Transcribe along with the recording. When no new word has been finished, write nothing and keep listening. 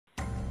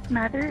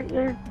mother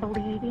is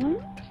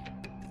bleeding.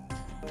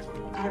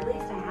 At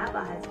least I have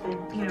a husband.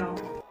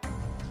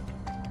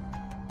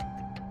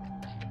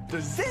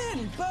 Does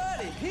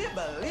anybody here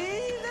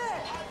believe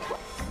that?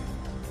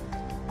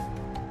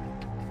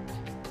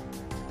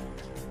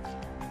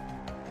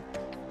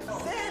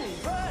 Does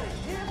anybody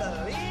here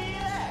believe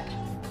that?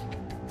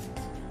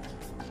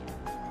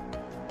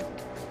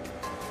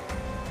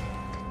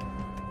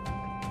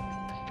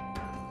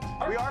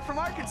 We are from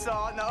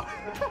Arkansas, no.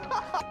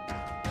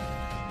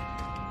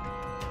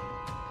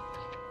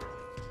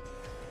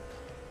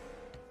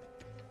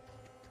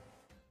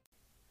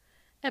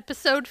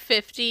 Episode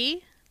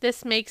 50.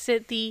 This makes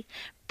it the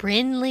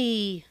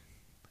Brinley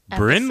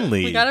episode.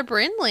 Brinley? We got a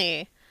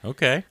Brinley.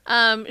 Okay.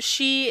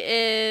 She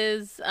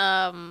is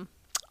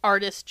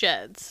Artist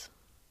Jed's.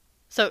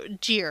 So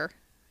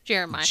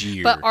Jeremiah.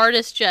 Jeer. But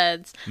Artist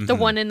Jed's, the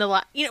one in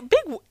the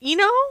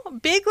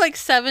big like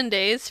 7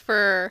 days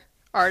for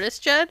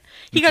Artist Jed.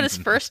 He got his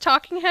first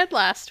talking head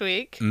last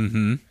week.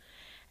 Mm-hmm.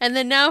 And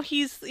then now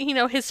he's,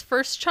 his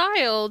first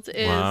child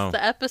is Wow.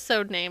 the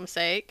episode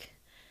namesake.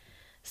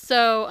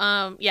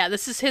 So,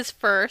 this is his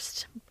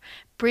first.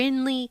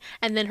 Brinley,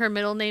 and then her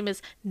middle name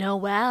is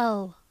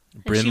Noelle.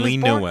 And Brinley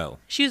Noelle.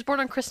 She was born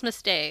on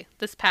Christmas Day,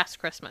 this past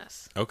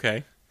Christmas.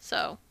 Okay.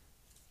 So,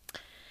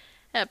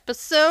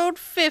 episode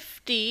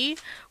 50,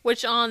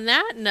 which on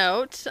that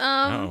note,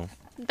 that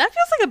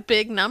feels like a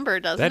big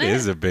number, doesn't it? That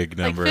is a big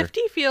number. Like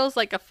 50 feels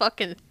like a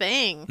fucking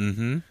thing.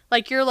 Mm-hmm.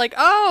 Like you're like,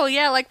 oh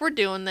yeah, like we're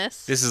doing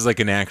this. This is like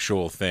an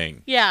actual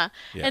thing. Yeah.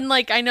 Yeah. And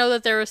like I know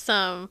that there was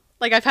some,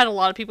 like I've had a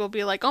lot of people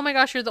be like, oh my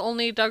gosh, you're the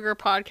only Duggar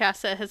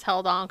podcast that has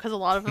held on, because a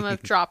lot of them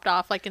have dropped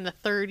off like in the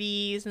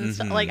 30s and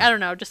stuff. Like I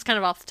don't know, just kind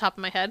of off the top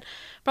of my head.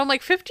 But I'm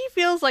like, 50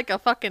 feels like a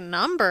fucking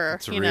number.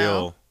 It's you real.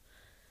 know?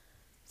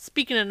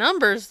 Speaking of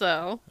numbers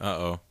though,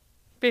 Uh-oh.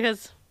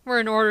 because we're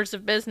in orders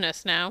of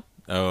business now.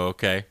 Oh,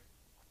 okay.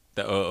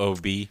 The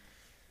OOB.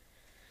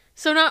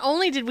 So not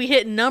only did we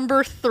hit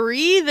number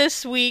 3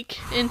 this week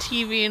in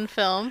TV and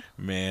film.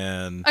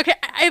 Man. Okay,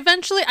 I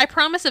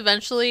promise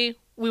eventually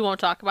we won't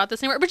talk about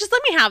this anymore, but just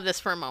let me have this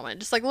for a moment.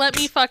 Just like, let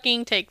me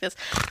fucking take this.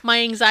 My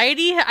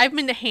anxiety, I've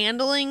been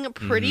handling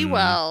pretty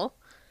well.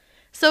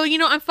 So,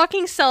 I'm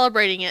fucking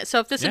celebrating it. So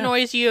if this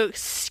annoys you,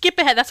 skip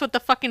ahead. That's what the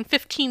fucking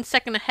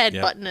 15-second ahead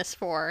button is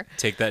for.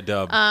 Take that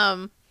dub.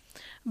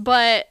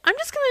 But I'm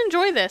just going to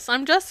enjoy this.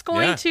 I'm just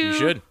going to, you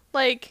should.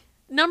 like,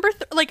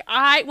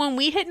 when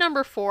we hit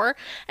number 4,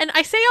 and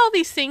I say all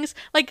these things,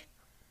 like,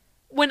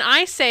 when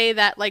I say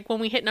that, like, when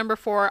we hit number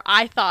 4,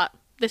 I thought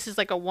this is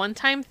like a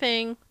one-time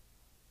thing.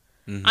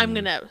 I'm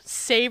going to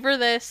savor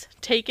this,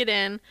 take it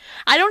in.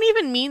 I don't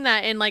even mean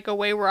that in like a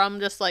way where I'm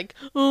just like,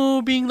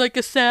 oh, being like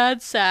a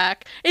sad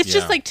sack. It's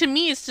just like, to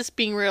me, it's just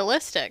being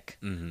realistic.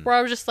 Where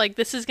I was just like,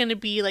 this is going to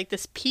be like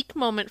this peak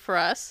moment for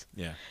us.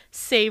 Yeah.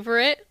 Savor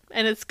it,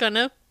 and it's going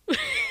to,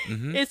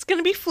 it's going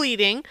to be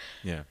fleeting.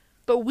 Yeah.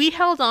 But we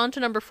held on to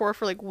number 4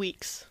 for like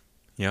weeks.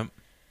 Yep.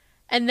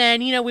 And then,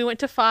 we went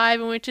to 5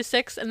 and went to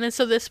 6. And then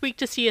so this week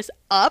to see us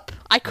up,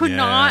 I could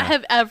not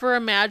have ever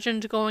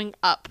imagined going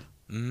up.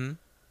 Mm-hmm.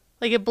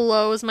 Like, it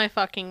blows my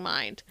fucking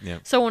mind.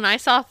 Yep. So when I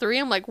saw 3,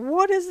 I'm like,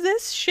 what is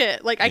this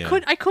shit? Like, I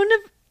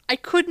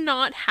could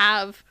not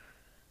have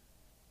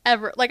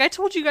ever, like I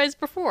told you guys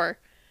before,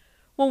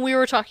 when we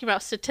were talking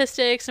about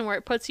statistics and where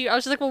it puts you, I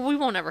was just like, well, we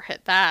won't ever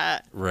hit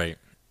that. Right.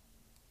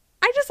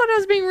 I just thought I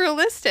was being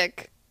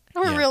realistic.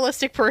 I'm a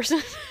realistic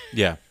person.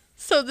 Yeah.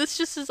 So this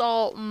just is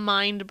all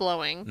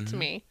mind-blowing to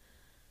me.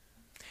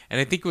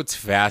 And I think what's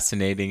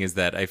fascinating is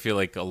that I feel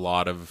like a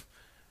lot of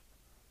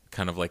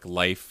kind of like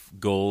life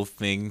goal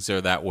things are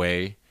that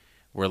way,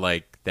 where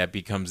like that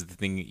becomes the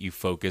thing that you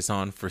focus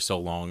on for so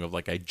long, of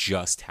like, I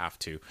just have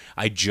to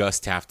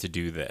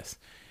do this.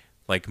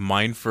 Like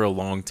mine for a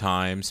long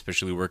time,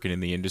 especially working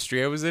in the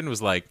industry I was in,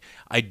 was like,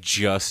 I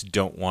just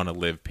don't want to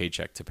live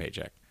paycheck to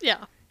paycheck.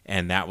 Yeah.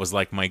 And that was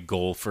like my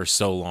goal for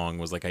so long,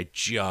 was like, I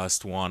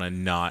just want to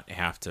not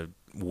have to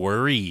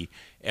worry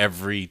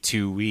every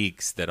 2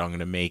 weeks that I'm going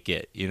to make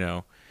it,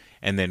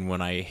 And then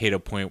when I hit a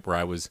point where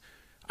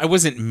I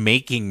wasn't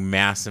making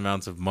mass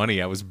amounts of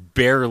money, I was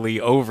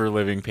barely over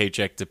living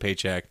paycheck to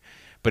paycheck,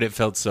 but it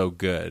felt so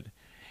good.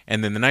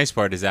 And then the nice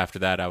part is after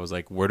that, I was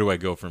like, where do I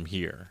go from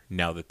here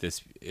now that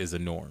this is a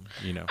norm,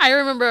 I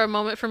remember a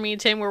moment for me and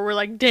Tim where we're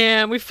like,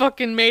 damn, we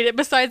fucking made it.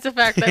 Besides the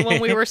fact that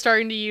when we were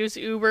starting to use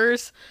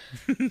Ubers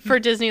for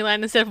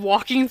Disneyland instead of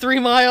walking 3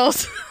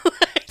 miles.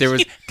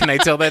 Can I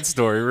tell that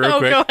story real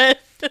quick? Go ahead.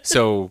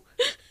 So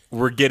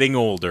we're getting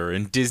older,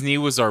 and Disney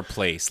was our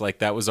place. Like,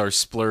 that was our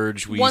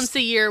splurge. Once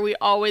a year, we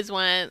always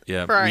went for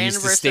our we anniversary.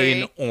 used to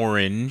stay in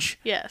Orange.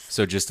 Yes.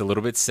 So just a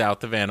little bit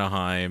south of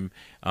Anaheim.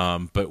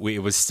 But it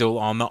was still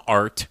on the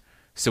ART.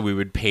 So we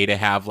would pay to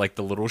have like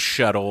the little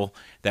shuttle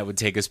that would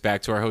take us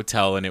back to our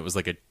hotel. And it was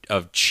like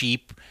a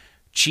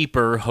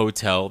cheaper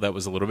hotel that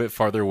was a little bit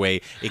farther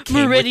away. It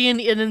came Meridian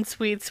Inn and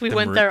Suites. We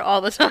went there all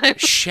the time.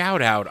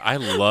 Shout out. I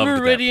love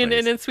Meridian Inn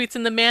Inn and Suites,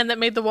 and the man that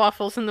made the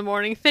waffles in the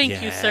morning. Thank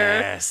you, sir.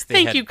 Yes,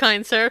 Thank you,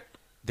 kind sir.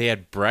 They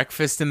had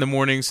breakfast in the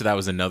morning, so that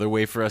was another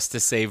way for us to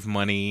save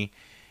money.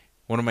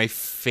 one of my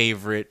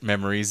favorite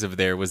memories of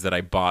there was that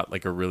I bought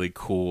like a really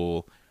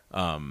cool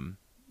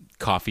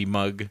coffee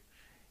mug.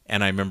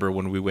 And I remember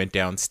when we went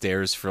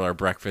downstairs for our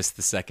breakfast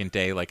the second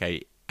day, like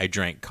I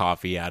drank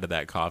coffee out of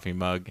that coffee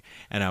mug.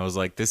 And I was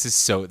like,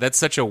 that's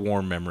such a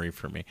warm memory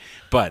for me.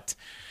 But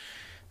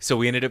so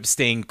we ended up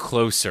staying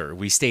closer.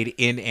 We stayed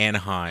in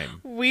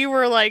Anaheim. We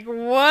were like,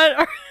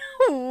 what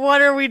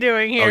are we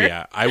doing here? Oh,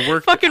 yeah. I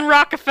worked. Fucking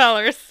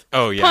Rockefellers.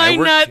 Oh, yeah.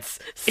 Pine Nuts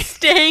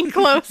staying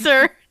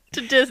closer to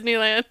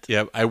Disneyland.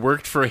 Yep. I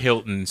worked for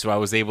Hilton, so I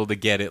was able to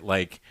get it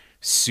like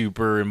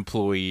super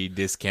employee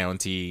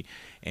discounty.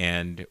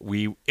 And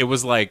it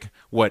was like,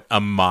 what,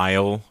 a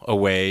mile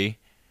away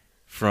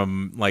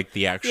from like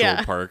the actual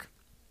park.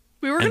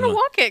 We were going to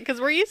walk it because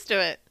we're used to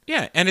it.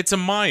 Yeah, and it's a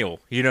mile.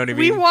 You know what I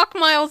mean? We walk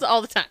miles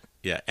all the time.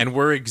 Yeah, and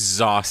we're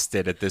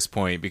exhausted at this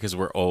point because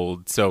we're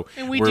old. So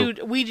and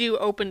we do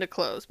open to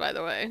close, by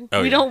the way.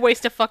 Oh, we yeah. don't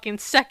waste a fucking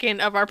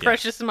second of our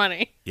precious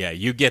money. Yeah,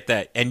 you get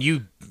that, and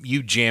you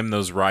jam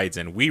those rides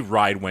in. We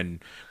ride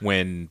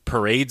when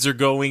parades are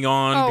going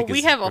on. Oh, because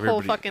we have a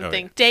whole fucking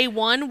thing. Yeah. Day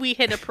 1, we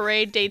hit a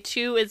parade. Day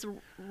 2 is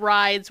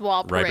rides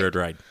while parade.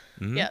 Ride.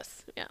 Mm-hmm.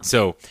 Yes. Yeah.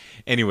 So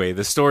anyway,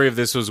 the story of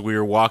this was we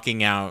were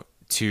walking out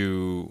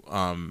to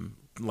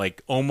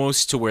like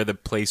almost to where the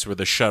place where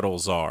the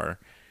shuttles are.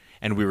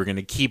 And we were going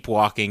to keep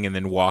walking and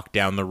then walk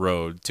down the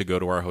road to go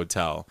to our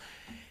hotel.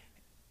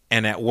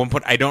 And at one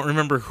point, I don't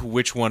remember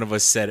which one of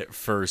us said it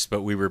first,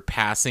 but we were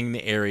passing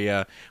the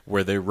area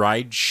where the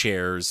ride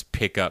shares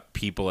pick up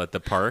people at the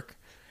park.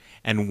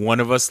 And one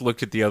of us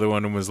looked at the other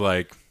one and was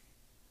like,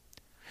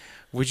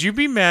 would you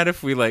be mad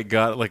if we like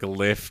got like a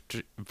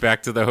lift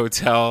back to the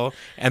hotel?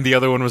 And the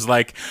other one was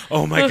like,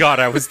 oh my God,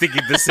 I was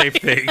thinking the same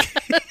thing.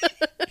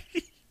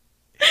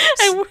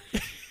 And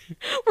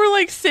we're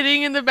like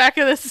sitting in the back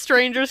of this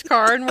stranger's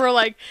car and we're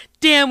like,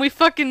 damn, we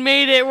fucking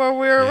made it where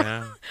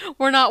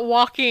we're not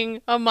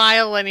walking a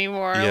mile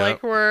anymore. Yep.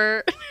 Like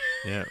we're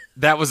Yeah.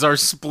 That was our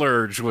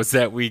splurge, was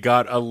that we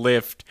got a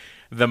lift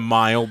the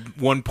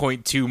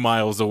 1.2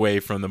 miles away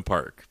from the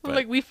park. But,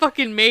 like we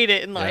fucking made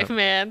it in life,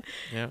 man.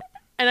 yeah.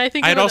 And I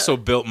think I'd also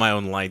built my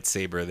own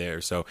lightsaber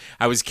there, so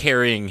I was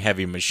carrying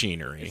heavy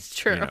machinery. It's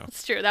true. You know.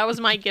 It's true. That was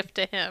my gift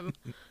to him.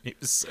 It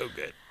was so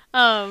good.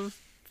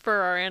 For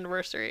our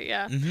anniversary,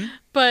 yeah. Mm-hmm.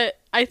 But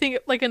I think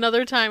like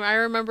another time, I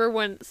remember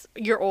when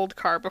your old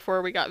car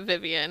before we got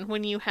Vivian,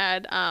 when you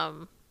had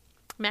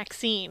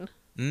Maxine.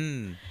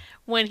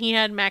 When he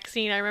had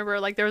Maxine, I remember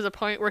like there was a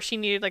point where she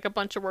needed like a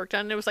bunch of work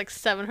done. And it was like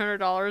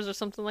 $700 or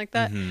something like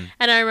that. Mm-hmm.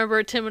 And I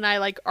remember Tim and I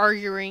like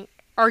arguing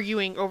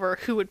over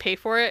who would pay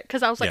for it,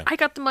 because I was like, I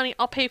got the money,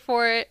 I'll pay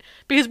for it,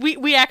 because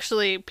we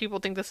actually, people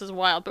think this is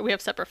wild, but we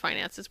have separate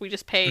finances. We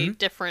just pay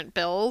different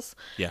bills.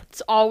 Yeah,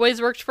 it's always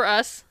worked for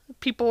us.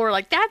 People were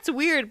like, that's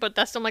weird, but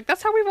I'm like,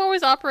 that's how we've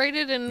always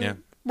operated,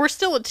 and we're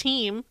still a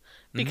team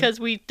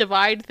because we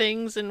divide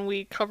things and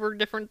we cover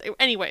different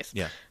anyways.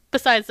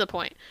 Besides the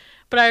point.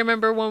 But I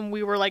remember when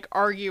we were like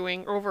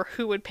arguing over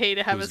who would pay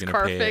to have his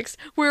car fixed,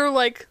 we were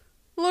like,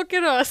 look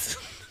at us.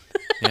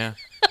 Yeah.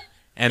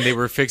 And they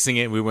were fixing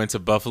it. We went to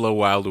Buffalo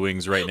Wild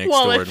Wings right next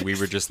door, and we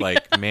were just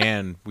like,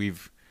 man,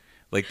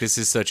 this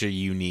is such a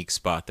unique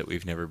spot that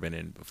we've never been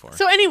in before.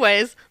 So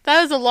anyways,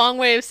 that is a long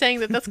way of saying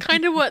that's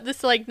kind of what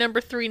this like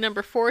number 3,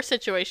 number 4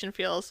 situation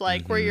feels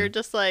like, where you're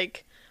just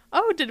like,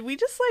 oh, did we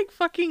just like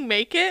fucking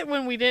make it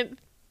when we didn't?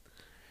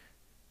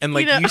 And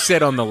like you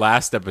said on the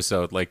last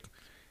episode, like,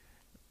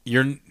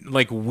 you're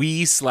like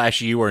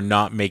you are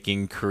not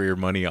making career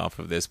money off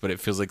of this, but it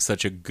feels like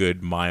such a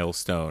good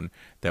milestone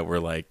that we're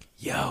like,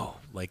 yo,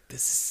 like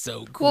this is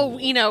so cool.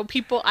 Well,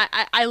 people,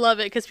 I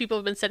love it because people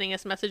have been sending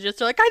us messages.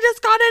 They're like, I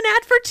just got an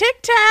ad for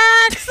Tic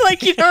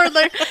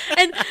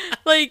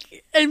Tacs,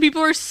 and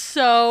people are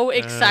so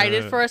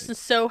excited for us and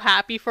so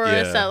happy for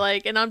us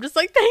that and I'm just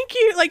like, thank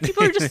you. Like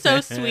people are just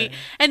so sweet,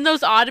 and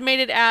those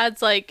automated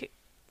ads, like,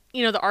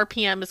 the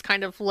RPM is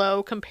kind of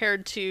low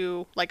compared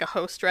to like a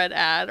Host Red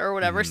ad or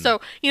whatever. So,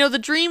 the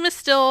dream is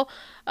still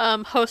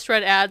Host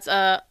Red ads,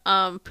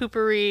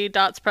 Poopery,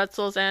 Dots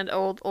Pretzels, and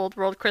Old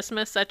World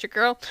Christmas. That's your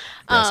girl.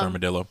 Brass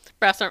Armadillo.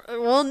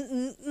 Well,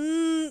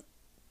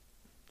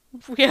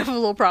 we have a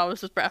little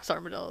problems with Brass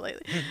Armadillo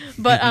lately.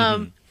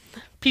 But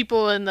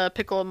people in the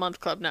Pickle a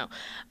Month Club know.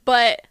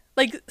 But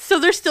like, so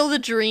there's still the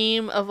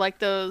dream of like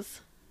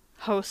those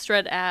Host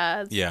Red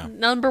ads. Yeah.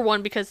 Number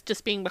one, because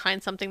just being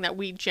behind something that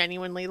we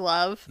genuinely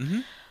love.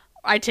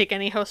 I'd take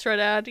any Host Red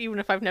ad, even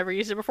if I've never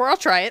used it before. I'll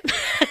try it.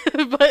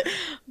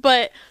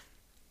 but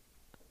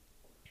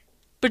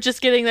just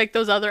getting like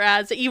those other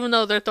ads, even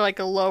though they're like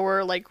a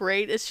lower like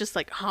rate, it's just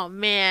like, oh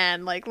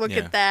man, like look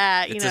at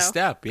that. It's a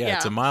step. Yeah,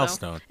 it's a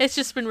milestone. So it's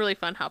just been really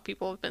fun how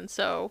people have been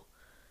so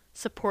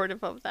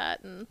supportive of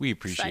that, and we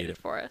appreciate excited it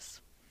for us.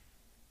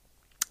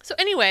 So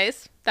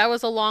anyways, that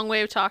was a long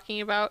way of talking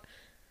about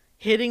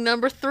hitting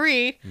number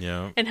 3,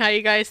 and how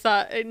you guys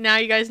thought. Now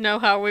you guys know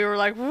how we were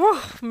like, whoa,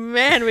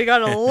 man, we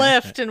got a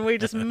lift, and we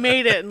just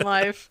made it in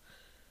life.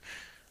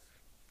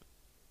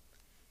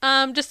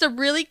 Just a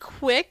really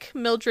quick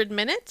Mildred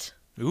minute.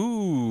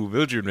 Ooh,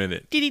 Mildred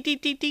Minute.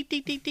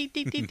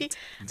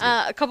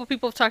 A couple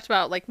people have talked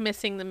about like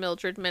missing the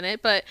Mildred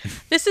Minute, but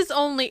this is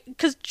only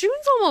because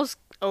June's almost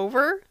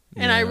over,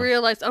 and I Yeah.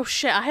 realized, oh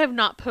shit, I have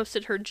not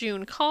posted her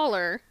June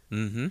collar.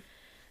 Mm-hmm.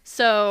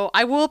 So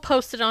I will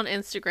post it on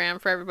Instagram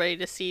for everybody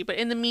to see. But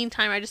in the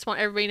meantime, I just want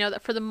everybody to know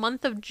that for the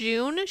month of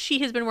June, she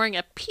has been wearing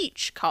a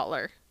peach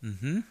collar.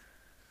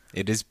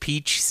 It is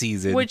peach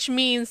season. Which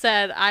means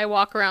that I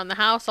walk around the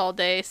house all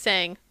day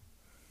saying,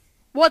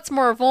 what's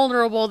more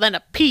vulnerable than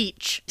a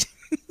peach?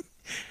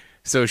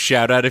 So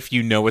shout out if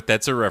you know what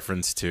that's a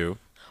reference to.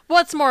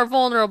 What's more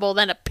vulnerable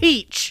than a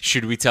peach?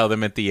 Should we tell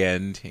them at the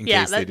end in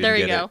Yeah, case they didn't there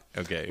you get go. it?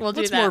 Okay. We'll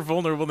do What's that. more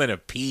vulnerable than a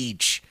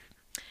peach?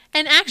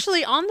 And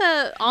actually, on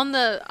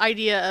the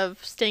idea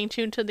of staying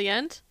tuned to the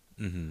end,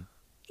 you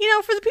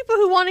know, for the people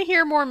who want to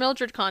hear more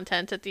Mildred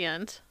content at the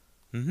end,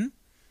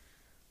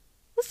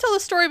 let's tell the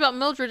story about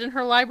Mildred and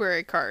her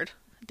library card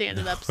at the end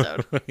of the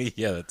episode.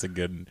 Yeah, that's a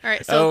good one. All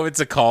right, so-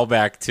 it's a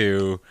callback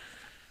to...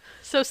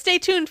 So stay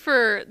tuned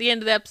for the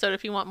end of the episode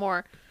if you want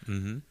more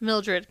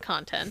Mildred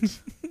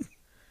content.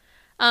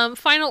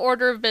 Final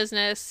order of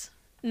business,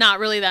 not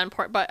really that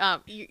important,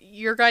 but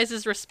your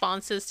guys'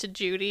 responses to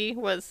Judy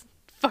was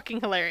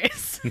fucking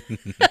hilarious.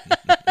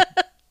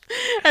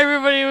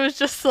 Everybody was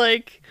just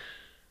like,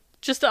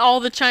 just all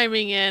the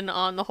chiming in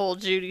on the whole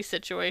Judy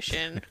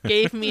situation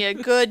gave me a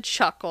good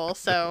chuckle.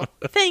 So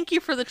thank you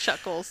for the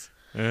chuckles.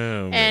 Oh,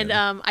 man.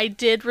 And I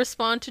did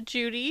respond to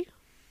Judy,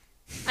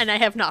 and I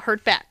have not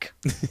heard back.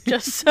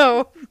 Just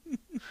so.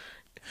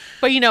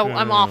 But, you know,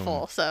 I'm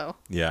awful, so.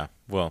 Yeah,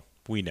 well,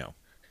 we know.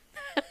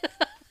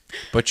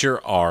 But you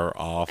are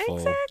awful.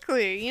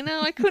 Exactly. You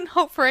know, I couldn't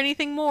hope for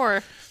anything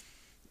more.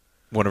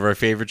 One of our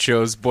favorite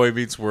shows, Boy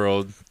Meets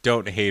World.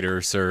 Don't hate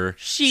her, sir.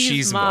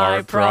 She's our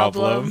my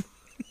problem.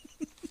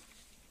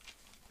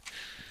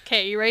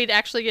 Okay, you ready to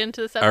actually get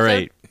into this episode? All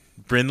right.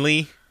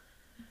 Brinley.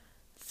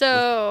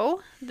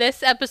 So,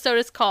 this episode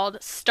is called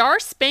Star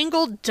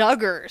Spangled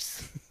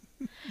Duggars.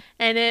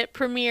 And it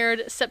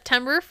premiered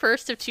September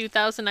 1st of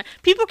 2009.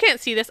 People can't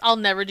see this. I'll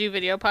never do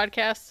video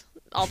podcasts.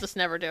 I'll just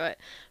never do it.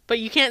 But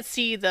you can't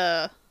see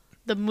the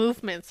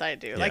movements I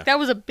do. Yeah. Like, that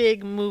was a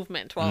big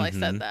movement while I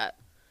said that.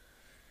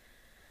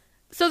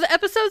 So the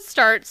episode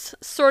starts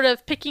sort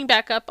of picking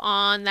back up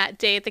on that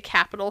day at the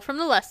Capitol from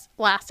the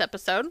last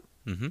episode.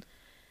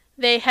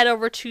 They head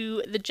over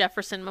to the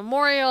Jefferson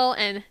Memorial,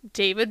 and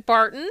David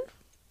Barton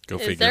Go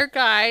is figure. their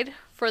guide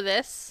for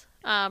this,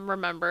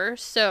 remember.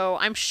 So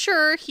I'm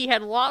sure he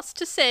had lots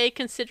to say,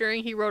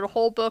 considering he wrote a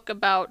whole book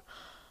about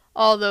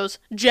all those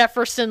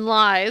Jefferson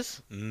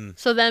lies.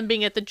 So them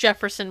being at the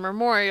Jefferson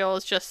Memorial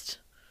is just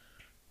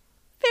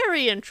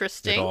very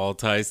interesting. It all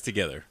ties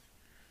together.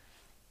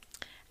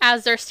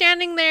 As they're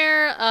standing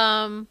there,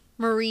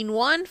 Marine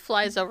One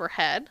flies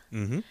overhead.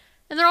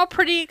 And they're all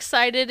pretty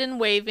excited and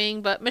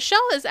waving, but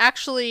Michelle is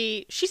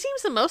actually, she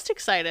seems the most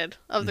excited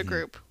of the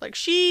group. Like,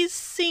 she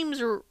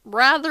seems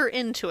rather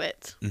into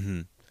it.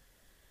 In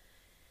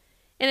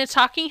a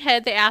talking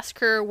head, they ask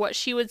her what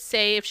she would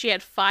say if she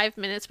had 5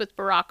 minutes with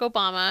Barack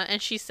Obama,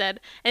 and she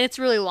said, and it's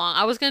really long.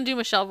 I was going to do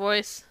Michelle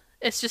voice.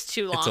 It's just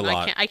too long. It's a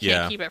lot. I can't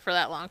Yeah. keep it for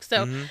that long.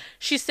 So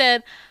she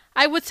said,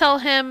 I would tell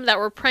him that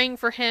we're praying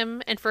for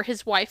him and for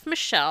his wife,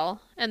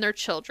 Michelle, and their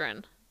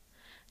children.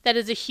 That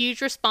is a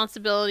huge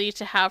responsibility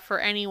to have for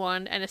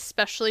anyone, and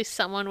especially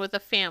someone with a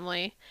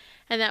family,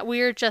 and that we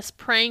are just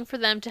praying for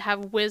them to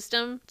have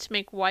wisdom to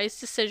make wise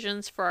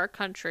decisions for our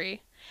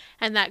country,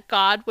 and that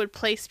God would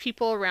place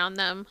people around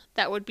them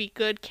that would be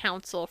good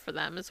counsel for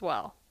them as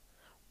well.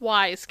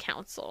 Wise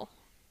counsel.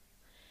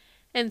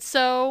 And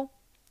so,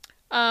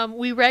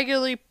 we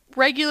regularly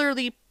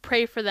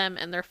pray for them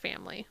and their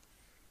family.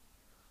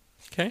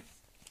 Okay.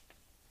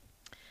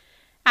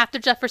 At the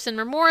Jefferson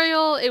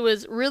Memorial, it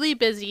was really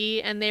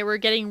busy, and they were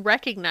getting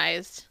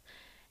recognized.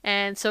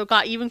 And so it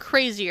got even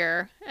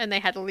crazier, and they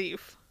had to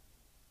leave.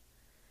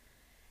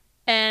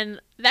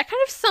 And that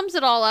kind of sums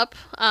it all up,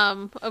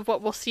 of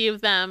what we'll see of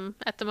them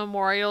at the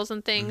memorials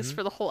and things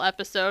for the whole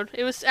episode.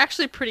 It was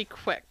actually pretty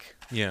quick.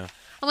 Yeah.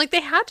 I'm like,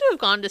 they had to have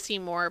gone to see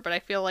more, but I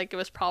feel like it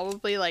was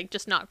probably, like,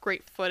 just not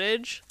great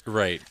footage.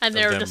 Right. And they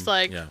Of were them- just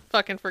like, yeah.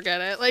 fucking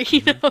forget it. Like,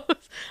 you know,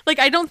 like,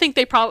 I don't think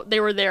they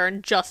were there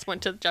and just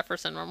went to the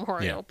Jefferson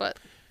Memorial, Yeah. but...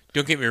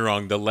 Don't get me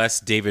wrong, the less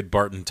David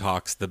Barton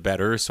talks, the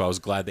better, so I was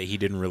glad that he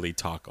didn't really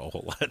talk a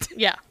whole lot.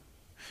 Yeah.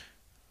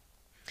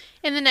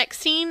 In the next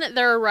scene,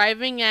 they're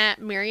arriving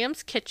at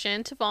Miriam's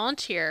kitchen to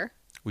volunteer.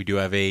 We do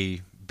have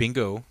a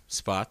bingo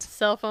spot.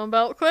 Cell phone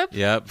belt clip.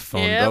 Yep,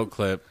 phone Yep. belt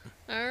clip.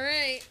 All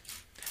right.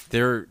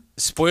 There,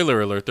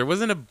 spoiler alert, there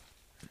wasn't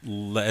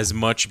as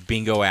much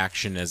bingo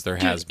action as there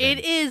has Dude, been.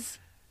 it is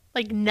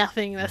like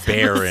nothing this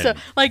Barren. episode.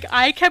 Like,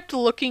 I kept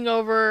looking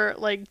over,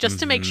 like, just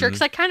to make sure,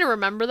 because I kind of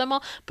remember them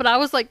all, but I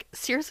was like,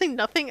 seriously,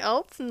 nothing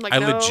else? And like, I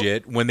no.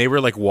 legit, when they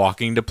were like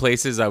walking to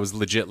places, I was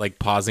legit like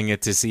pausing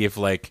it to see if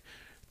like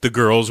the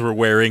girls were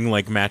wearing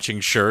like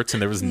matching shirts,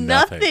 and there was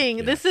nothing.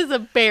 Yeah. This is a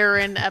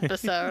barren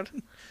episode.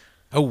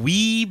 A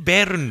wee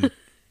barren.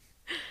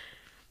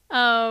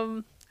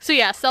 So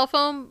yeah, cell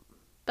phone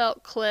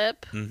belt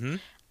clip.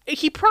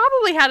 he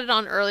probably had it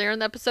on earlier in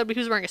the episode, but he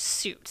was wearing a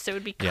suit, so it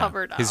would be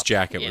covered up. His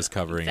jacket you was know,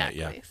 covering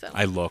exactly, it, yeah. so.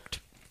 I looked.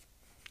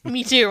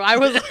 Me too. I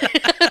was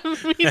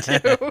me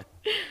too.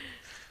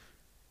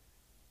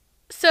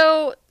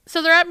 So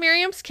they're at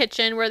Miriam's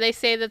kitchen where they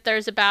say that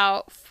there's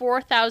about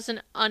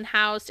 4,000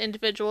 unhoused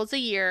individuals a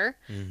year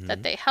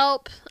that they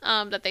help,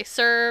 that they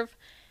serve.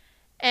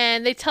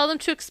 And they tell them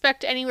to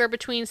expect anywhere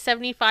between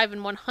 75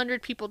 and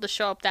 100 people to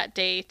show up that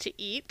day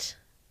to eat.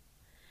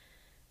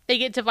 They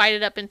get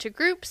divided up into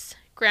groups.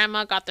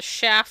 Grandma got the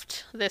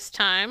shaft this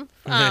time.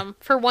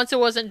 For once it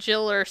wasn't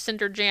Jill or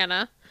Cinder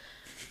Jana.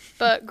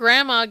 But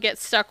Grandma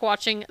gets stuck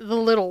watching The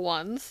Little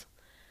Ones.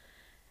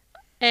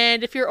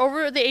 And if you're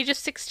over the age of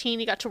 16,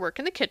 you got to work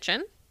in the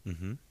kitchen.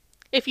 Mm-hmm.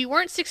 If you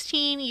weren't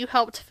 16, you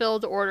helped fill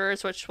the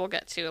orders, which we'll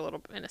get to a little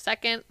bit in a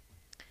second.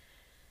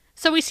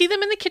 So we see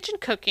them in the kitchen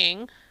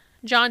cooking.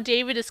 John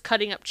David is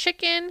cutting up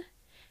chicken.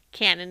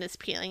 Cannon is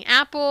peeling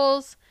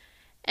apples.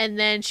 And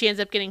then she ends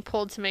up getting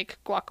pulled to make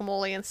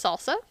guacamole and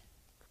salsa.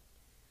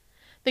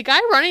 The guy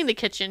running the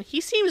kitchen, he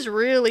seems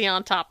really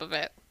on top of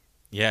it.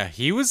 Yeah,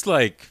 he was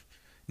like,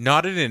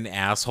 not in an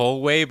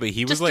asshole way, but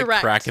he was Just like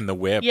direct. cracking the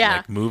whip. Yeah.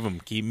 Like, move him,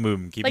 keep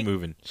moving, keep Like,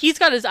 moving. He's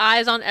got his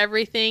eyes on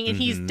everything, and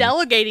he's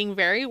delegating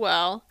very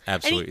well.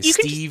 Absolutely. And you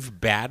can Steve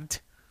Badt.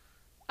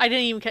 I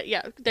didn't even catch.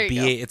 Yeah, there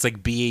you go. It's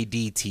like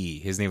B-A-D-T.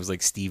 His name was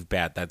like Steve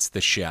Badt. That's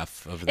the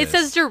chef of this. It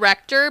says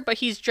director, but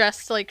he's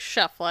dressed like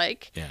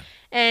chef-like. Yeah.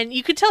 And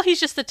you could tell he's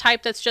just the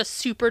type that's just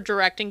super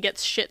direct and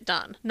gets shit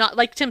done. Not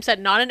like Tim said,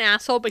 not an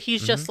asshole, but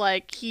he's just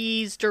like,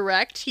 he's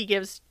direct. He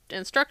gives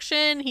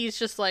instruction. He's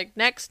just like,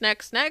 next,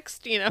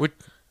 you know.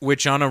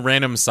 Which on a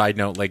random side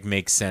note, like,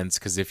 makes sense,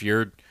 because if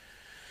you're...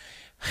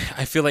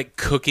 I feel like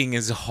cooking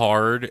is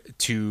hard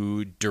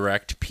to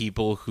direct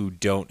people who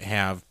don't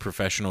have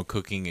professional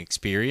cooking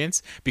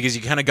experience, because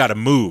you kind of got to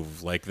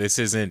move. Like, this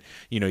isn't,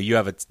 you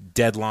have a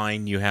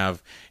deadline.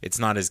 It's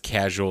not as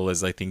casual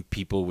as I think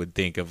people would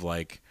think of,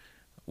 like,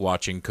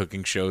 watching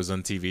cooking shows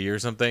on TV or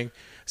something.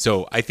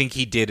 So I think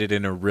he did it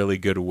in a really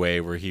good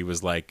way where he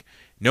was like,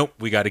 nope,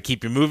 we got to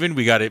keep you moving.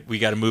 We got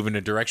to move in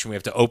a direction. We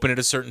have to open at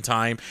a certain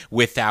time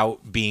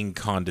without being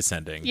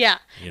condescending. Yeah.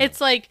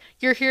 It's like,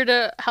 you're here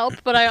to help,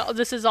 but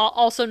this is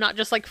also not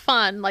just like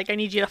fun. Like, I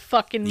need you to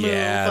fucking move.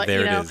 Yeah, like,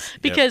 there it is.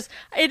 Yep. Because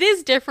it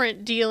is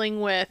different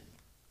dealing with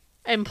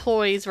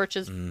employees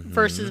versus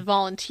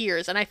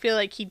volunteers. And I feel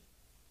like he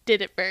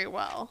did it very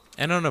well.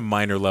 And on a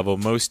minor level,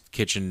 most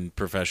kitchen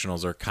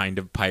professionals are kind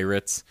of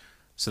pirates,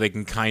 so they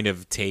can kind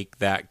of take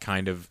that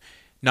kind of,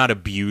 not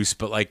abuse,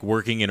 but like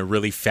working in a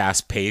really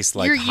fast paced,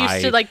 like, you're high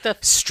used to like the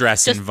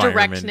stress just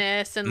environment.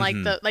 directness and like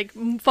the like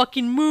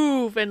fucking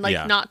move and like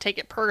Yeah. not take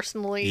it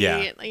personally.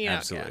 Yeah, you know,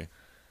 absolutely.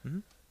 yeah.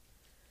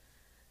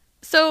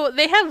 So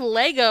they have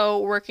Lego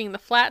working the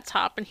flat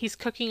top, and he's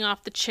cooking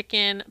off the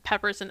chicken,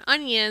 peppers, and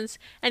onions.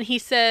 And he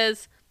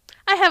says,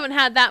 "I haven't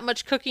had that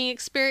much cooking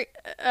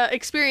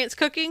experience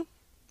cooking."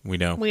 We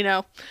know. We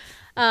know,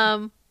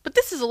 but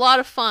this is a lot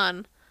of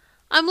fun.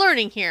 I'm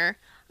learning here.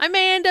 I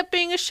may end up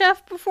being a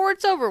chef before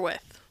it's over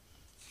with.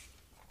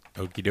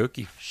 Okie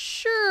dokie.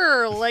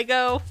 Sure,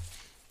 Lego.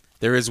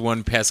 There is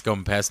one pest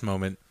come pest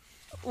moment.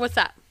 What's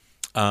that?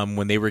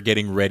 When they were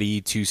getting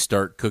ready to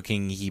start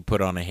cooking, he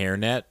put on a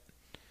hairnet,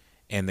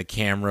 and the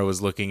camera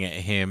was looking at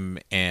him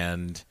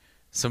and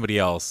somebody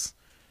else.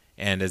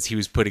 And as he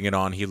was putting it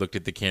on, he looked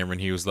at the camera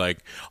and he was like,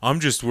 "I'm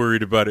just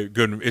worried about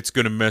it's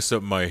gonna mess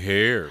up my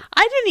hair."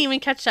 I didn't even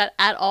catch that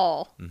at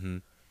all. Mm-hmm.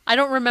 I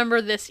don't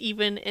remember this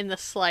even in the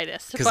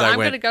slightest. But I I'm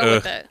going to went, go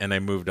with it. and I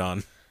moved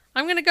on.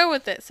 I'm going to go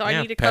with it. So Yeah,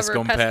 I need to pest cover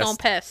gone pest pest. gone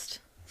pest.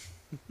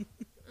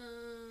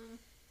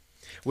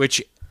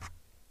 Which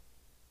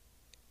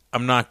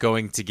I'm not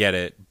going to get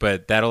it,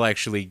 but that'll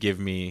actually give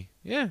me,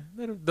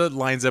 that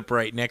lines up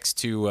right next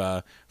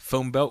to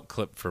foam belt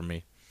clip for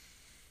me.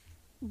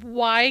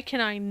 Why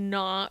can I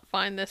not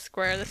find this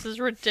square? This is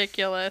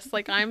ridiculous.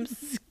 Like, I'm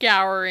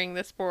scouring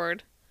this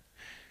board.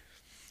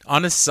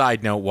 On a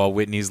side note, while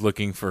Whitney's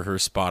looking for her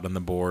spot on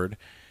the board,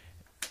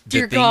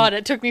 Dear God,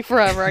 it took me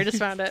forever. I just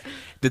found it.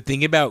 The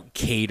thing about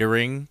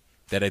catering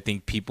that I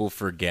think people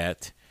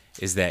forget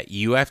is that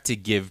you have to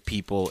give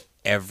people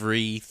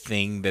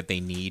everything that they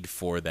need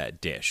for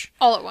that dish.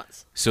 All at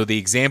once. So the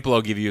example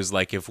I'll give you is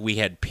like if we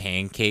had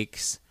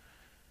pancakes,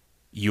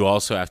 you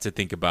also have to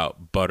think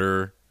about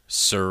butter,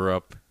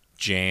 syrup,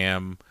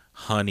 jam,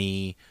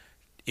 honey.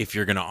 If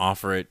you're going to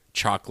offer it,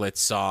 chocolate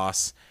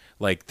sauce.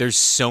 Like, there's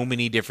so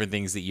many different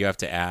things that you have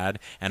to add.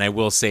 And I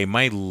will say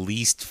my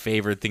least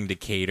favorite thing to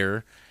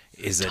cater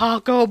is a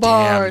Taco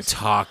bars. damn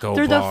taco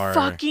They're bar. the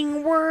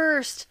fucking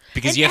worst.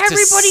 Because and you have to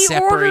everybody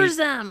separate- orders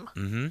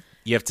them.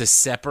 You have to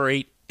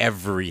separate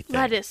everything.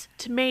 Lettuce,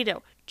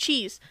 tomato,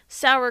 cheese,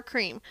 sour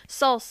cream,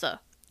 salsa,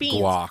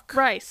 beans, Guac.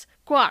 rice,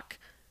 guac.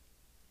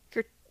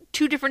 You're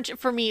two different.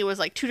 For me, it was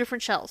like two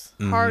different shells,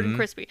 hard and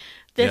crispy.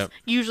 This Yep.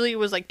 usually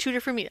was like two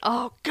different meat.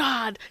 Oh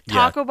God,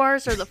 taco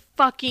bars are the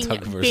fucking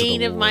Taco bars are bane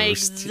the of my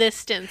worst.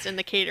 existence in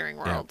the catering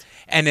world.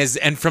 And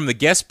from the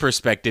guest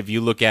perspective,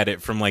 you look at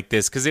it from like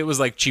this, because it was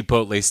like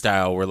Chipotle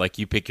style, where like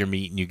you pick your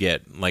meat and you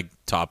get like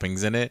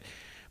toppings in it.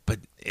 but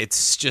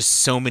it's just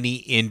so many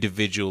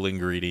individual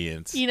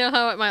ingredients. You know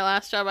how at my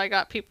last job I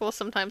got people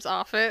sometimes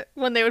off it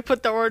when they would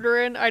put the order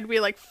in? I'd be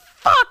like,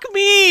 fuck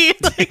me!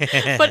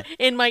 But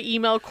in my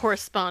email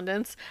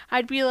correspondence,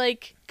 I'd be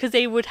like, because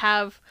they would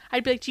have,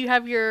 I'd be like, do you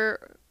have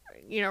your,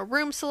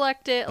 room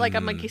selected? Like,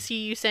 I'm like, you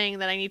see you saying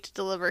that I need to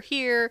deliver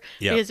here.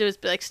 Yep. Because it was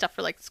like stuff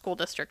for like the school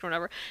district or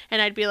whatever.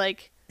 And I'd be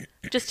like,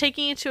 just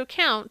taking into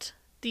account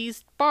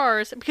these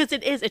bars, because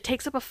it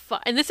takes up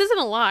and this isn't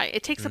a lie,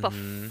 it takes up a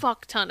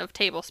fuck ton of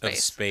table space.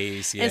 Of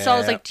space, yeah. And so I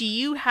was like, do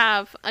you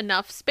have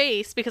enough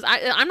space? Because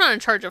I'm not in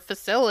charge of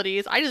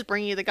facilities. I just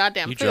bring you the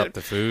goddamn you food. drop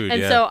the food,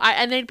 and yeah. so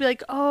and they'd be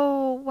like,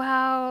 oh,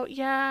 wow,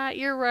 yeah,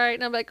 you're right.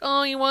 And I'm like,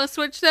 oh, you want to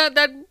switch that?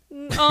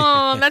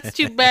 Oh, that's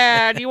too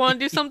bad. You want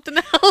to do something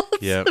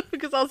else? Yep.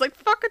 Because I was like,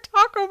 fuck a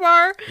taco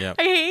bar. Yep.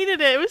 I hated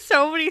it. It was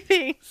so many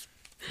things.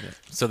 Yeah.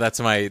 So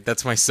that's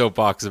my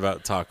soapbox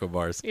about taco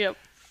bars. Yep.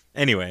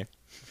 Anyway.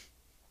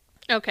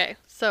 Okay,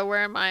 so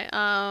where am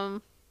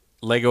I?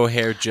 Lego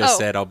Hair just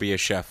said I'll be a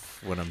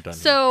chef when I'm done.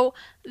 So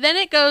then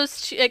it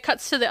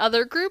cuts to the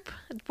other group,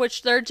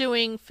 which they're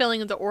doing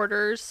filling the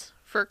orders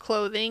for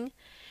clothing,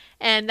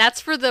 and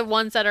that's for the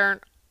ones that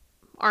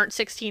aren't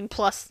 16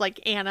 plus. Like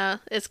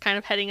Anna is kind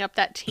of heading up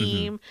that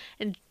team,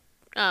 and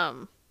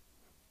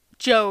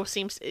Joe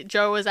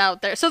is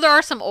out there. So there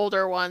are some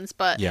older ones,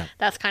 but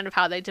that's kind of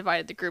how they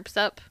divided the groups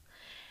up.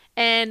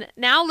 And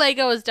now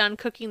Lego is done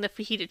cooking the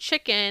fajita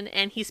chicken,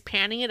 and he's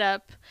panning it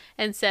up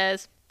and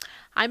says,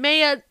 I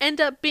may end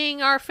up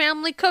being our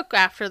family cook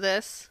after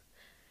this.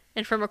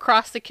 And from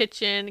across the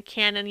kitchen,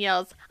 Cannon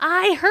yells,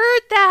 I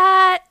heard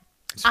that!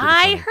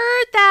 I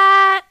heard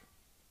that!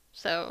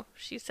 So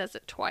she says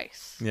it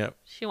twice. Yep.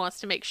 She wants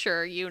to make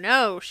sure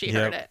she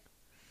heard it.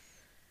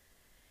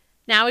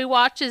 Now we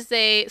watch as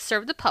they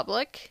serve the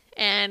public,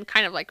 and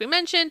kind of like we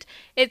mentioned,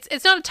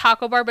 it's not a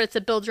taco bar, but it's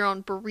a build your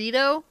own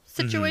burrito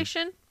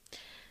situation.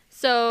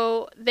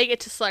 So they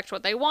get to select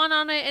what they want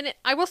on it, and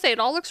I will say it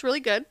all looks really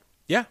good.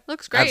 Yeah.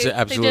 Looks great.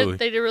 Absolutely.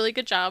 They did a really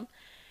good job.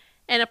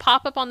 And a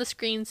pop-up on the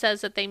screen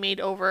says that they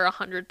made over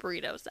 100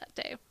 burritos that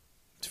day.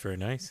 It's very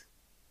nice.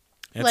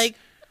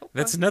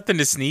 That's nothing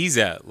to sneeze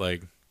at.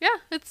 Like, yeah,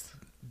 it's...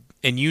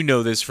 And you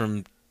know this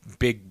from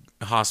big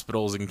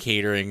hospitals and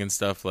catering and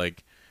stuff.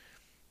 Like,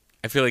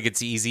 I feel like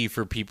it's easy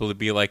for people to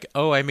be like,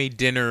 oh, I made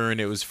dinner and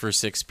it was for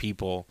 6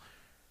 people.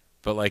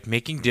 But, like,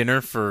 making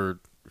dinner for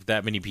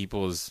that many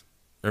people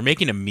or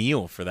making a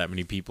meal for that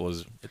many people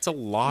it's a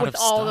lot of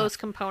stuff. With all those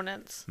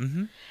components.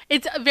 Mm-hmm.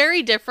 It's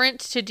very different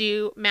to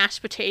do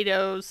mashed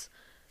potatoes,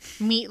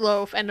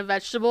 meatloaf, and a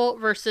vegetable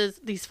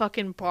versus these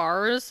fucking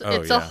bars.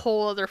 It's a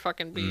whole other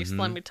fucking beast,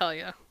 let me tell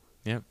you.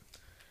 Yep.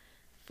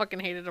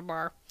 Fucking hated a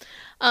bar.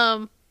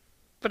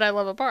 But I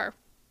love a bar.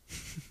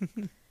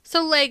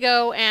 So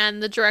Lego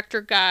and the director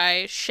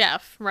guy,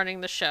 chef, running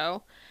the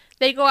show,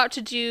 they go out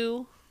to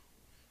do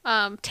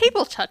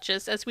table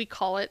touches, as we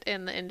call it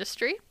in the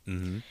industry.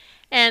 Mm-hmm.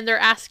 And they're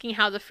asking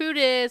how the food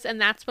is,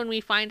 and that's when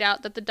we find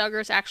out that the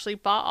Duggars actually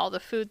bought all the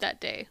food that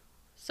day.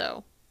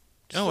 So,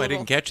 I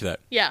didn't catch that.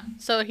 Yeah,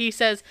 so he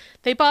says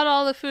they bought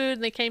all the food,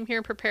 and they came here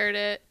and prepared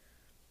it.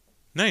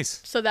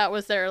 Nice. So that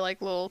was their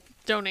little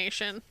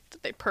donation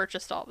that they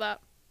purchased all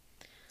that.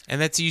 And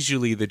that's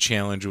usually the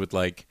challenge with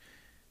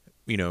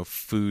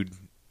food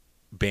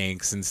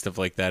banks and stuff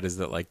like that, is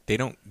that they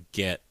don't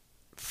get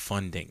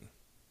funding.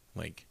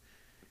 And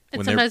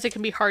sometimes it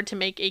can be hard to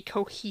make a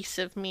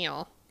cohesive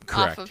meal.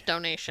 Correct. Off of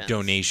donations.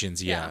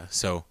 Donations, yeah.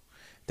 So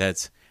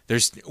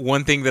there's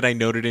one thing that I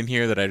noted in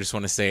here that I just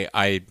want to say.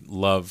 I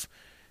love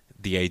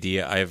the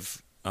idea. I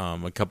have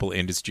a couple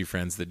industry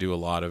friends that do a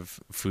lot of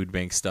food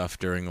bank stuff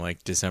during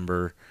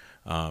December,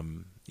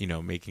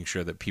 making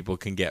sure that people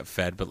can get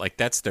fed. But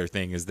that's their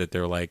thing, is that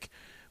they're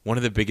one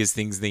of the biggest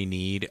things they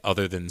need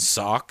other than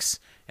socks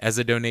as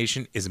a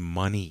donation is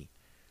money.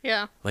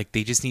 Yeah.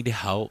 They just need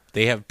help.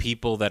 They have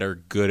people that are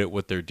good at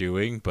what they're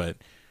doing, but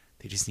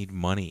they just need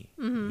money,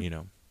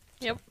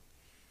 Yep.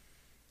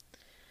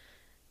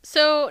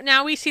 So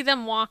now we see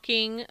them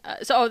walking.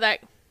 That's the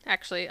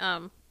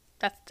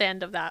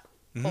end of that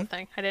whole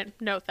thing. I didn't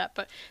note that,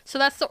 but so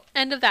that's the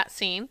end of that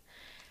scene.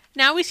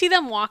 Now we see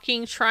them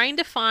walking, trying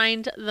to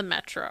find the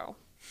metro.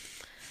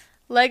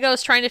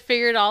 Lego's trying to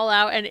figure it all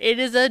out, and it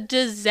is a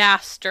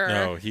disaster.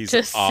 No, he's to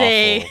awful.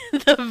 say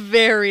the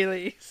very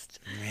least.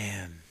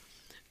 Man.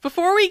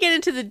 Before we get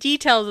into the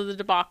details of the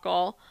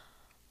debacle,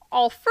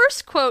 I'll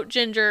first quote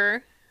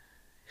Ginger,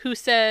 who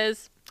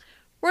says,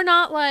 we're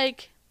not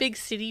big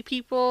city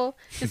people,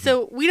 and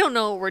so we don't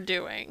know what we're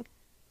doing.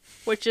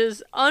 Which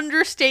is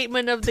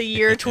understatement of the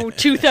year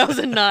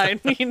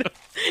 2009.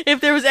 If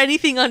there was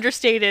anything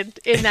understated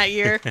in that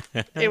year,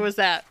 it was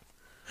that.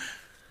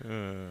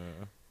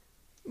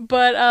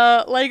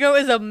 But Lego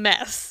is a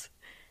mess.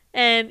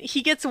 And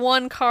he gets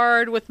one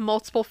card with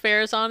multiple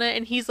fares on it,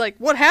 and he's like,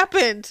 what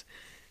happened?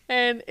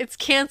 And it's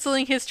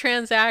canceling his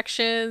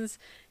transactions.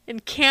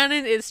 And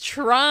Cannon is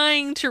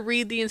trying to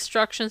read the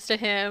instructions to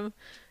him.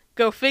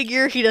 Go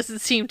figure, he doesn't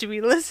seem to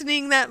be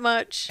listening that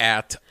much.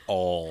 At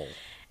all.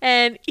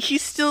 And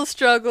he's still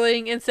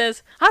struggling and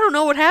says, I don't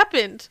know what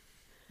happened.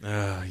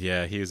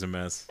 Yeah, he was a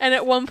mess. And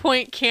at one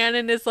point,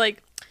 Cannon is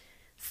like,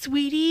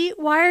 "Sweetie,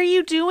 why are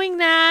you doing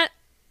that?"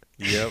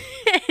 Yep.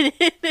 I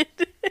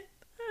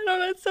know,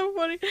 that's so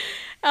funny.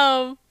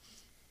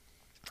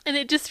 And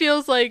it just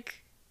feels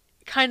like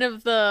kind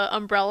of the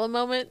Umbrella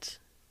moment.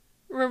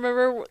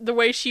 Remember the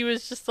way she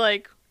was just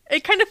like,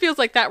 it kind of feels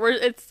like that, where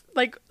it's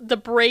like the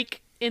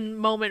break in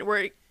moment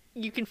where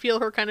you can feel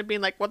her kind of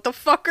being like, "What the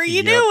fuck are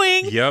you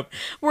doing?" Yep.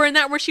 Where in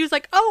that, where she was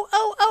like,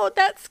 oh,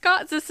 that's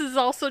Scott. This is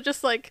also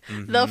just like,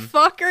 "The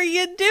fuck are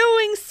you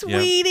doing,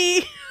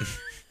 sweetie?"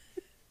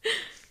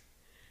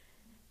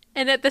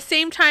 And at the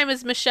same time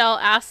as Michelle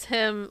asks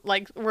him,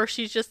 like, where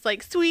she's just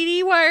like,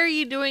 "Sweetie, why are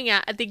you doing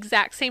that?" At the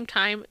exact same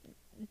time,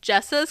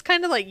 Jessa's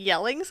kind of like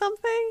yelling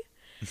something.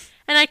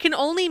 And I can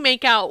only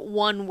make out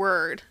one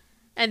word,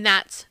 and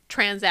that's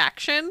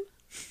transaction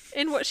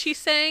in what she's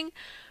saying.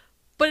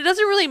 But it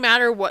doesn't really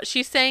matter what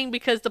she's saying,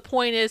 because the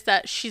point is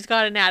that she's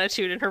got an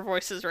attitude and her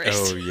voice is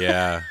raised. Oh,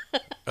 yeah.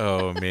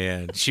 Oh,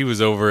 man. She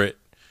was over it.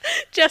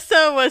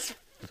 Jessa was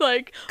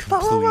like, blah,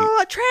 blah, blah,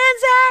 blah,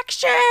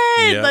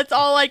 transaction! Yep. That's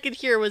all I could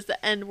hear was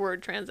the end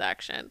word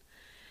transaction.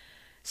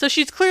 So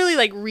she's clearly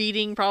like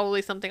reading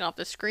probably something off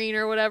the screen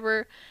or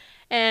whatever.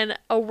 And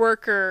a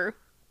worker,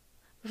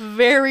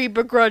 very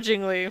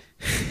begrudgingly,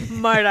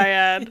 might I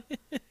add,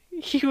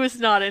 he was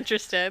not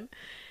interested.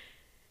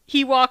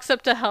 He walks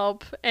up to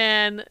help,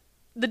 and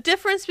the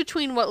difference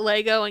between what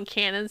Lego and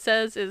Cannon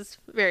says is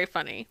very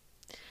funny.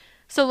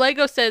 So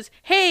Lego says,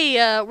 "Hey,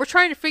 we're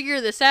trying to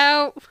figure this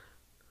out."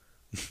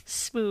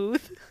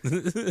 Smooth.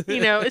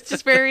 You know, it's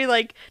just very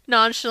like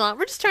nonchalant.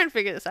 "We're just trying to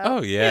figure this out."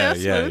 Oh, yeah,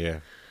 smooth. yeah.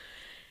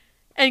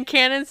 And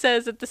Cannon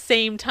says at the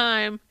same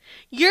time,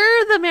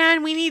 "You're the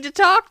man we need to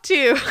talk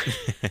to."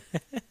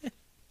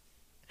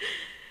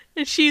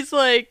 And she's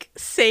like,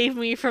 "Save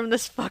me from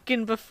this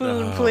fucking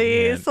buffoon,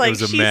 please." Man. Like, It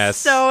was a she's mess.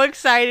 so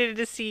excited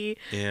to see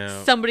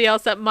Yeah. somebody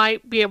else that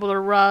might be able to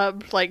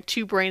rub like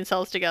two brain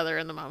cells together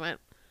in the moment.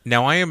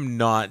 Now, I am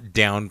not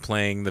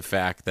downplaying the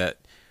fact that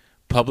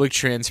public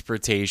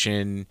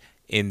transportation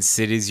in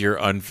cities you're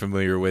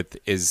unfamiliar with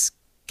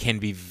can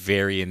be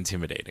very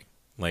intimidating.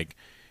 Like,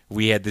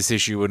 we had this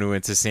issue when we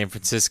went to San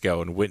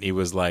Francisco, and Whitney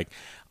was like,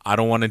 "I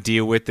don't want to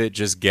deal with it.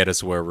 Just get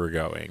us where we're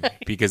going."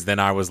 Because then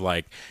I was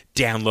like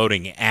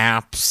downloading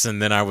apps,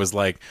 and then I was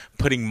like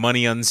putting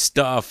money on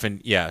stuff.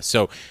 And yeah,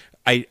 so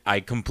I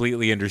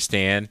completely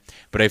understand,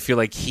 but I feel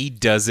like he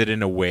does it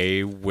in a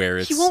way where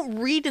it's... He won't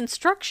read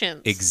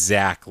instructions.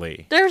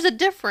 Exactly. There's a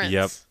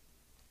difference.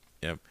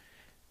 Yep.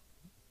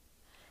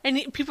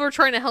 And people are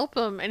trying to help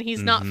him, and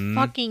he's not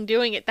fucking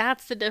doing it.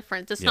 That's the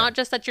difference. It's not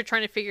just that you're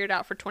trying to figure it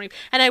out for 20.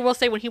 And I will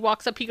say, when he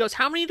walks up, he goes,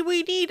 "How many do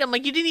we need?" I'm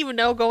like, you didn't even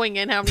know going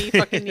in how many you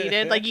fucking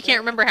needed. Like, you can't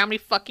remember how many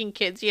fucking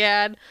kids you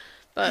had.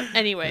 But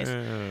anyways.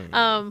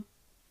 And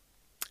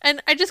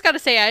I just got to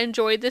say, I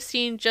enjoyed this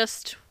scene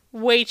just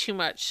way too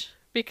much.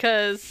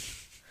 Because...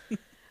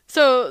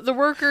 So, the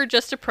worker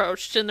just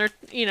approached, and they're,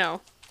 you know,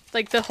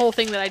 like the whole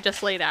thing that I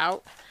just laid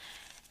out.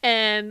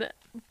 And...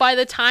 by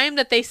the time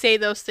that they say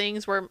those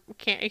things where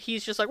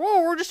he's just like,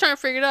 "Whoa, we're just trying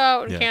to figure it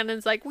out," and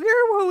Cannon's like,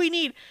 "We're what we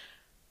need."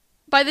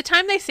 By the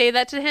time they say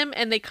that to him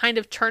and they kind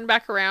of turn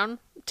back around,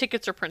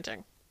 tickets are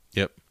printing.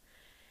 Yep.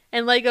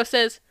 And Lego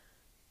says,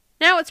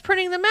 "Now it's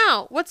printing them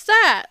out. What's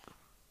that?"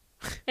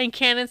 And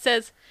Cannon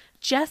says,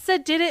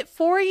 "Jessa did it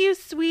for you,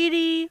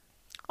 sweetie.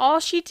 All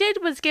she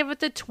did was give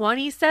it the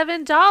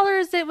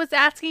 $27 it was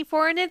asking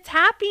for, and it's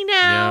happy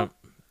now."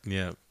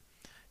 Yep.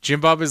 Jim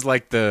Bob is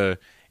like the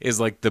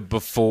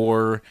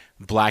before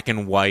black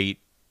and white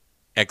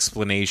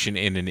explanation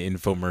in an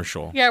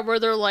infomercial. Yeah, where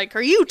they're like,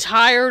 "Are you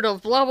tired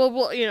of blah blah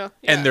blah?" You know,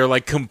 And they're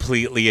like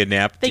completely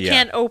inept. they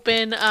can't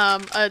open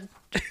a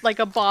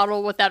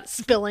bottle without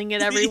spilling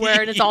it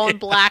everywhere, and it's all in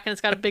black, and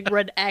it's got a big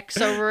red X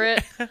over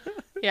it.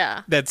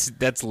 Yeah,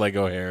 That's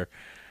Lego hair.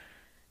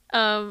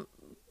 but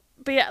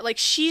yeah, like,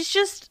 she's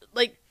just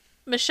like,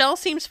 Michelle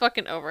seems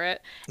fucking over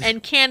it,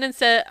 and Cannon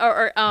said,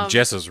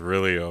 Jessa's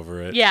really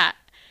over it. yeah.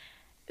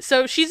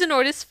 So she's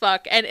annoyed as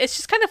fuck, and it's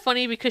just kind of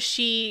funny because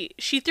she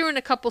threw in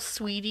a couple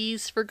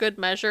sweeties for good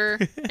measure,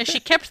 and she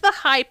kept the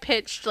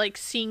high-pitched, like,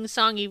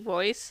 sing-songy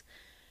voice.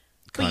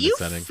 But you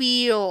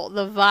feel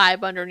the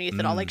vibe underneath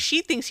it all. Like,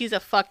 she thinks he's a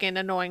fucking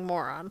annoying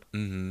moron.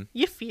 Mm-hmm.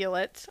 You feel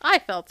it. I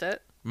felt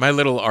it. My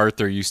little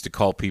Arthur used to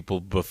call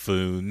people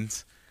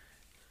buffoons,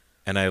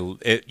 and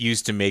it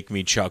used to make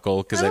me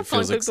chuckle because it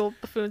feels like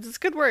buffoons. It's a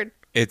good word.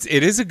 It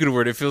is a good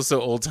word. It feels so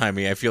old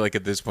timey. I feel like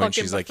at this point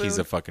Fucking she's buffoon. like, he's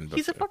a fucking buffoon.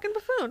 He's a fucking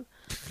buffoon.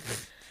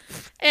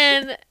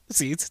 And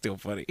see, it's still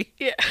funny.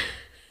 yeah.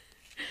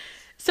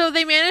 So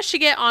they managed to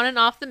get on and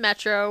off the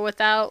metro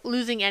without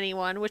losing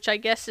anyone, which I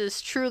guess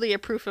is truly a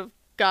proof of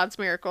God's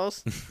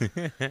miracles. Lots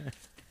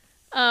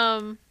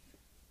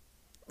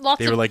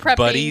They were of like,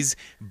 prepping.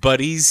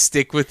 buddies,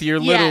 stick with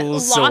your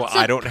littles so lots of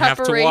I don't have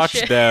to watch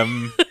preparation.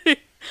 them.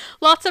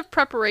 Lots of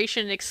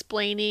preparation,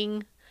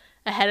 explaining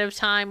ahead of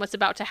time what's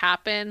about to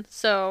happen.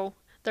 So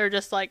they're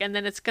just like, and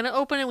then it's gonna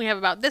open, and we have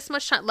about this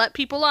much time. Let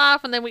people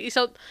off, and then we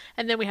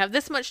have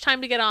this much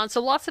time to get on.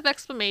 So lots of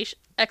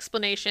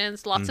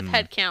explanations, lots of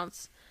head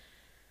counts.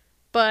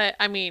 But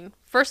I mean,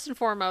 first and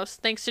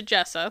foremost, thanks to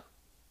Jessa,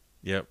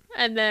 Yep.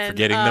 and then For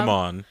getting them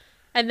on.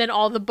 and then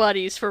all the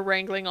buddies for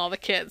wrangling all the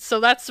kids. So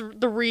that's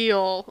the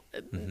real.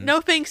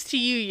 No thanks to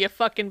you, you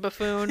fucking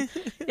buffoon.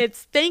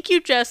 It's thank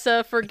you,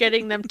 Jessa, for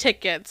getting them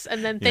tickets,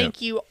 and then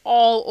thank you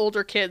all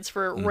older kids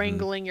for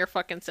wrangling your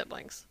fucking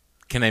siblings.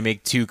 Can I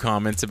make 2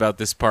 comments about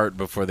this part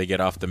before they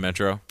get off the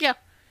metro? Yeah.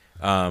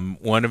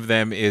 One of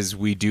them is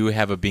we do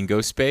have a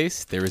bingo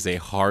space. There is a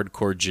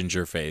hardcore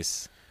ginger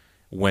face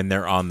when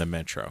they're on the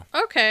metro.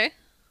 Okay.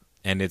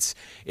 And it's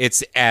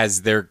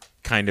as they're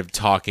kind of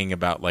talking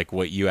about like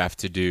what you have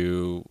to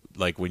do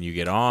like when you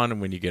get on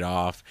and when you get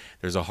off.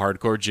 There's a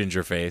hardcore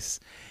ginger face.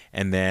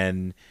 And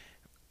then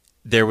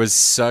there was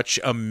such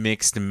a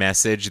mixed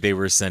message they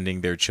were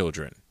sending their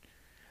children.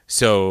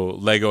 So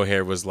Lego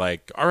Hair was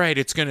like, all right,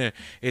 it's gonna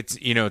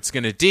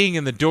ding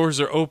and the doors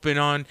are open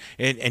on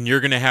and you're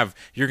gonna have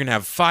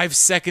 5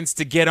 seconds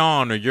to get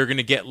on or you're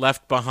gonna get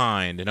left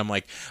behind. And I'm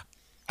like,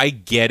 I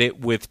get it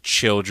with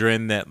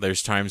children that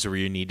there's times where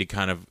you need to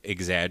kind of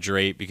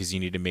exaggerate because you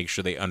need to make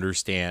sure they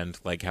understand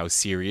like how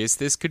serious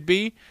this could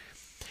be.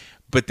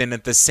 But then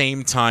at the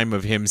same time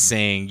of him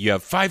saying you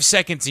have 5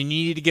 seconds and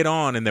you need to get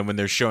on, and then when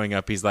they're showing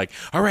up, he's like,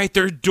 all right,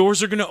 their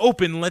doors are gonna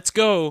open, let's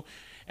go.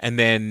 And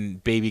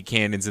then Baby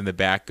Cannon's in the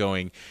back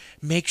going,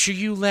 make sure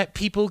you let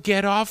people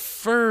get off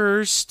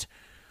first.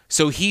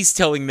 So he's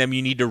telling them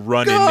you need to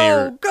run in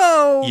there.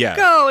 Go.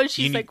 And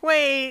she's You like,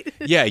 wait.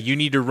 Yeah, you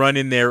need to run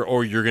in there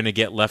or you're going to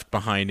get left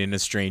behind in a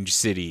strange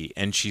city.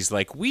 And she's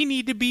like, we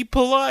need to be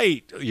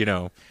polite,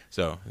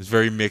 So it's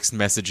very mixed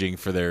messaging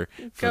for their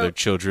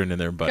children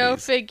and their buddies. Go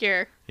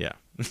figure. Yeah.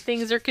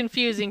 Things are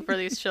confusing for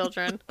these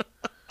children.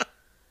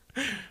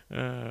 Oh,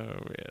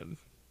 man.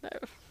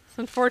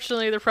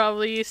 Unfortunately, they're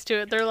probably used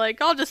to it. They're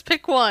like, I'll just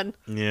pick one.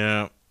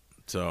 Yeah.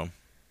 So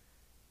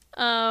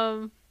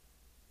now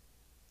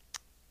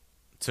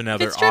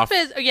this they're trip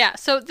off.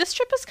 So this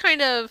trip is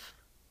kind of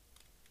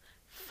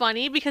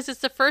funny because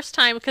it's the first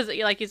time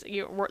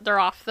they're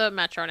off the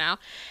metro now,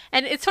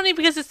 and it's funny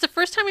because it's the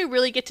first time we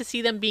really get to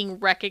see them being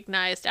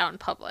recognized out in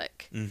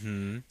public.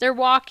 Mm-hmm. They're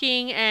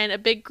walking, and a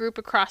big group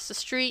across the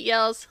street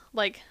yells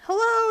like,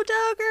 "Hello,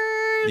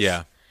 Duggars!"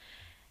 Yeah.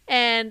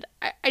 And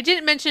I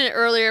didn't mention it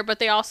earlier, but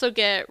they also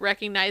get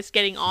recognized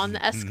getting on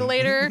the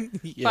escalator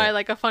by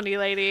like a funny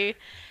lady.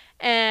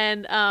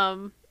 And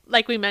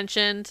like we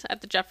mentioned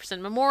at the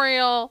Jefferson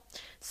Memorial.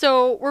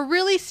 So we're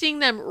really seeing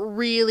them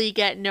really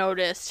get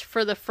noticed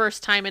for the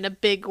first time in a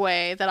big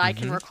way that I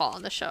can recall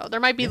on the show. There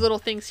might be little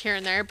things here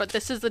and there, but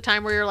this is the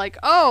time where you're like,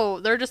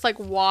 oh, they're just like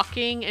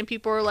walking and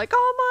people are like,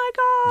 oh my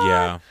God.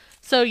 Yeah.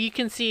 So you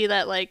can see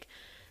that like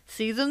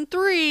season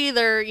 3,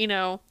 they're,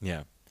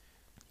 Yeah.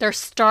 their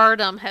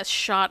stardom has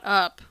shot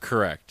up.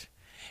 Correct.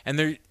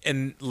 And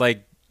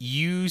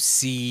you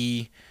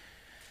see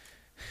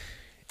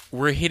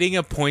we're hitting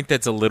a point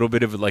that's a little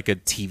bit of like a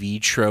TV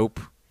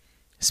trope,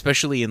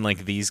 especially in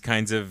like these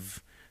kinds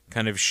of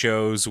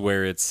shows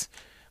where it's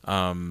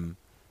we're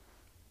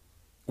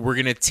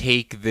going to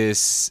take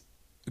this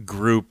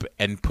group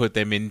and put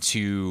them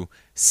into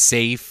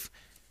safe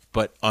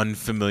but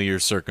unfamiliar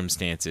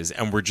circumstances,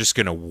 and we're just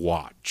going to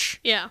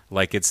watch. Yeah.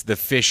 Like it's the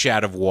fish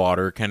out of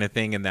water kind of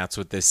thing, and that's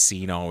what this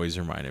scene always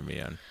reminded me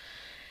of.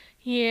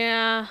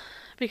 Yeah,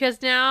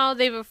 because now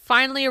they've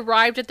finally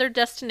arrived at their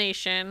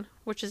destination,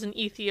 which is an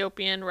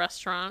Ethiopian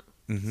restaurant.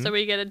 Mm-hmm. So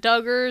we get a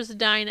Duggars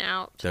Dine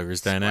Out.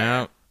 Duggars Dine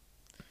Out.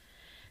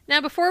 Now,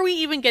 before we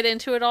even get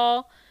into it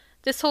all,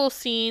 this whole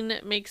scene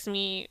makes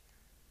me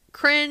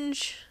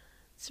cringe.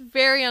 It's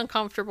very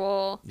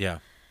uncomfortable. Yeah.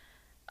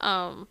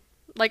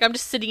 Like, I'm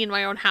just sitting in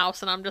my own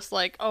house, and I'm just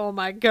like, oh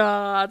my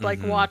God,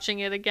 like, watching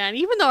it again,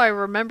 even though I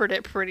remembered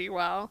it pretty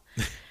well.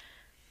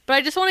 But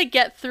I just want to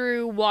get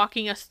through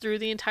walking us through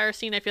the entire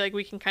scene. I feel like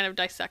we can kind of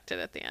dissect it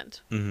at the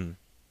end. Mm-hmm.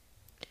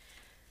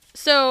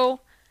 So,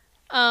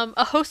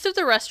 a host of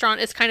the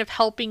restaurant is kind of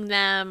helping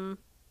them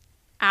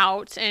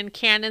out, and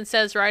Cannon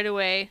says right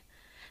away,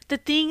 the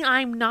thing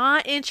I'm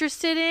not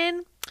interested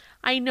in,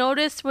 I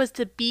noticed, was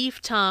the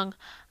beef tongue.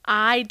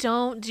 I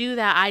don't do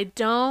that. I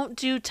don't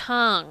do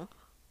tongue.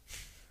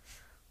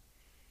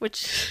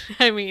 Which,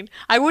 I mean,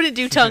 I wouldn't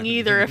do tongue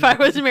either if I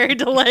was married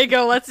to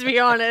Lego, let's be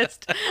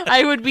honest.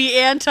 I would be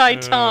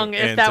anti-tongue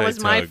if that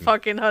was my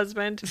fucking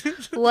husband.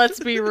 Let's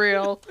be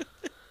real.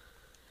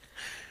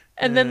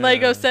 And then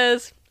Lego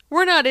says,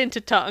 we're not into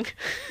tongue.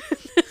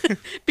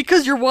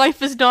 Because your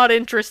wife is not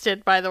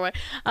interested, by the way.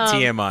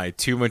 TMI,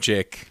 too much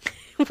ick.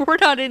 We're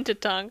not into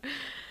tongue.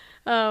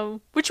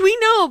 Which we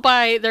know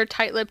by their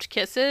tight-lipped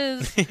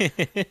kisses,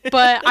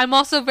 but I'm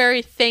also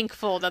very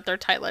thankful that they're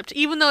tight-lipped.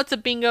 Even though it's a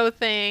bingo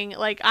thing,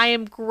 like, I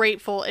am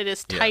grateful it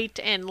is tight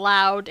and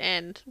loud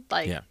and,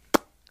 like,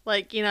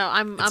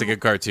 I'm... It's a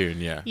good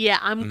cartoon, yeah. Yeah,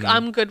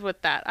 I'm good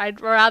with that.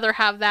 I'd rather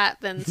have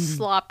that than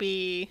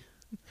sloppy...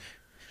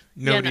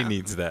 Nobody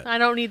needs that. I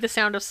don't need the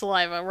sound of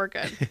saliva. We're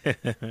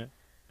good.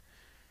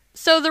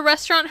 So the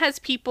restaurant has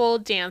people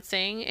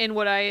dancing in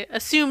what I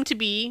assume to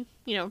be,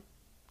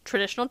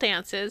 traditional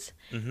dances,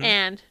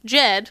 and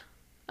Jed,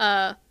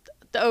 the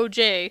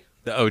OJ,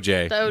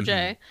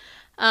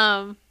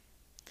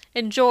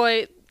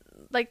 enjoy,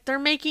 like, they're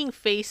making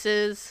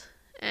faces,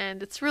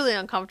 and it's really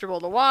uncomfortable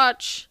to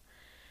watch.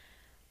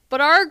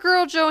 But our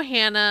girl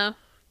Johanna,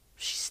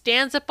 she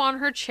stands up on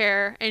her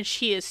chair, and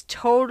she is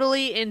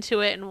totally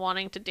into it and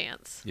wanting to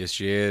dance. Yes,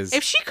 she is.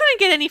 If she couldn't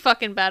get any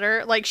fucking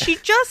better, like, she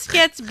just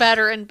gets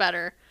better and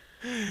better.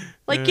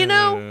 Like, you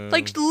know,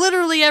 like,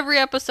 literally every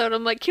episode,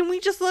 I'm like, can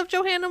we just love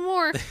Johanna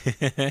more?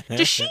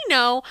 Does she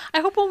know? I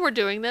hope when we're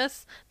doing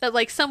this, that,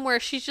 like, somewhere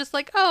she's just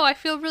like, oh, I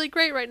feel really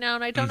great right now,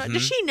 and I don't know.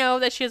 Does she know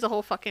that she has a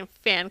whole fucking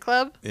fan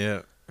club?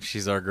 Yeah,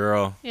 she's our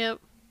girl. Yep.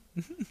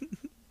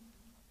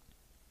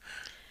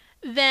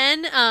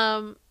 Then,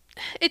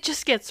 it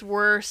just gets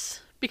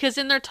worse, because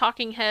in their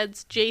talking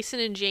heads, Jason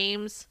and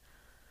James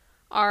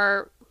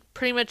are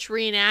pretty much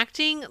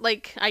reenacting,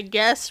 like, I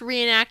guess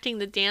reenacting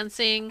the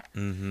dancing,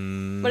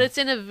 but it's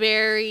in a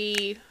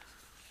very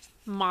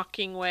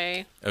mocking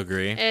way.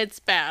 Agree. It's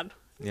bad.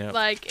 Yeah.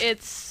 Like,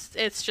 it's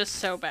just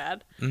so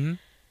bad.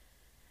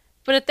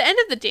 But at the end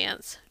of the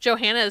dance,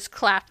 Johanna is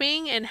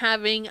clapping and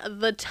having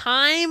the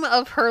time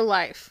of her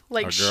life.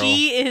 Like, Our girl.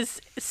 she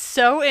is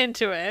so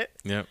into it.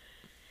 Yep.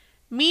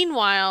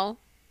 Meanwhile,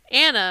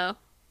 Anna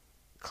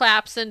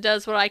claps and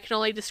does what I can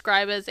only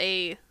describe as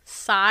a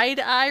side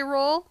eye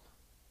roll.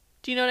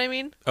 Do you know what I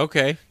mean?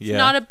 Okay.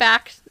 Yeah.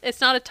 It's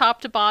not a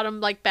top to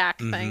bottom, like, back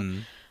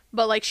thing.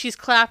 But, like, she's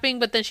clapping,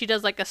 but then she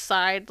does, like, a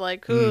side,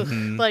 like,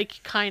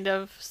 like, kind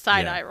of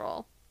side eye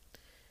roll.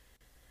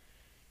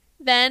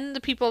 Then the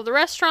people of the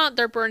restaurant,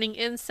 they're burning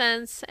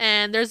incense,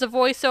 and there's a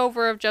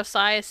voiceover of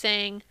Josiah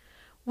saying,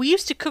 "We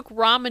used to cook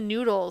ramen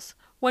noodles.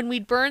 When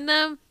we'd burn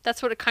them,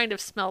 that's what it kind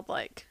of smelled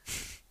like."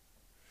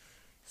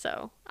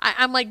 So,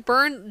 I'm like,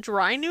 burnt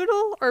dry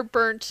noodle or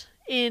burnt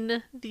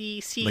in the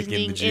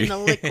seasoning, in the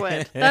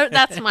liquid?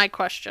 That's my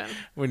question.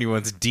 When he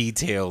wants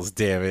details,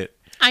 damn it.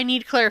 I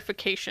need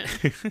clarification,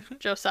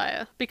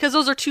 Josiah, because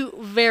those are two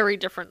very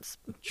different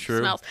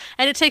smells.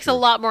 And it takes a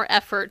lot more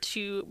effort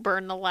to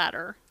burn the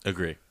latter.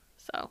 Agree.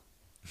 So,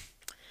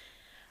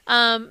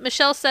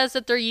 Michelle says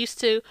that they're used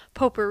to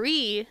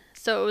potpourri,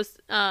 so it was,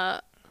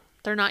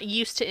 they're not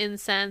used to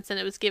incense, and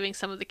it was giving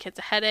some of the kids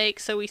a headache.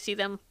 So we see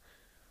them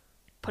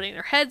putting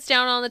their heads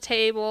down on the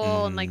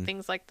table and, like,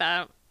 things like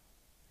that.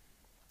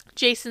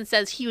 Jason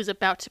says he was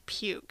about to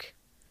puke.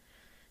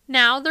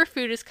 Now their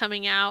food is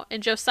coming out,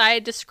 and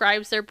Josiah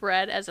describes their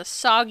bread as a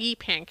soggy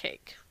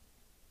pancake.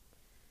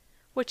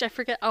 Which I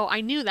forget. Oh,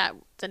 I knew that,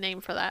 the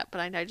name for that, but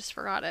I just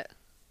forgot it.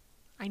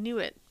 I knew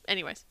it.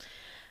 Anyways.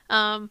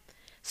 So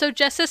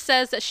Jessa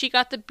says that she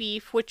got the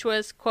beef, which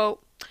was,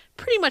 quote,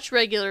 pretty much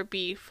regular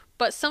beef,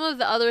 but some of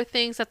the other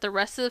things that the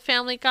rest of the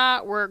family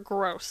got were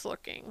gross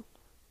looking.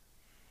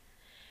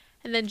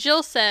 And then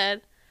Jill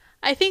said,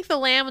 I think the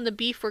lamb and the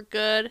beef were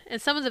good,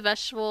 and some of the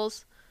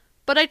vegetables,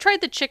 but I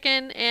tried the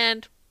chicken,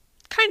 and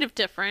kind of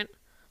different.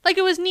 Like,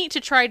 it was neat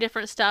to try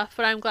different stuff,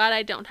 but I'm glad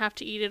I don't have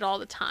to eat it all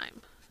the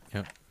time.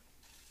 Yep.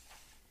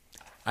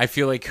 I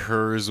feel like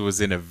hers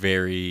was in a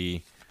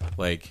very,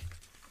 like,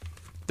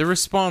 the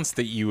response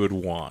that you would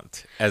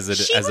want as a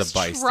bystander.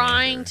 She was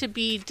trying to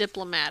be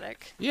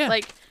diplomatic. Yeah.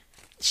 Like,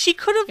 she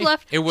could have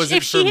left. It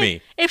wasn't for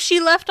me. If she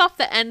left off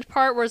the end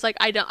part where it's like,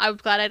 I'm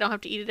glad I don't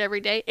have to eat it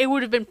every day, it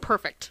would have been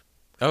perfect.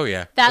 Oh,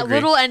 yeah. That Agreed.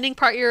 little ending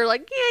part, you're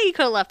like, yeah, you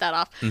could have left that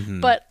off.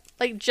 But,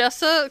 like,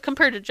 Jessa,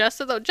 compared to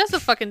Jessa, though, Jessa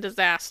fucking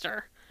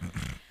disaster.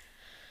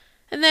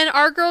 And then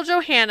our girl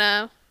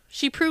Johanna,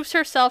 she proves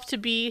herself to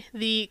be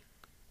the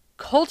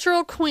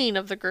cultural queen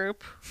of the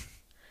group.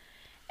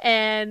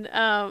 And,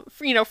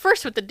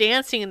 first with the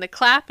dancing and the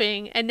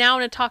clapping, and now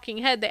in a talking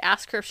head, they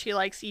ask her if she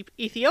likes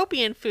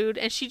Ethiopian food,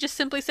 and she just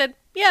simply said,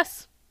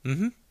 yes.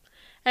 And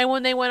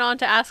when they went on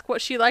to ask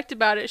what she liked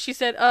about it, she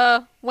said,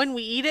 when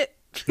we eat it.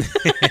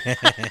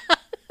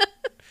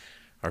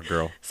 Our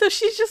girl. So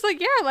she's just like,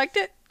 yeah, I liked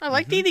it. I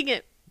liked eating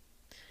it.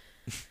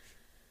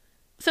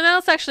 So now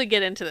let's actually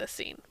get into this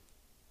scene.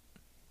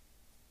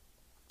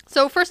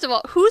 So first of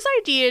all, whose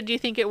idea do you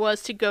think it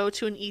was to go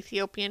to an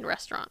Ethiopian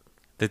restaurant?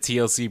 The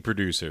TLC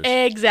producers.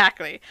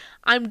 Exactly.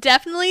 I'm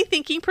definitely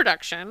thinking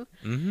production.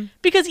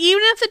 Because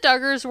even if the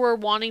Duggars were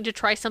wanting to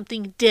try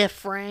something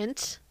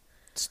different,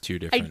 It's too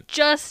different. I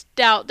just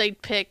doubt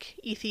they'd pick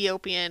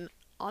Ethiopian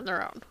on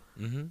their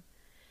own.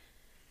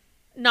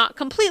 Not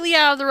completely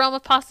out of the realm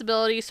of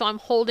possibility, so I'm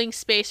holding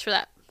space for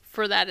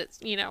that it's,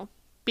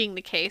 being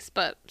the case,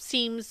 but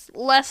seems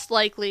less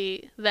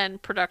likely than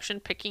production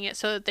picking it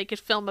so that they could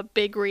film a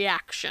big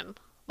reaction,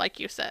 like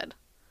you said.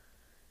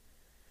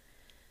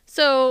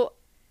 So,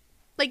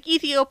 like,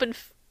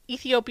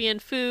 Ethiopian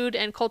food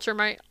and culture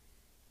might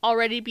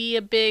already be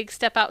a big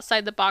step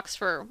outside the box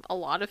for a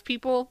lot of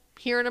people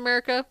here in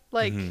America.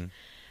 Like,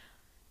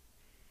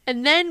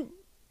 and then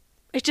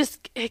it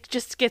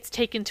just gets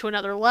taken to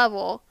another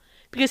level,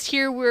 because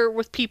here we're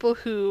with people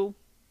who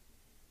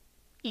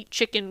eat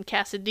chicken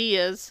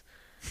quesadillas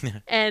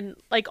and,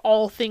 like,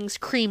 all things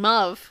cream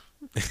of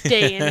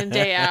day in and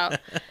day out.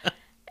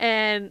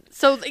 And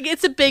so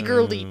it's a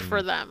bigger leap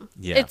for them.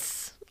 Yeah.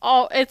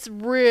 It's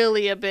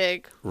really a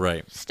big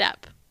right.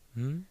 step.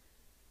 And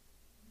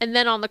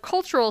then on the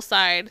cultural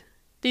side,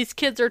 these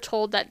kids are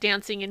told that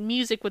dancing and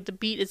music with the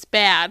beat is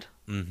bad.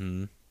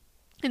 Mm-hmm.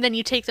 And then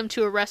you take them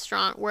to a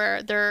restaurant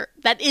where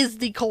that is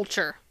the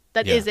culture.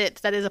 That is it.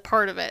 That is a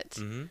part of it.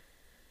 Mm-hmm.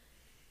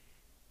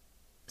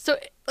 So,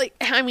 like,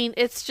 I mean,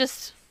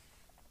 it's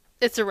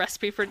a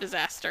recipe for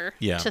disaster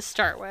to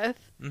start with.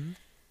 Mm-hmm.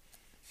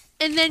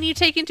 And then you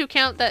take into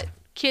account that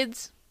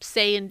kids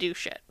say and do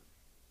shit.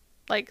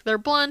 Like, they're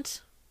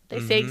blunt. They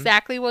say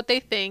exactly what they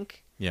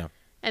think. Yeah.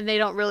 And they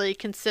don't really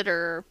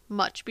consider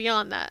much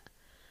beyond that.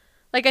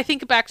 Like, I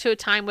think back to a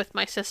time with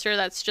my sister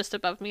that's just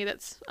above me,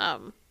 that's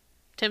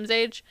Tim's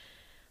age.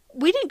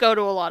 We didn't go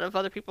to a lot of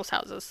other people's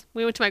houses.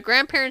 We went to my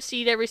grandparents to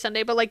eat every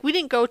Sunday, but, like, we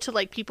didn't go to,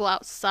 like, people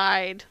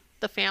outside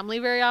the family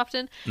very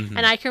often. Mm-hmm.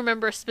 And I can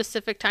remember a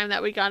specific time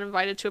that we got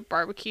invited to a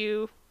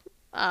barbecue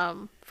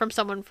from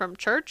someone from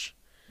church.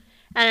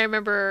 And I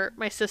remember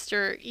my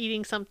sister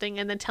eating something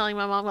and then telling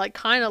my mom, like,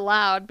 kind of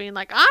loud, being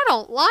like, I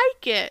don't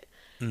like it.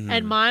 Mm-hmm.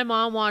 And my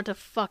mom wanted to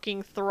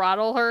fucking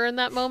throttle her in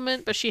that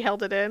moment, but she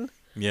held it in.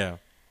 Yeah.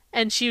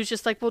 And she was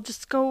just like, well,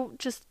 just go,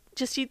 just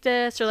eat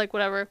this, or, like,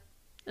 whatever.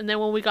 And then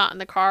when we got in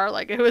the car,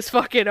 like, it was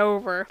fucking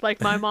over.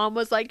 Like, my mom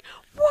was like,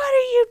 what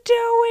are you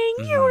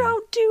doing? You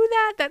don't do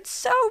that. That's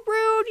so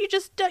rude. You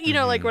just, you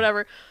know, like,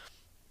 whatever.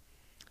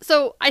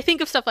 So I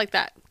think of stuff like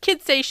that.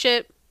 Kids say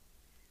shit.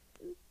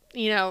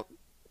 You know,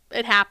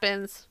 it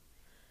happens.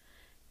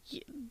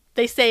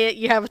 They say it.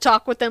 You have a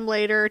talk with them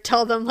later.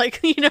 Tell them, like,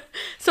 you know.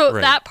 So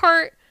that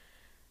part,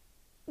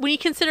 when you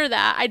consider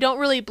that, I don't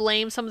really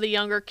blame some of the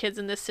younger kids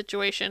in this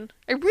situation.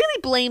 I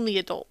really blame the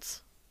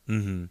adults.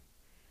 Mm-hmm.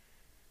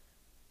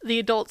 The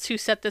adults who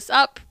set this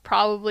up,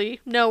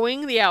 probably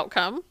knowing the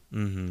outcome.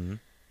 Mm-hmm.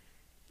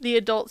 The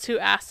adults who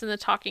asked in the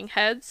talking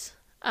heads.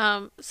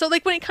 So,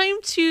 like, when it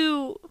came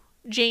to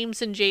James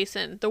and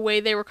Jason, the way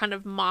they were kind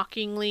of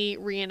mockingly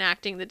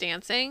reenacting the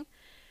dancing,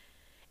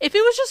 if it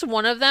was just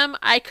one of them,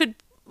 I could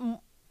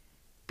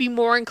be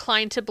more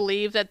inclined to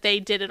believe that they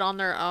did it on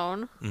their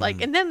own.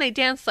 Like, and then they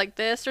danced like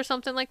this or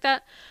something like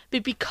that.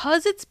 But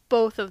because it's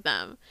both of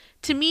them,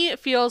 to me, it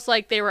feels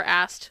like they were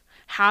asked,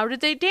 how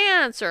did they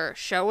dance? Or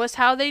show us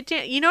how they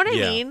dance. You know what I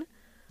mean?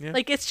 Yeah.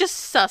 Like, it's just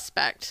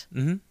suspect.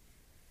 Mm-hmm.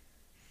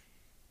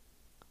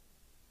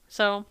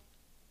 So,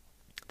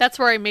 that's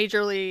where I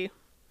majorly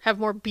have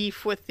more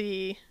beef with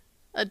the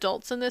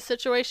adults in this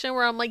situation,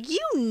 where I'm like, you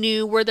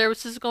knew where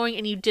this was going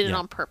and you did it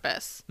on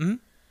purpose. Mm-hmm.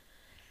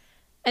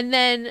 And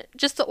then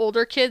just the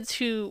older kids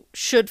who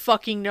should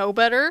fucking know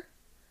better.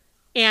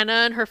 Anna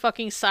and her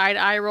fucking side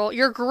eye roll.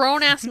 You're a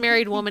grown-ass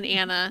married woman,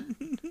 Anna.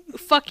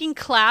 Fucking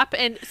clap.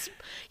 And,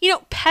 you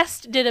know,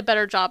 Pest did a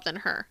better job than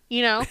her,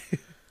 you know?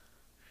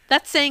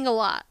 That's saying a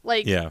lot.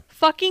 Like,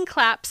 fucking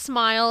clap,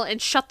 smile,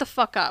 and shut the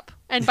fuck up.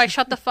 And by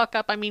shut the fuck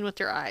up, I mean with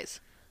your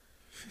eyes.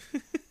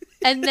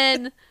 And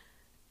then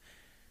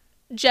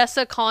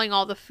Jessa calling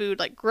all the food,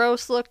 like,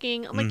 gross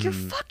looking. I'm like, you're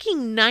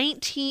fucking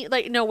 19.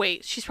 Like, no,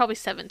 wait. She's probably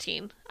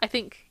 17. I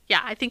think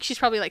she's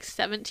probably, like,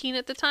 17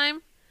 at the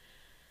time.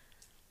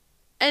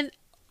 And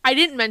I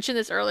didn't mention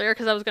this earlier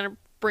because I was going to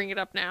bring it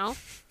up now.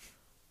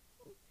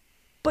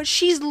 But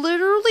she's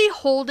literally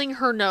holding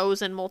her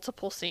nose in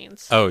multiple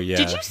scenes. Oh, yeah.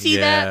 Did you see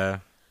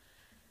that?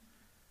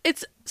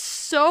 It's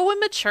so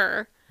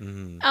immature.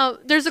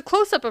 There's a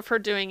close-up of her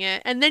doing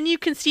it, and then you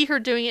can see her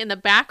doing it in the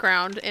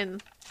background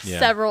in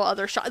several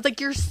other shots. Like,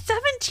 you're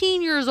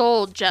 17 years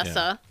old, Jessa.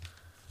 Yeah.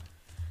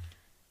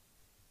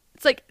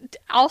 It's like,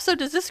 also,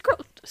 does this girl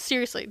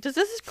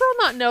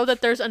not know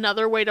that there's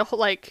another way to,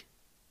 like,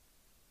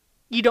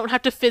 you don't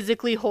have to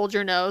physically hold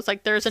your nose?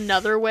 Like, there's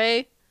another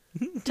way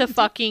to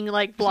fucking,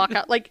 like, block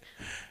out. Like,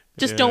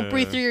 just don't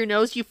breathe through your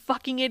nose, you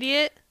fucking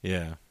idiot.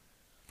 Yeah.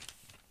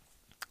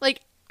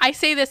 Like, I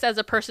say this as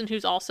a person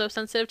who's also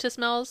sensitive to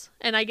smells,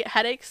 and I get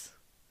headaches.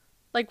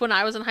 Like, when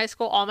I was in high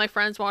school, all my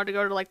friends wanted to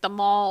go to, like, the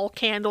mall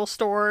candle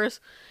stores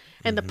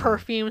and the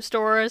perfume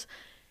stores,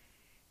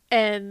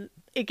 and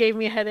it gave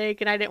me a headache,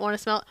 and I didn't want to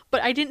smell it.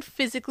 But I didn't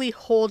physically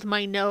hold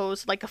my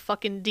nose like a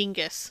fucking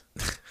dingus.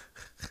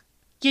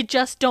 You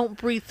just don't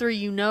breathe through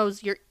your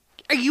nose.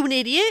 Are you an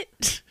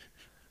idiot?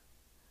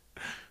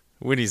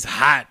 When he's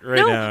hot now.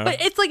 No,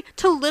 but it's like,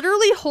 to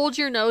literally hold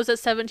your nose at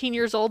 17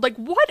 years old, like,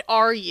 what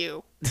are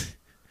you?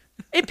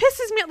 It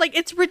pisses me off. Like,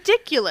 it's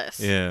ridiculous.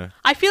 Yeah.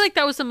 I feel like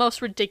that was the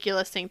most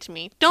ridiculous thing to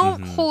me.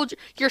 Don't hold...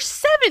 You're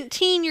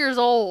 17 years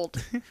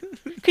old.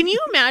 Can you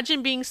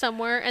imagine being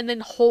somewhere and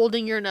then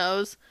holding your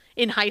nose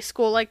in high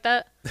school like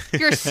that?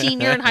 You're a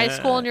senior in high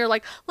school and you're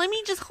like, let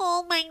me just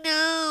hold my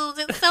nose.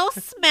 It's so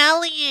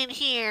smelly in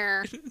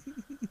here.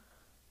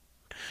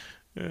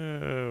 Oh,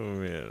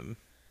 man.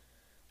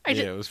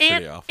 It was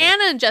pretty awful.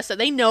 Anna and Jessa,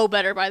 they know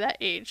better by that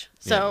age.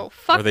 So,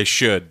 fuck... Or they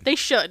should. They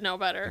should know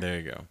better. There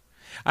you go.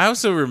 I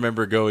also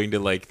remember going to,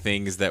 like,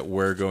 things that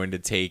were going to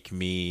take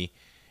me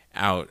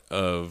out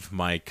of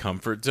my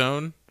comfort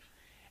zone.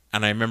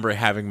 And I remember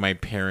having my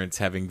parents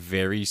having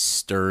very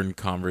stern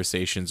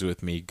conversations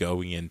with me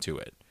going into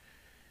it.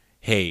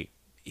 Hey,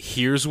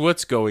 here's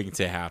what's going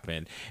to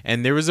happen.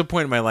 And there was a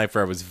point in my life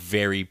where I was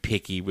very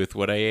picky with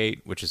what I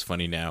ate, which is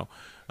funny now.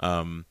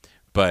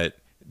 But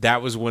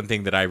that was one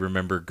thing that I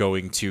remember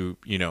going to,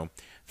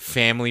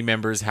 family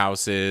members'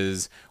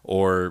 houses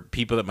or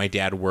people that my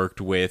dad worked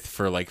with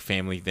for like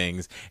family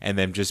things, and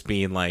them just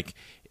being like,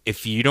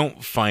 if you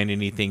don't find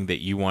anything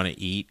that you want to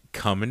eat,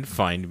 come and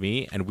find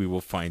me and we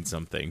will find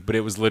something. But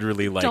it was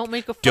literally like, don't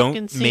make a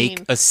fucking scene.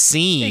 Make a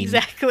scene.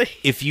 Exactly.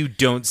 If you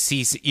don't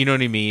see, you know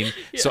what I mean?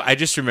 Yeah. So I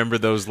just remember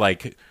those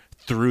like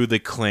through the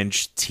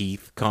clenched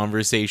teeth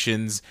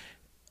conversations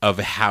of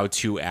how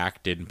to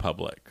act in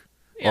public.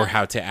 Or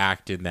how to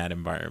act in that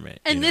environment.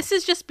 And this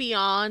is just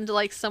beyond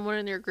like someone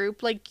in your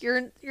group. Like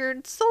you're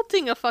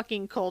insulting a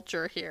fucking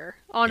culture here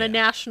on a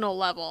national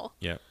level.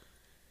 Yeah.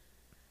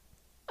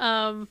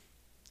 I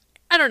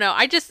don't know.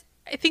 I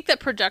think that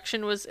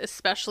production was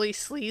especially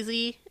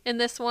sleazy in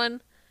this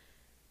one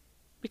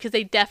because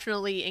they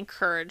definitely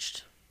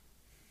encouraged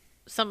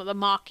some of the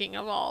mocking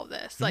of all of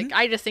this. Mm-hmm. Like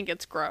I just think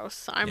it's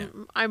gross.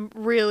 I'm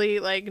really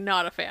like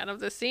not a fan of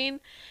this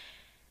scene.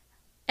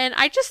 And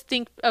I just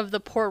think of the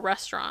poor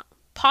restaurant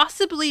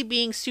possibly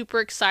being super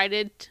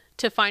excited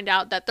to find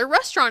out that their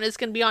restaurant is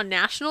going to be on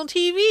national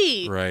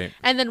TV. Right.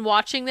 And then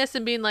watching this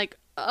and being like,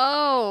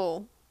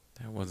 "Oh,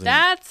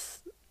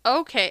 that's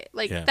okay."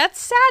 Like that's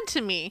sad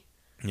to me.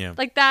 Yeah.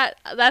 Like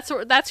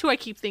that's who I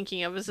keep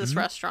thinking of is this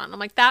restaurant. I'm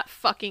like, that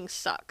fucking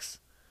sucks.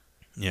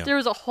 Yeah. There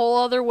was a whole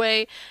other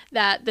way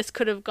that this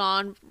could have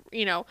gone,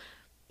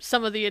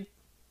 some of the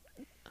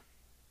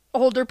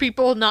older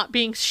people not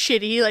being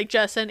shitty like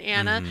Jess and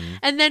Anna. Mm-hmm.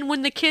 And then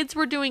when the kids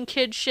were doing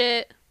kid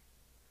shit,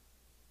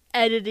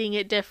 editing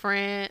it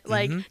different,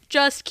 like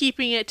just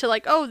keeping it to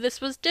like, oh,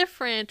 this was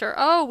different, or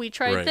oh, we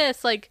tried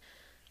this. Like,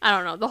 I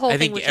don't know. The whole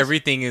thing was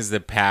everything is the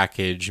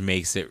package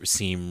makes it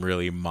seem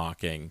really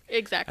mocking.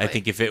 Exactly. I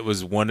think if it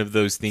was one of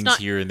those things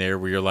here and there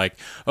where you're like,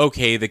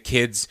 okay, the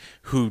kids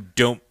who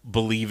don't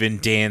believe in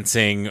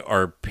dancing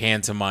are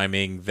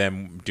pantomiming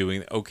them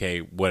doing,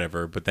 okay,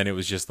 whatever. But then it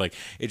was just like,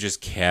 it just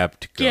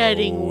kept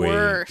getting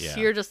worse. Yeah.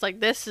 You're just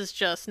like, this is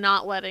just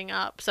not letting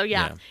up. So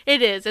yeah,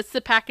 it is. It's the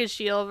package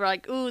deal of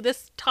like, ooh,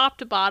 this top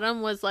to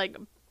bottom was like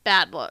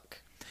bad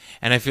look.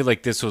 And I feel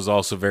like this was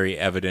also very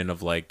evident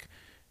of like,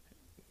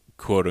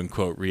 quote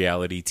unquote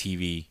reality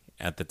TV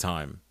at the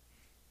time,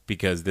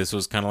 because this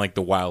was kind of like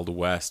the Wild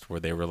West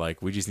where they were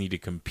like, we just need to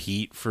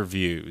compete for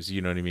views.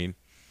 You know what I mean?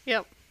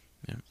 Yep.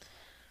 Yeah.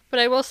 But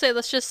I will say,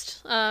 let's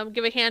just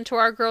give a hand to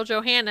our girl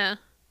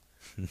Johanna,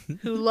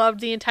 who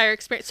loved the entire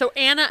experience. So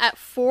Anna at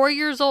 4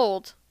 years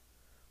old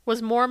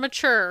was more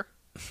mature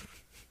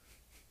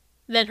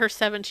than her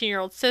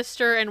 17-year-old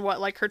sister and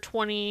like her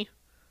 20,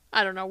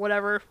 I don't know,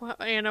 whatever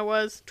Anna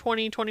was,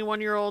 20,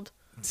 21-year-old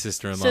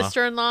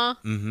sister-in-law.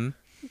 Mm-hmm.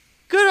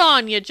 Good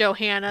on you,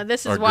 Johanna.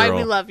 This is why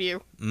we love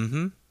you.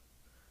 Mm-hmm.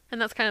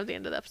 And that's kind of the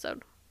end of the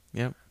episode.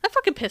 Yep. That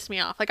fucking pissed me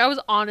off. Like, I was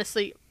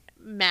honestly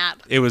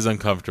mad. It was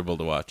uncomfortable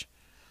to watch.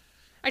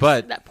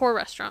 But that poor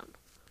restaurant.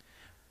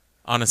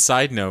 On a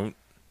side note,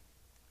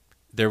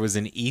 there was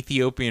an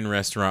Ethiopian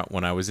restaurant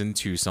when I was in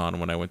Tucson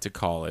when I went to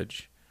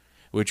college,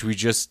 which we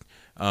just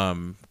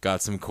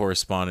got some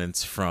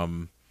correspondence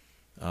from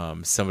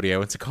somebody I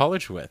went to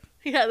college with.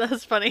 Yeah, that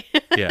was funny.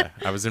 Yeah,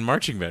 I was in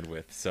marching band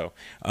with. So,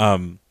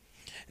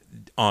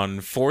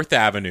 on 4th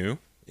Avenue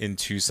in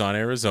Tucson,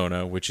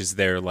 Arizona, which is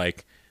their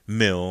like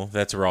mill.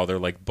 That's where all their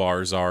like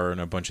bars are and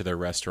a bunch of their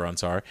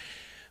restaurants are.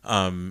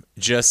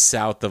 Just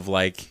south of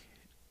like,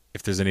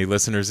 if there's any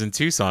listeners in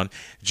Tucson,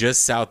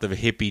 just south of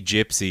Hippie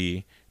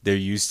Gypsy, there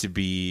used to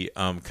be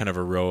kind of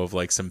a row of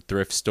like some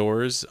thrift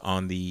stores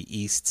on the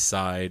east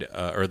side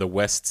or the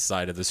west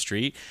side of the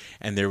street.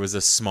 And there was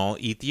a small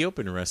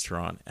Ethiopian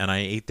restaurant. And I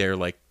ate there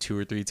like 2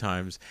 or 3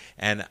 times.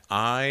 And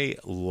I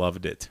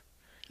loved it.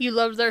 You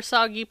loved their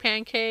soggy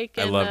pancake.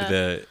 And I loved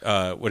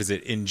the, what is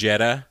it,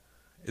 injera?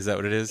 Is that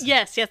what it is?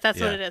 Yes, that's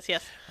what it is,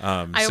 yes.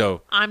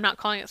 I'm not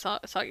calling it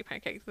soggy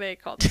pancake. They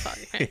called it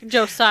soggy pancake.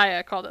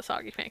 Josiah called it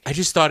soggy pancake. I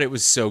just thought it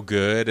was so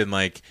good, and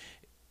like,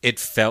 it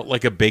felt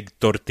like a big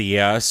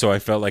tortilla, so I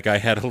felt like I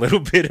had a little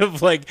bit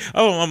of like,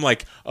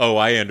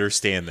 I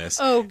understand this.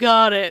 Oh,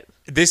 got it.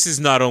 This is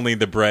not only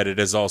the bread, it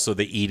is also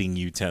the eating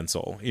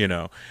utensil,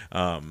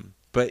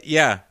 But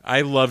yeah,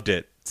 I loved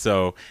it.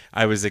 So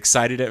I was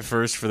excited at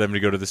first for them to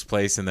go to this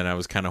place, and then I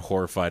was kind of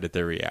horrified at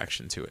their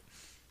reaction to it.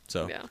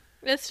 So yeah,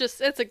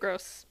 it's a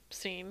gross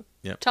scene.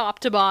 Yep. Top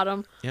to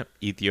bottom. Yep.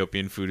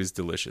 Ethiopian food is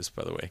delicious,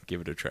 by the way.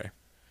 Give it a try.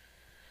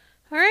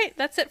 All right,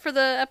 that's it for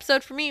the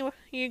episode for me.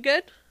 You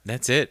good?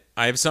 That's it.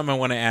 I have something I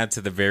want to add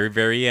to the very,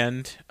 very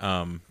end,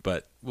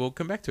 but we'll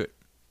come back to it.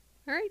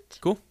 All right.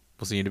 Cool.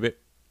 We'll see you in a bit.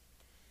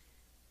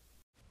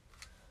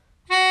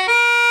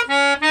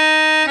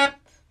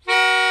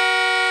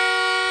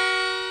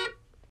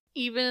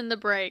 Even in the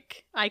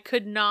break, I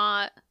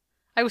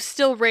was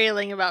still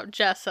railing about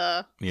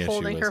Jessa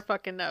holding her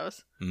fucking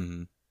nose.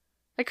 Mm-hmm.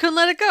 I couldn't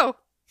let it go.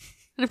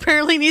 And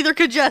apparently neither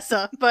could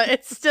Jessa, but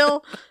it's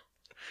still...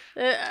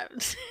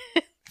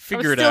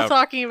 Figure it out. I was still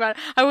talking about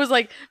it. I was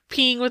like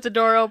peeing with the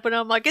door open.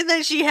 I'm like, and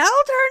then she held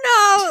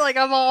her nose. Like,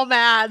 I'm all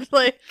mad.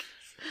 Like,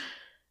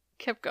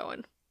 kept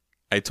going.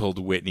 I told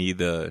Whitney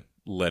the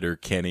Letter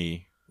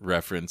Kenny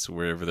reference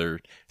wherever they're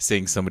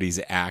saying somebody's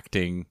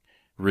acting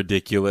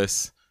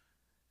ridiculous.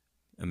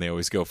 And they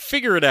always go,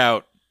 figure it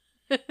out.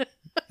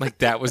 Like,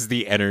 that was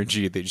the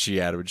energy that she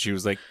had when she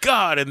was like,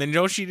 God. And then, you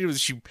know what she did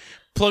was she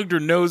plugged her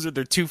nose with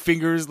her 2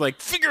 fingers,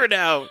 like, figure it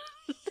out.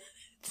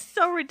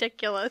 So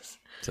ridiculous.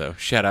 So,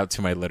 shout out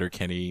to my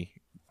Letterkenny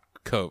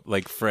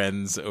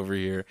friends over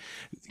here.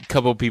 A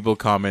couple people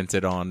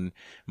commented on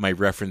my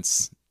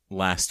reference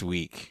last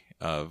week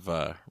of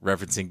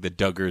referencing the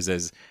Duggars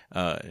as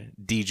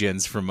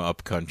D-gens from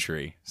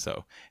Upcountry.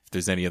 So, if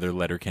there's any other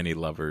Letterkenny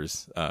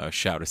lovers,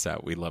 shout us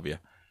out. We love you.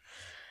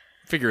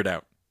 Figure it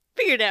out.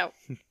 Figured out.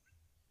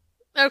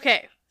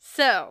 Okay,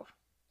 so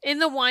in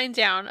the wind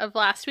down of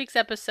last week's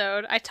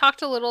episode, I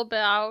talked a little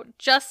about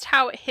just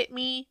how it hit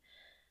me,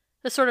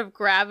 the sort of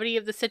gravity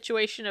of the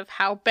situation of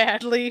how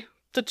badly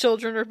the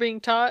children are being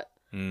taught.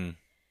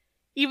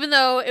 Even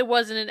though it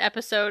wasn't an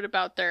episode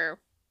about their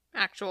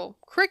actual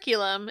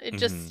curriculum, it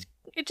just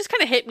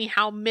kind of hit me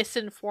how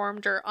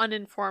misinformed or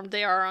uninformed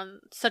they are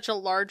on such a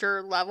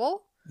larger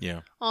level.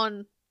 Yeah.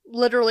 On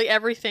literally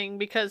everything,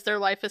 because their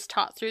life is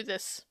taught through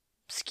this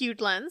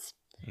skewed lens.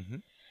 Mm-hmm.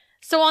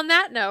 So on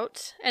that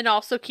note, and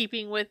also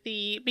keeping with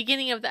the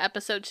beginning of the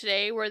episode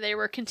today, where they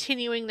were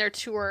continuing their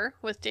tour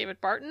with David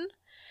Barton,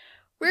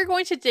 we're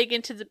going to dig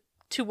into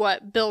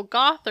what Bill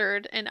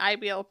Gothard and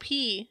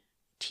IBLP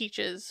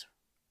teaches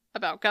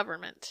about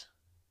government.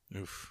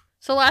 Oof.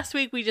 So last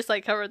week we just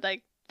covered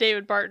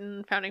David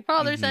Barton, Founding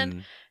Fathers,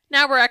 and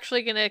now we're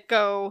actually going to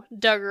go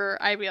Duggar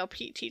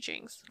IBLP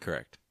teachings.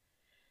 Correct.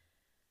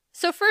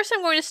 So first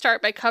I'm going to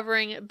start by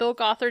covering Bill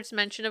Gothard's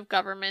mention of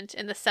government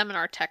in the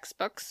seminar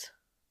textbooks,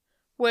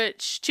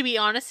 which, to be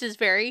honest, is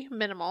very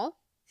minimal.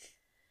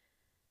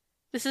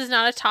 This is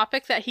not a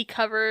topic that he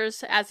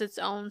covers as its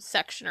own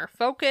section or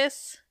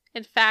focus.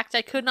 In fact,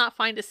 I could not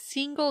find a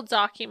single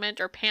document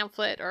or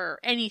pamphlet or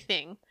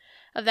anything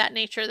of that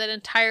nature that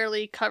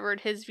entirely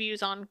covered his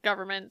views on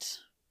government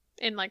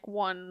in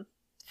one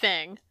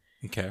thing.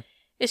 Okay.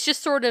 It's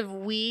just sort of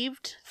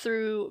weaved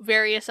through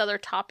various other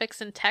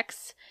topics and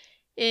texts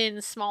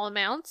in small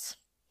amounts,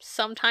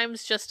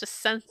 sometimes just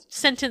a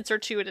sentence or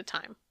two at a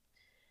time.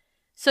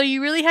 So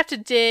you really have to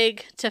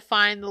dig to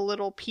find the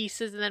little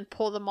pieces and then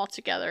pull them all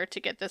together to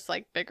get this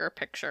bigger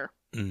picture.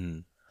 Mm-hmm.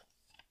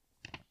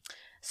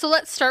 So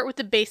let's start with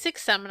the basic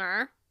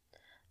seminar.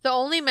 The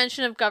only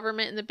mention of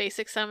government in the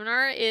basic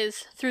seminar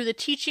is through the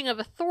teaching of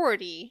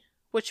authority,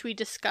 which we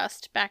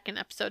discussed back in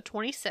episode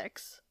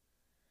 26.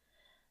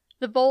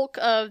 The bulk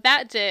of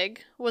that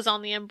dig was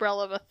on the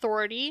umbrella of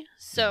authority,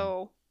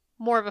 so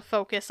more of a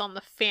focus on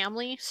the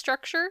family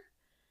structure.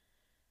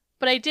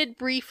 But I did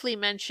briefly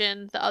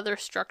mention the other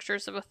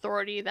structures of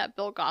authority that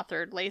Bill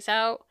Gothard lays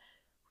out,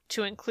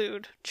 to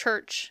include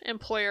church,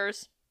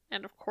 employers,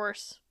 and of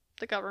course,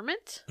 the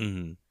government.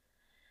 Mm-hmm.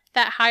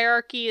 That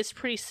hierarchy is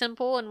pretty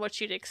simple in what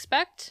you'd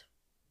expect.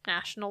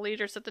 National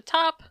leaders at the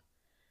top,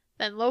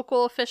 then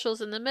local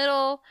officials in the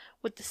middle,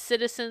 with the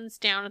citizens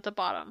down at the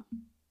bottom.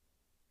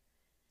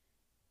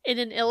 In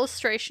an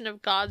illustration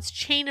of God's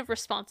chain of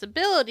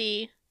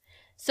responsibility,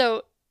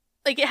 so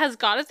it has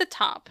God at the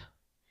top,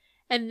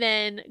 and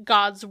then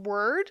God's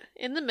word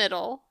in the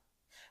middle,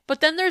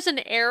 but then there's an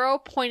arrow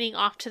pointing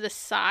off to the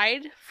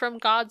side from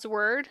God's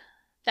word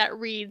that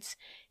reads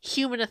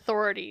human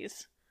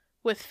authorities,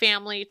 with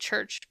family,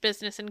 church,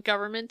 business, and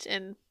government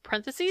in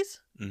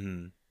parentheses.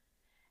 Mm-hmm.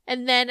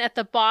 And then at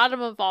the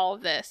bottom of all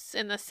of this,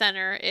 in the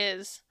center,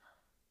 is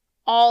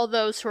all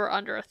those who are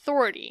under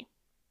authority.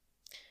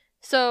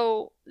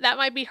 So that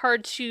might be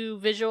hard to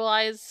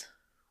visualize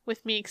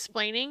with me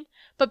explaining,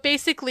 but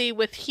basically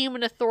with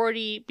human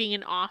authority being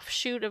an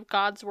offshoot of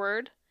God's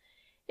word,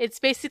 it's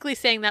basically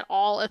saying that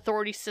all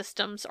authority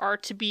systems are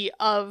to be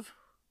of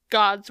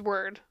God's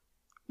word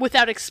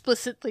without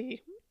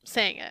explicitly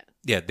saying it.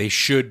 Yeah, they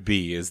should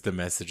be is the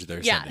message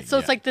they're sending. So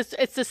it's this,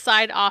 it's the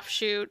side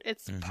offshoot.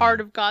 It's part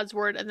of God's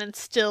word and then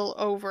still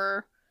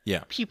over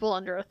people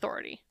under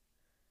authority.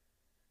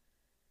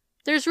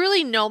 There's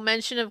really no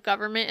mention of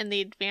government in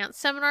the advanced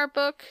seminar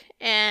book,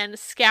 and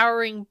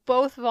scouring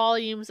both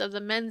volumes of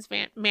the men's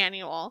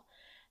manual,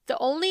 the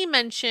only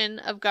mention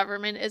of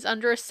government is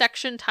under a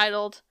section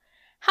titled,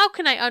 "How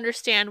Can I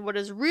Understand What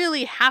Is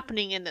Really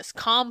Happening in This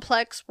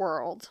Complex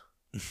World?"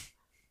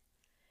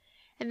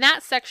 And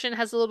that section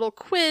has a little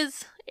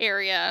quiz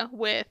area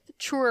with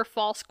true or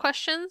false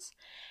questions.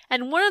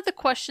 And one of the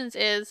questions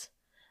is,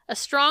 a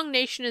strong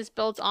nation is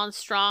built on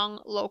strong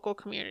local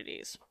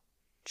communities.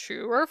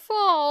 True or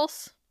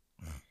false?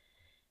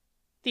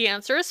 The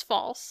answer is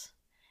false.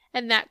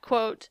 And that,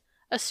 quote,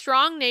 a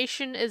strong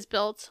nation is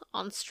built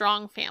on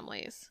strong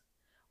families.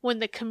 When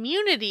the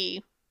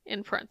community,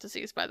 in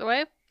parentheses by the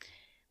way,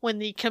 when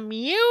the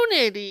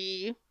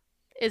community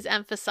is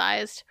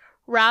emphasized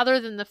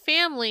rather than the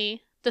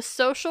family, the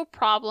social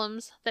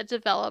problems that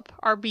develop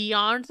are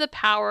beyond the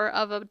power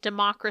of a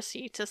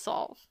democracy to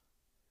solve.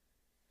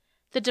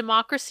 The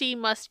democracy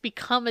must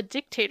become a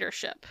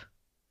dictatorship.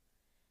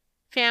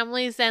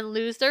 Families then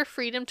lose their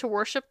freedom to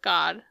worship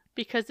God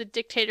because the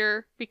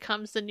dictator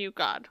becomes the new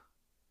God.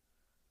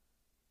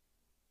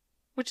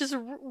 Which is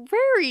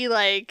very,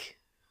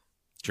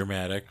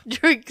 Dramatic.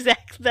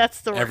 Exactly,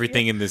 that's the word.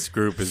 Everything in this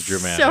group is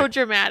dramatic. So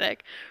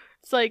dramatic.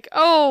 It's like,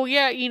 oh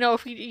yeah,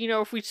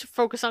 if we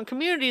focus on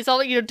communities,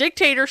 all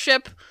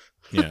dictatorship.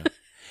 Yeah.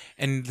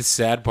 And the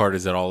sad part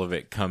is that all of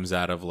it comes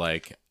out of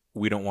like,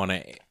 we don't want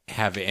to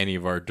have any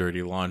of our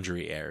dirty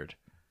laundry aired.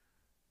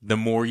 The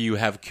more you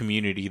have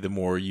community, the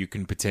more you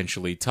can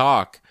potentially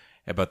talk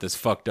about this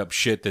fucked up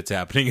shit that's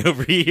happening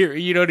over here.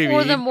 You know what I mean?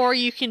 Or the more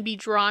you can be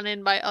drawn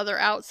in by other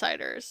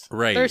outsiders.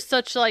 Right. There's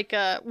such like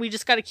we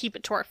just got to keep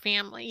it to our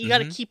family. You got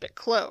to keep it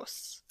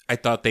close. I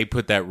thought they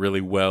put that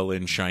really well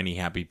in Shiny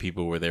Happy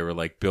People, where they were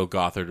like, Bill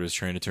Gothard was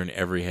trying to turn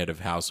every head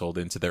of household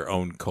into their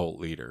own cult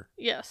leader.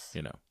 Yes.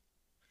 You know.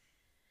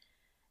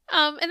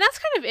 And that's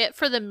kind of it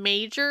for the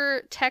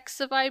major texts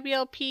of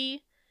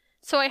IBLP.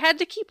 So I had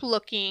to keep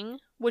looking,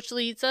 which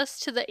leads us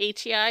to the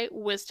ATI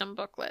wisdom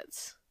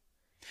booklets.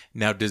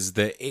 Now, do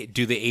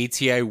the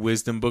ATI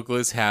wisdom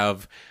booklets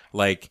have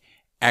like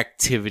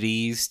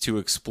activities to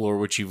explore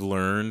what you've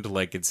learned,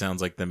 like it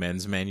sounds like the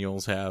men's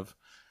manuals have?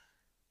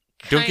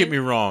 Don't get me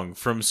wrong.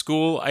 From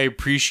school, I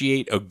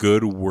appreciate a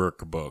good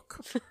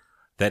workbook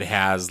that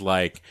has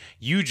like,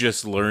 you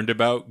just learned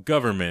about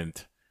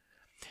government.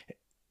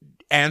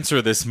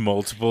 Answer this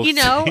multiple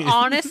times.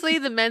 Honestly,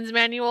 the men's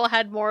manual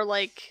had more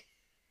like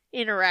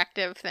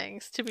interactive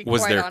things, to be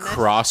Was quite there honest.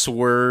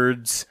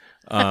 crosswords,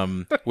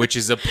 which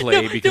is a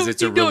play because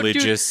it's a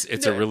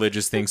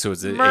religious thing, so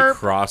it's a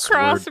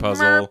crossword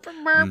puzzle.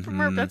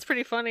 Merp. That's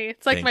pretty funny.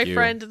 It's like Thank my you.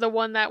 friend, the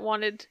one that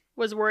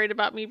was worried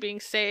about me being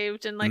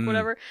saved and like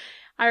whatever.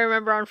 I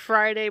remember on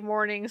Friday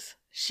mornings,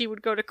 she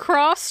would go to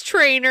Cross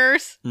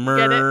Trainers. Get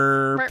it?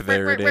 Merp,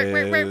 there it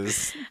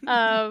is.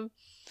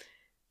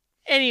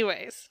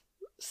 Anyways,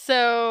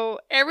 so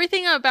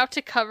everything I'm about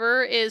to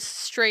cover is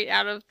straight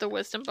out of the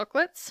wisdom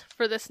booklets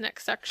for this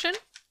next section.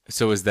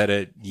 So is that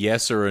a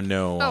yes or a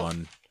no Oh.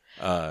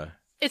 on...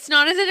 It's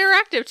not as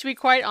interactive, to be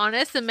quite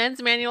honest. The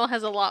men's manual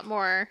has a lot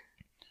more.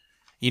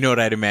 You know what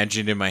I'd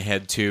imagined in my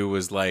head too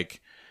was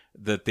like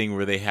the thing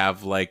where they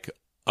have like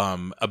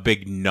a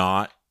big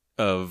knot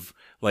of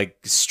like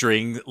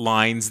string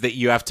lines that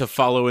you have to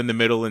follow in the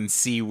middle and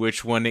see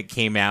which one it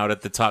came out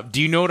at the top.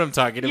 Do you know what I'm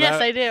talking about?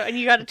 Yes, I do. And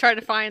you got to try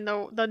to find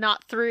the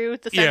knot through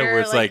the center. Yeah, where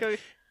it's like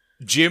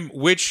Jim,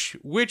 which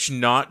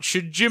knot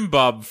should Jim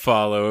Bob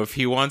follow if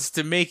he wants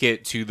to make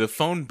it to the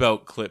phone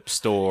belt clip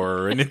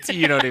store? And it's,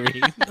 you know what I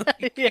mean?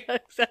 yeah,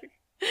 exactly.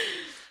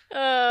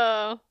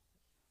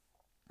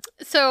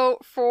 So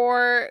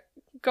for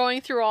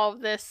going through all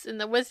of this in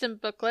the wisdom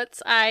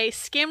booklets, I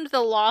skimmed the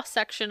law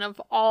section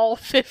of all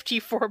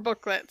 54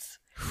 booklets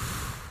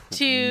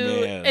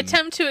to Man.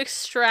 attempt to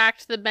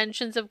extract the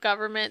mentions of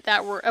government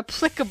that were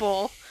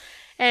applicable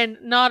and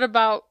not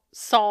about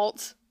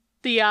salt,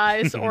 the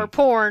eyes, or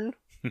porn.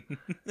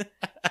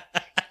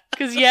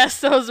 Because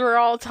yes, those were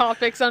all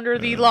topics under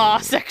the law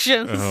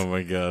sections. Oh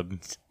my god.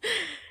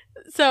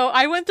 So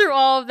I went through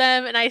all of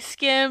them and I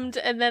skimmed,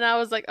 and then I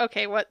was like,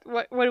 okay, what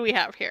do we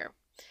have here?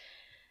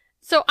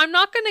 So I'm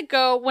not going to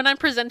go, when I'm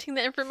presenting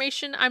the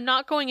information, I'm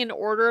not going in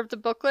order of the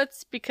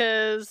booklets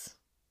because,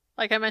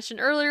 like I mentioned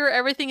earlier,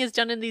 everything is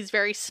done in these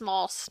very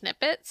small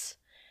snippets.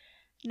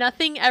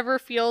 Nothing ever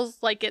feels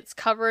like it's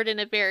covered in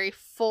a very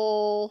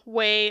full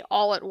way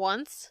all at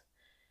once.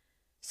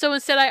 So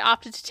instead I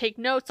opted to take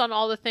notes on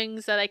all the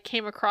things that I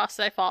came across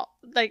that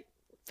I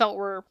felt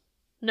were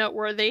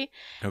noteworthy,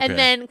 Okay. and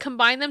then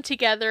combine them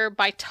together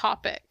by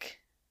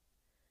topic.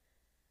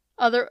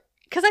 Because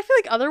I feel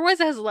like otherwise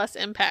it has less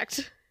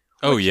impact.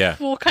 Oh yeah.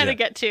 We'll kind of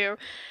get to.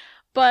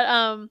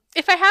 But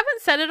if I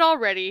haven't said it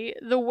already,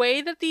 the way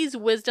that these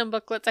wisdom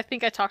booklets, I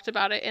think I talked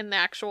about it in the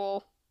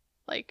actual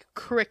like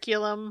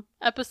curriculum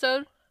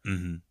episode.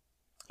 Mm-hmm.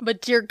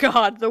 But dear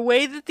God, the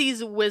way that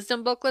these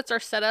wisdom booklets are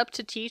set up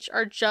to teach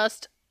are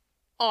just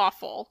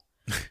awful.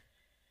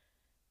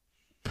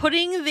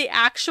 Putting the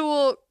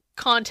actual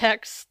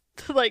context,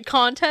 like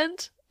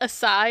content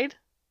aside,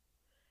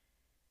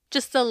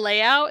 just the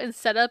layout and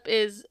setup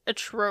is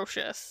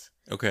atrocious.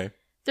 Okay.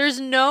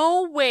 There's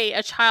no way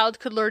a child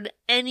could learn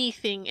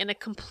anything in a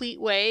complete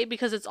way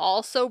because it's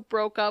all so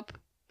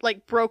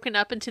broken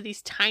up into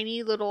these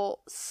tiny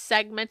little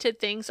segmented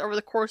things over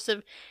the course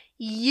of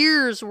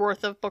years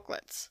worth of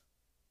booklets.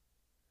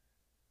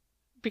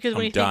 Because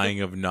when I'm you think dying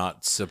of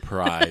not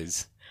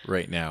surprise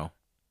right now.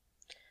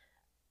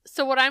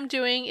 So what I'm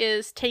doing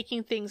is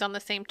taking things on the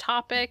same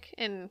topic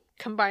and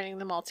combining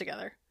them all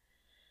together.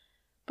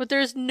 But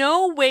there's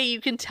no way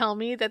you can tell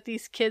me that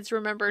these kids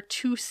remember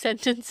 2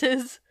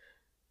 sentences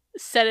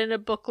said in a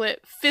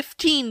booklet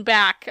 15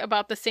 back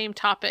about the same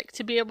topic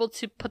to be able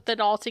to put that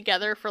all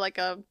together for like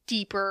a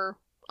deeper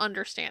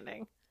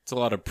understanding. It's a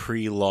lot of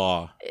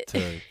pre-law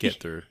to get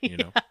through, you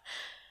know.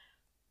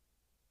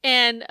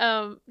 And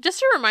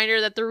just a reminder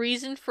that the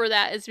reason for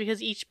that is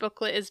because each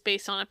booklet is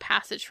based on a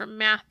passage from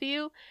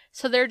Matthew.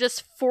 So they're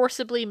just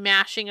forcibly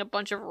mashing a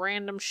bunch of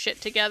random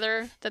shit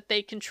together that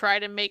they can try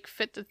to make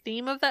fit the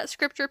theme of that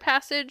scripture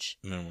passage.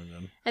 Oh my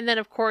god. And then,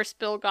 of course,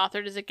 Bill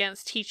Gothard is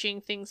against teaching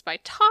things by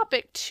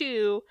topic,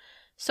 too.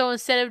 So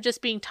instead of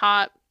just being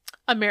taught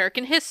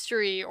American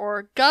history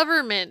or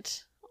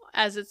government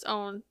as its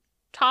own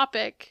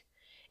topic.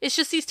 It's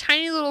just these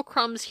tiny little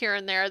crumbs here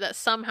and there that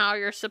somehow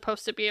you're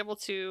supposed to be able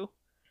to...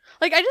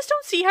 Like, I just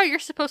don't see how you're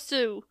supposed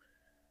to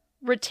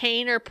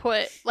retain or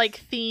put, like,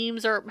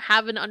 themes or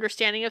have an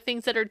understanding of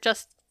things that are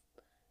just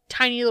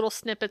tiny little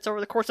snippets over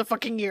the course of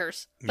fucking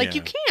years. Like,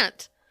 you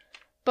can't.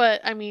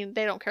 But, I mean,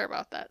 they don't care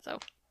about that, so...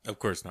 Of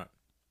course not.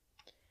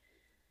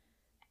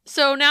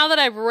 So now that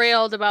I've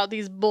railed about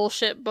these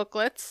bullshit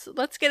booklets,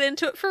 let's get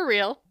into it for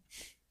real.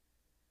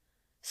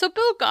 So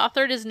Bill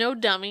Gothard is no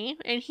dummy,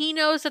 and he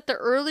knows that the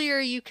earlier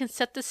you can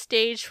set the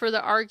stage for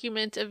the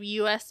argument of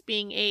U.S.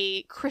 being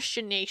a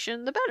Christian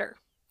nation, the better.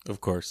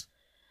 Of course.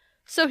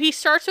 So he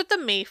starts with the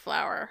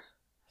Mayflower,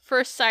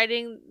 first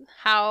citing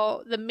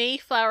how the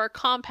Mayflower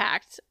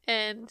Compact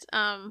and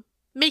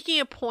making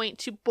a point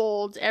to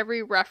bold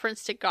every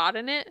reference to God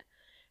in it,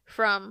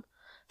 from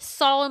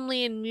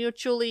solemnly and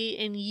mutually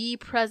in ye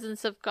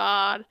presence of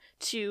God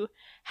to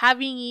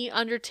having ye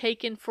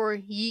undertaken for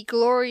ye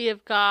glory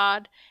of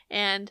God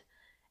and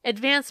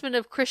advancement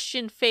of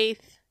Christian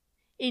faith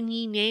in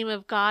ye name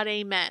of God,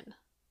 amen.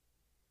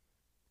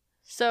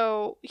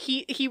 So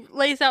he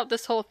lays out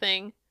this whole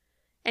thing,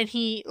 and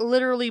he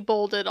literally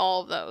bolded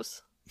all of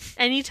those.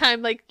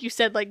 Anytime, like you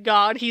said, like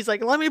God, he's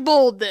like, let me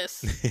bold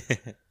this.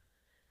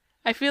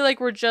 I feel like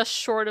we're just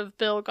short of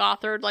Bill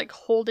Gothard, like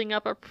holding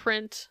up a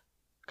print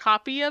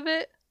copy of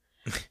it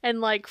and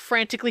like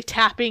frantically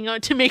tapping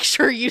on to make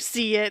sure you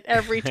see it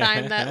every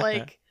time that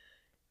like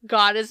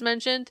God is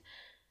mentioned.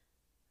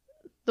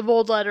 The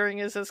bold lettering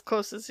is as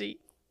close as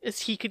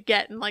he could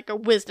get in like a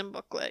wisdom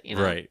booklet, you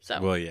know? Right.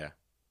 So. Well, yeah.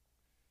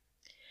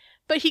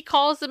 But he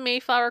calls the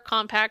Mayflower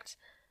Compact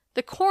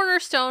the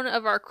cornerstone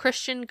of our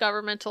Christian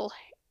governmental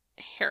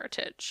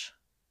heritage.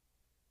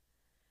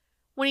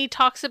 When he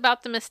talks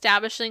about them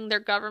establishing their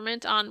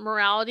government on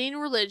morality and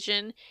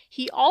religion,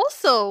 he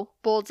also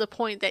bolds a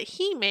point that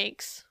he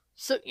makes,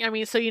 so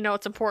you know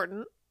it's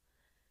important,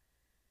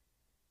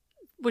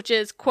 which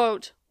is,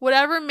 quote,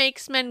 whatever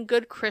makes men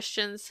good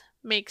Christians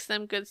makes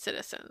them good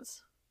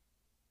citizens.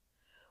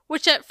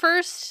 Which at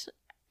first,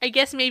 I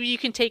guess maybe you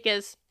can take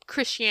as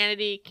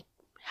Christianity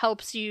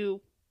helps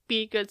you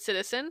be a good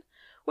citizen,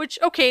 which,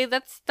 okay,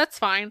 that's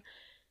fine.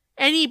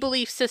 Any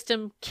belief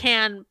system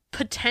can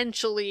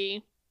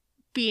potentially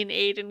be an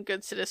aid in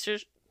good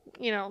citizenship,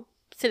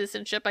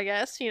 I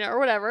guess, or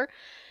whatever.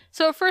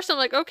 So at first I'm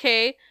like,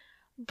 okay,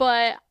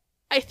 but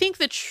I think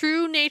the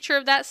true nature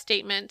of that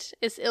statement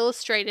is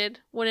illustrated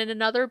when in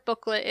another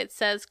booklet it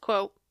says,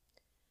 quote,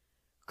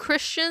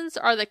 Christians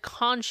are the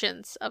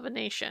conscience of a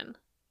nation.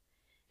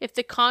 If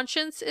the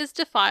conscience is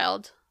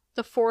defiled,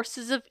 the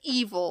forces of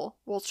evil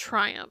will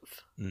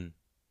triumph. Mm.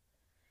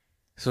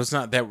 So it's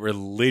not that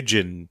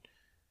religion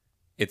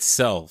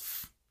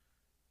itself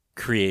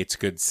creates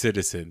good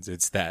citizens.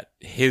 It's that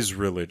his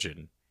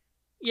religion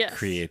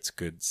creates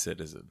good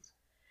citizens.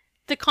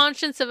 The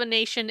conscience of a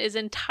nation is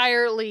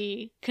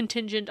entirely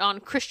contingent on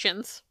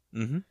Christians.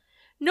 Mm-hmm.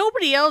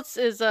 Nobody else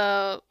is,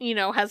 has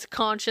a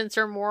conscience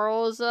or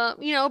morals,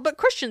 but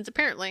Christians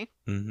apparently.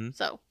 Mm-hmm.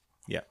 So,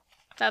 yeah,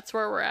 that's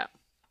where we're at.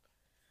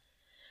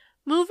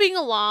 Moving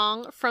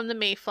along from the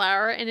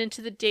Mayflower and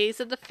into the days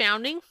of the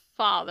Founding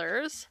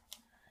Fathers,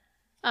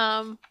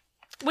 when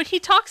he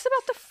talks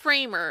about the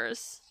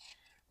framers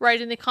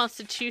writing the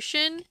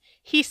Constitution,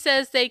 he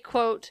says they,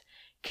 quote,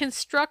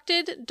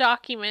 constructed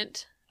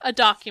a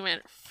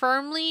document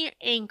firmly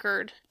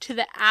anchored to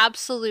the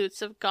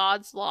absolutes of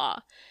God's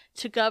law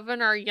to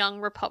govern our young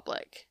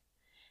republic.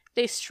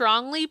 They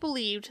strongly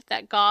believed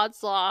that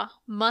God's law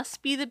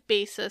must be the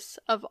basis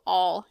of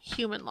all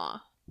human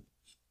law.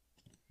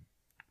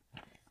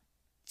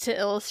 To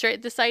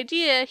illustrate this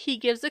idea, he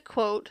gives a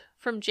quote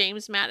from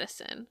James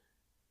Madison,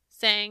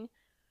 saying,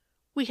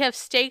 we have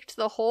staked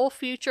the whole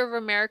future of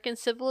American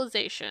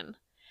civilization,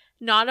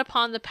 not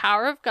upon the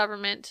power of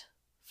government,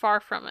 far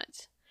from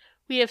it.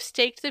 We have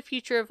staked the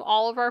future of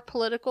all of our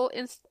political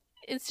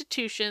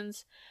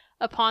institutions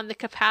upon the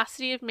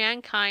capacity of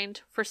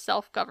mankind for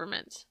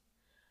self-government,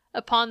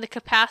 upon the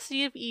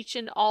capacity of each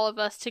and all of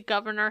us to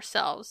govern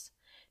ourselves,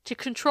 to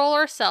control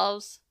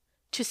ourselves,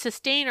 to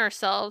sustain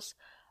ourselves,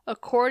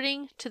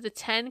 according to the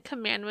 10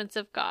 Commandments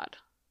of God.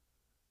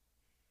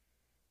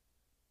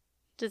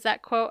 Does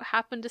that quote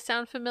happen to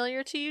sound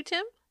familiar to you,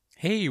 Tim?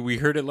 Hey, we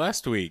heard it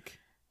last week.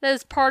 That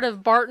is part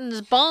of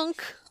Barton's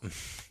Bunk.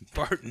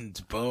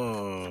 Barton's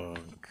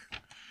Bunk.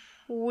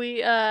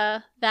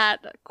 That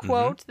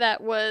quote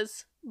that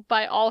was,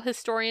 by all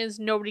historians,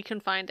 nobody can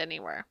find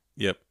anywhere.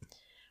 Yep.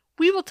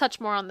 We will touch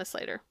more on this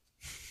later.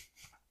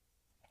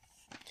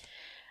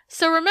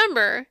 So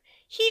remember,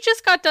 he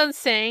just got done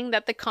saying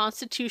that the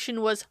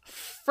Constitution was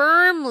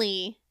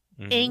firmly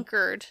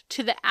anchored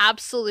to the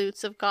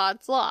absolutes of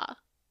God's law.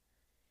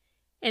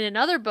 In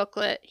another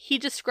booklet, he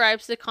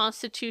describes the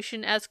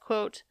Constitution as,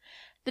 quote,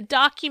 the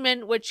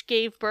document which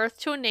gave birth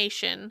to a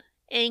nation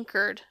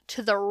anchored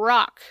to the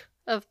rock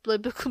of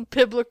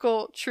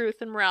biblical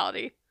truth and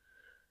morality.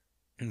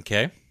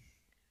 Okay.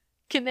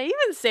 Can they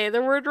even say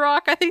the word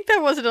rock? I think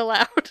that wasn't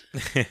allowed.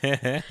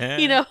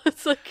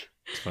 It's like...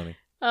 It's funny.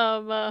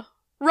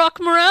 rock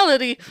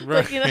morality.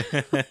 Right. Like, you know,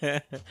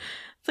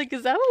 it's like,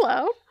 is that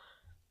allowed?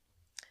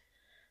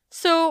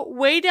 So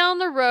way down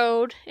the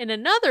road in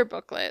another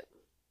booklet,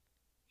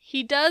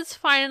 he does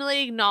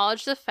finally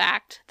acknowledge the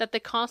fact that the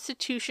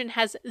Constitution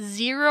has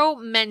zero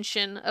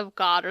mention of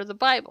God or the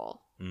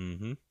Bible.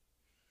 Mm-hmm.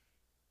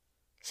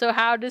 So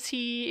how does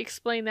he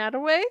explain that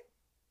away?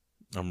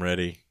 I'm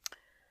ready.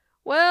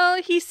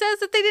 Well, he says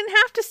that they didn't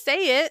have to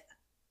say it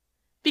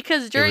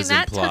because It during was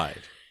that implied.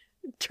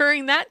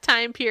 during that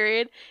time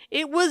period,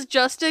 it was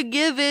just a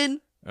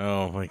given.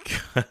 Oh my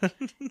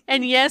god.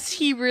 And yes,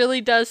 he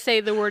really does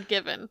say the word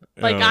given.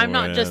 Like, Oh, I'm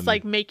not just man.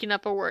 like making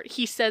up a word.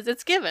 He says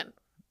it's given.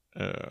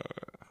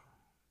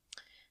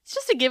 It's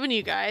just a given,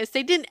 you guys.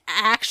 They didn't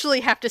actually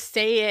have to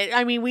say it.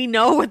 I mean, we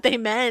know what they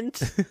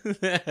meant.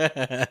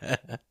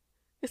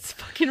 It's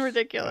fucking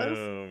ridiculous.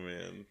 Oh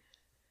man.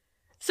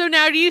 So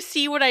now do you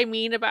see what I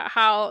mean about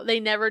how they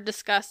never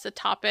discuss the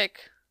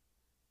topic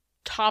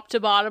top to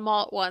bottom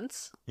all at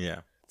once?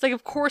 Yeah. It's like,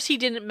 of course he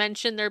didn't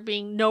mention there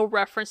being no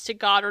reference to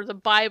God or the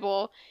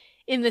Bible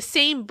in the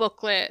same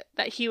booklet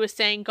that he was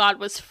saying God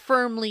was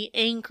firmly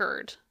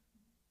anchored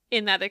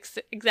in that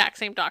exact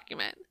same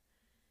document.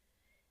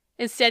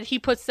 Instead, he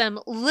puts them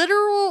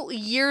literal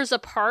years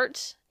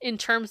apart in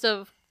terms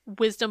of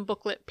wisdom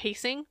booklet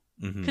pacing.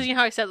 Because you know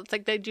how I said it's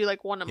like they do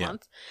like one a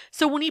month.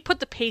 So when he put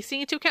the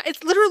pacing into account,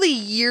 it's literally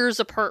years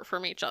apart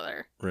from each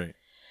other. Right.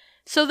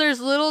 So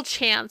there's little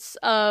chance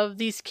of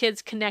these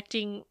kids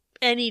connecting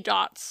any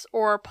dots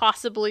or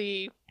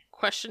possibly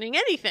questioning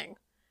anything.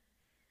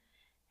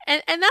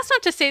 And that's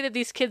not to say that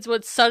these kids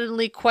would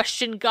suddenly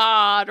question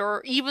God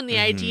or even the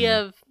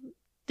idea of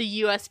the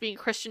U.S. being a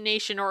Christian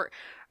nation or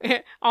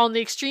on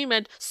the extreme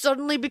end,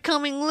 suddenly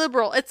becoming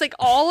liberal. It's like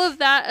all of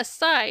that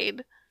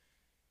aside,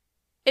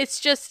 it's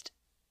just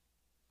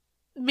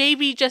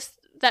maybe just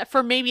that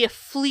for maybe a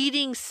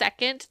fleeting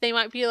second, they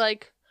might be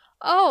like,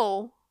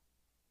 oh,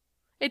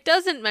 it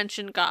doesn't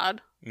mention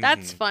God.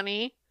 That's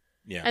funny.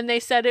 Yeah. And they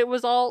said it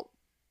was all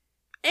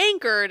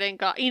anchored in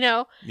God, you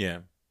know? Yeah.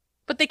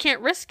 But they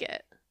can't risk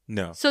it.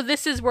 No. So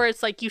this is where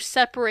it's like you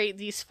separate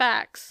these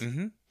facts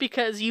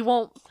because you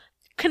won't,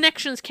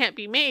 connections can't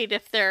be made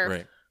if they're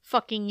Right.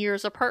 fucking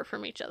years apart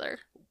from each other.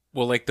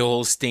 Well, like the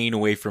whole staying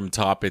away from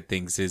topic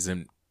things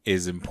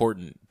is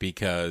important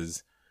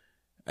because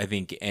I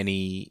think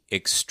any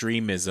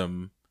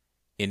extremism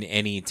in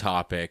any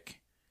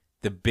topic,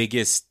 the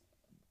biggest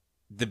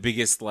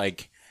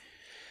like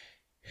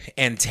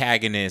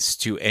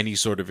antagonist to any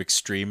sort of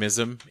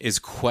extremism is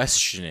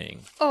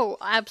questioning. Oh,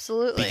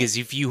 absolutely. Because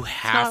if you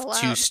have not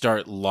to allowed.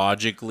 start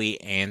logically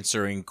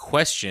answering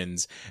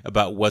questions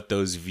about what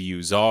those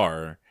views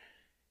are,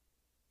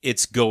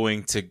 it's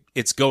going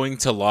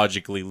to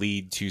logically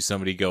lead to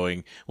somebody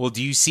going, well,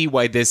 do you see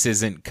why this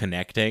isn't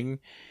connecting?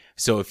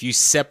 So if you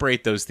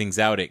separate those things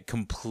out, it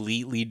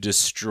completely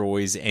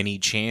destroys any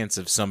chance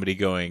of somebody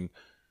going,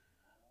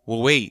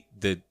 well, wait,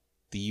 the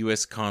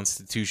U.S.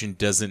 Constitution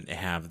doesn't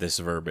have this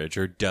verbiage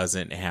or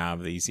doesn't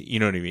have these, you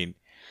know what I mean?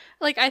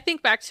 Like, I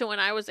think back to when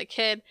I was a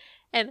kid,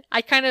 and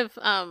I kind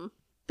of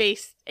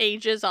based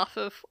ages off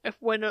of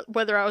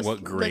whether I was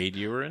What grade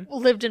you were in?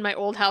 lived in my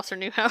old house or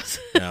new house.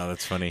 No,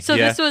 that's funny. So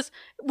yeah.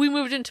 we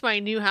moved into my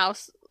new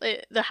house,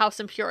 the house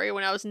in Peoria,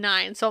 when I was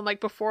 9. So I'm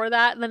like, before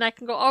that, and then I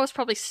can go, I was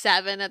probably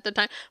 7 at the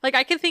time. Like,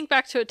 I can think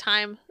back to a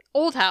time,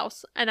 old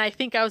house, and I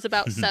think I was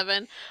about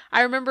 7.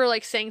 I remember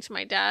like saying to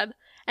my dad,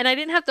 and I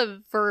didn't have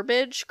the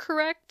verbiage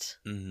correct,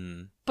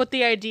 but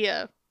the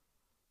idea,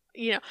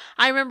 you know,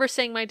 I remember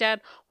saying to my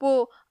dad,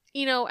 well,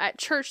 you know, at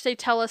church they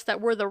tell us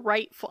that we're the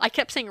rightful. I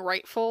kept saying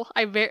rightful.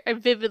 I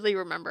vividly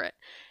remember it.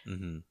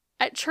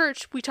 At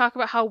church, we talk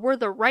about how we're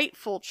the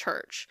rightful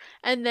church.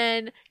 And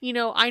then, you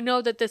know, I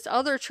know that this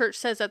other church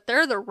says that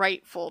they're the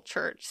rightful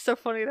church. So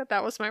funny that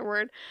that was my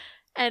word.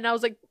 And I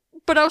was like,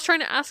 but I was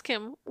trying to ask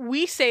him,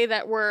 we say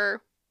that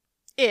we're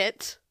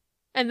it,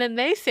 and then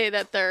they say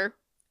that they're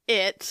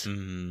it.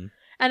 And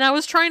I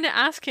was trying to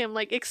ask him,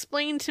 like,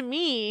 explain to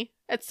me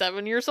at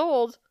 7 years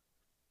old,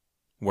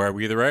 Why are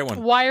we the right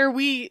one? why are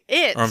we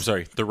it? Or I'm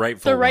sorry, the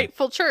rightful the one.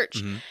 rightful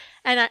church.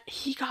 And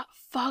he got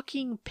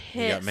fucking pissed.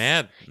 He got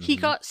mad. He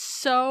got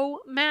so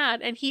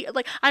mad. And he,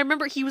 like, I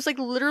remember he was, like,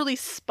 literally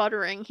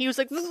sputtering. He was,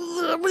 like,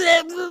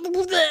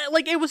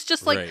 like, it was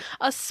just, like, Right.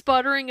 a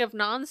sputtering of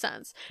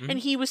nonsense. And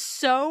he was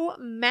so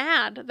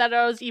mad that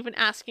I was even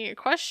asking a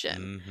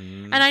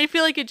question. And I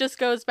feel like it just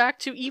goes back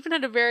to, even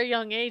at a very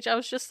young age, I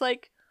was just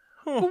like,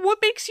 well, what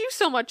makes you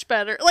so much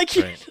better? Like,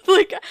 Right.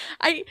 like,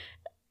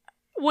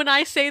 when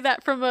I say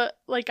that from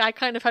I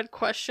kind of had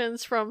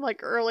questions from, like,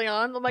 early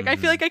on, I'm like, I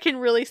feel like I can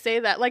really say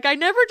that. Like, I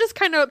never just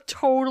kind of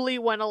totally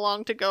went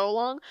along to go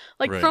along.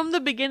 Like, Right. from the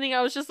beginning,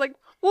 I was just like,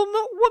 well,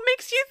 what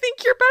makes you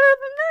think you're better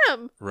than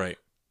them? Right.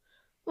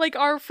 Like,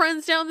 our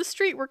friends down the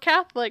street were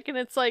Catholic, and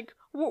it's like,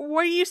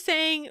 what are you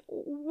saying?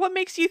 What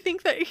makes you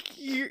think that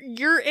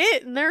you're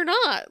it and they're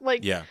not?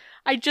 Like, Yeah.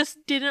 I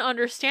just didn't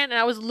understand. And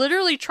I was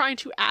literally trying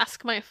to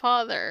ask my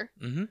father.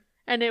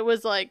 And it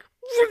was like,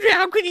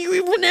 how can you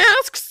even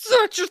ask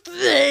such a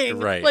thing?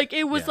 Right. Like,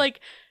 it was Yeah.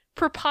 like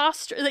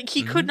preposterous. Like,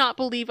 he could not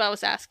believe I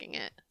was asking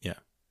it. Yeah.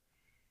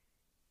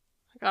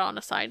 I got on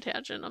a side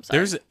tangent. I'm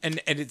sorry.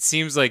 And it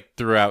seems like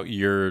throughout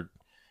your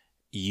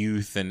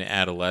youth and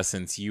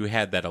adolescence, you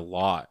had that a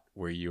lot,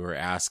 where you were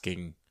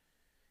asking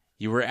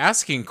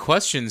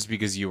questions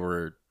because you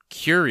were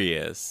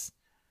curious.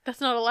 That's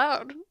not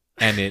allowed.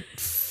 And it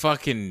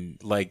fucking,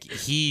 like,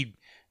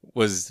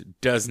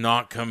 does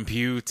not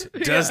compute.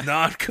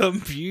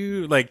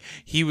 Like,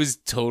 he was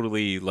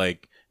totally,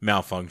 like,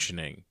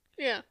 malfunctioning.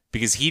 Yeah.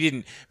 Because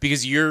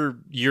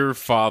your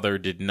father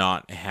did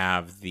not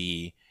have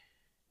the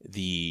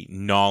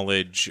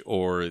knowledge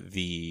or I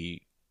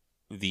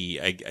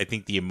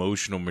think the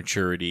emotional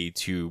maturity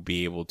to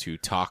be able to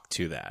talk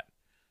to that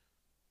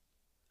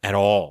at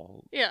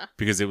all. Yeah.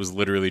 Because it was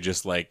literally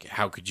just like,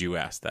 how could you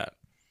ask that?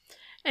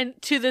 And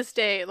to this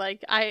day,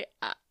 like, I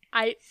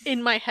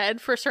in my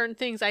head, for certain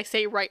things, I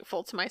say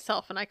rightful to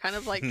myself, and I kind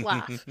of, like,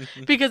 laugh.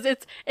 Because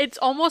it's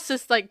almost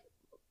this, like,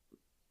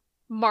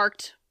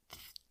 marked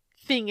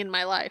thing in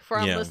my life where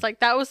I'm just like,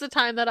 that was the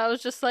time that I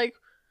was just like,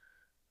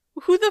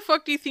 who the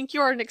fuck do you think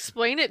you are, and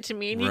explain it to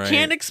me? And you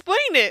can't explain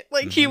it.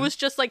 Like, he was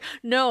just like,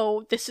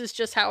 no, this is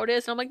just how it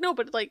is. And I'm like, no,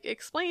 but, like,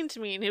 explain to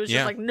me. And he was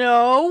just like,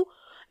 no,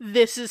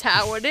 this is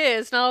how it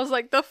is. And I was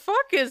like, the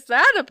fuck is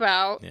that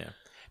about? Yeah.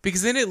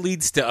 Because then it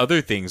leads to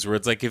other things where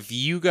it's like, if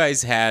you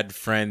guys had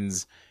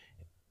friends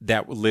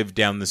that lived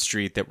down the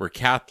street that were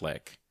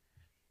Catholic,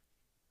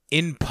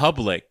 in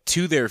public,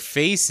 to their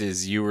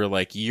faces, you were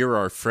like, you're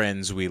our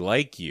friends, we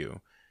like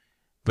you.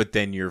 But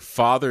then your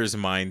father's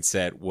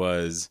mindset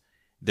was,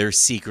 they're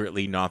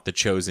secretly not the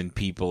chosen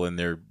people and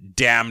they're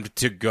damned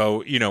to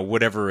go,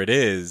 whatever it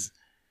is.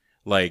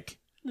 Like,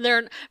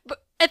 but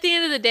at the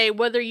end of the day,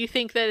 whether you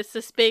think that it's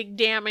this big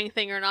damning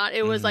thing or not,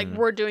 it was like,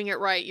 we're doing it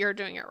right, you're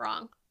doing it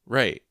wrong.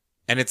 Right.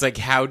 And it's like,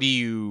 how do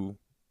you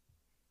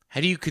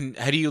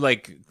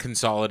like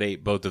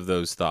consolidate both of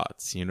those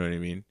thoughts? You know what I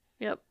mean?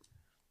 Yep.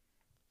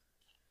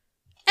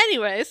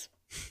 Anyways,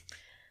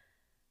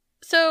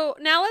 so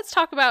now let's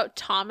talk about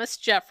Thomas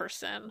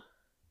Jefferson.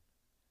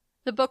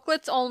 The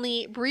booklets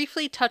only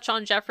briefly touch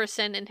on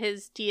Jefferson and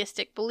his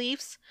deistic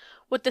beliefs,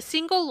 with a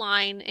single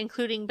line,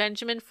 including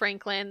Benjamin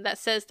Franklin, that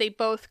says they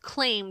both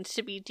claimed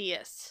to be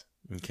deists.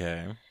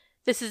 Okay.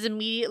 This is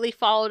immediately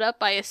followed up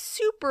by a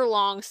super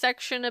long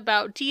section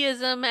about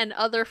deism and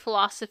other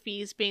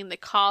philosophies being the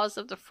cause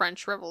of the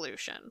French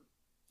Revolution.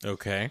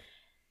 Okay.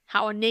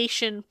 How a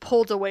nation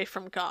pulled away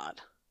from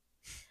God.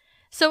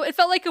 So it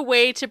felt like a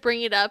way to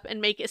bring it up and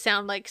make it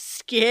sound like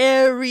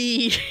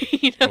scary,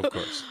 Of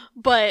course.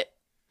 But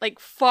like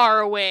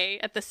far away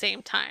at the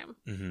same time.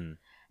 Mm-hmm.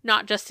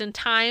 Not just in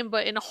time,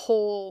 but in a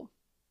whole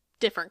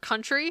different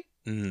country.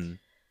 Mm-hmm.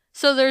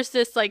 So there's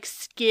this like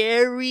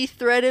scary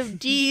threat of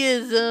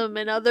deism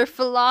and other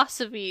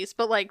philosophies,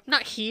 but like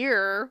not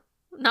here,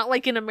 not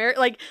like in America,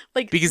 like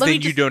because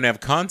then you don't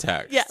have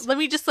context. Yeah, let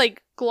me just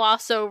like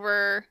gloss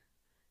over,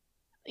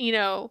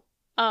 the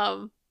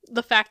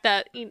fact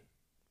that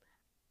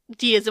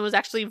deism was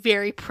actually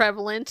very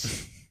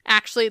prevalent,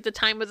 actually at the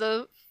time of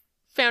the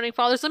founding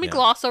fathers. Let me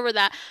gloss over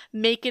that.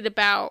 Make it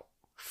about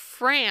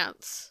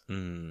France.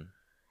 Mm.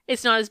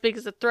 It's not as big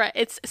as a threat.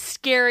 It's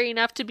scary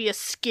enough to be a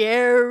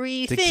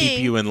scary thing. To keep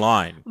you in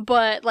line.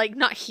 But like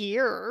not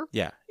here.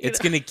 Yeah. It's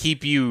going to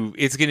keep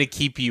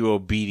you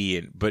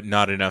obedient, but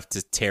not enough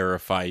to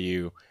terrify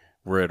you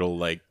where it'll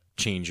like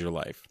change your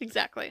life.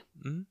 Exactly.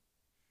 Mm-hmm.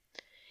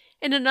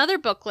 In another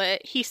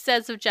booklet, he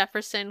says of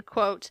Jefferson,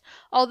 quote,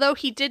 although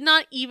he did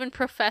not even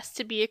profess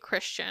to be a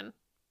Christian,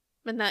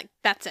 and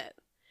that's it.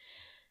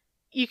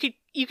 You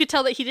could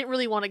tell that he didn't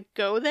really want to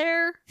go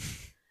there.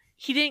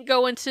 He didn't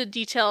go into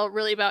detail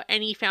really about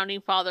any founding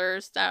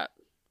fathers. That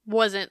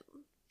wasn't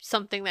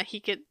something that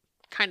he could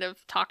kind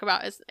of talk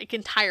about as like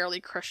entirely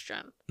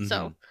Christian. Mm-hmm.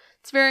 So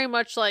it's very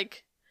much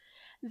like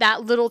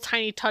that little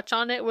tiny touch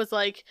on it was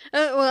like,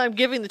 well, I'm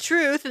giving the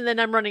truth and then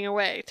I'm running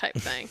away type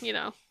thing,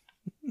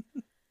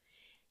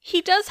 He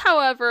does,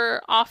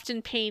 however,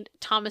 often paint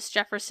Thomas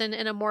Jefferson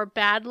in a more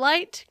bad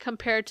light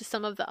compared to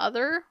some of the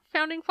other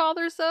founding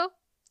fathers, though.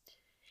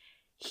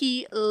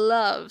 He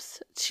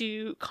loves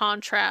to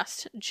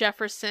contrast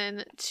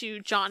Jefferson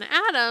to John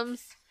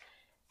Adams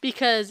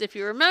because, if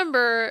you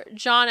remember,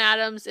 John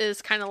Adams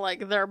is kind of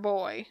like their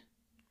boy.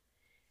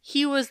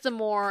 He was the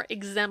more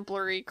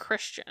exemplary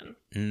Christian.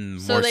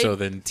 More so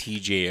than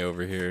TJ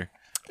over here.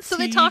 So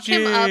they talk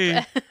him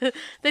up.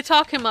 They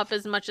talk him up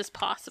as much as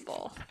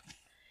possible.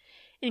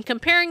 In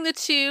comparing the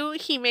two,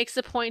 he makes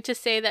a point to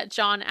say that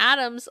John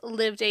Adams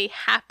lived a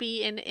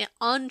happy and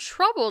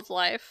untroubled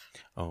life,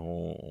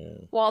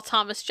 while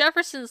Thomas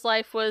Jefferson's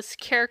life was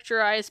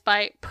characterized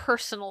by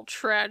personal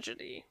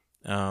tragedy.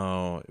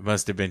 Oh, it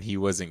must have been he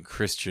wasn't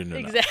Christian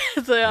enough.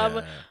 Exactly.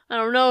 Yeah. I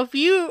don't know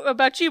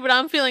about you, but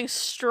I'm feeling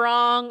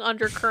strong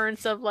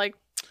undercurrents of like,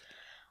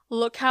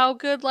 look how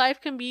good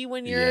life can be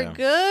when you're a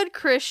good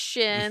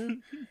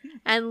Christian,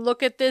 and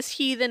look at this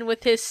heathen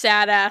with his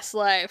sad ass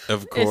life.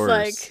 Of course. It's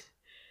like,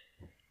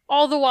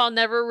 all the while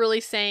never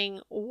really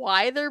saying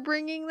why they're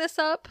bringing this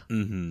up.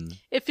 Mm-hmm.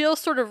 It feels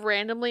sort of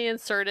randomly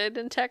inserted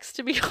in text,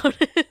 to be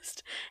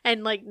honest,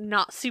 and like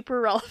not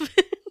super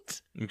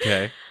relevant.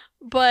 Okay.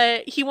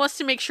 But he wants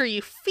to make sure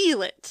you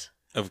feel it,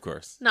 Of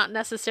course. not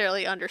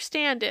necessarily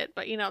understand it,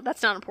 but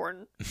that's not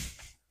important.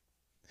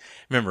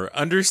 Remember,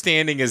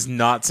 understanding is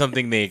not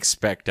something they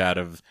expect out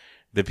of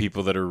the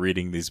people that are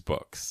reading these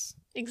books.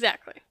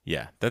 Exactly.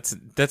 Yeah, that's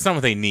not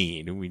what they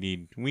need. We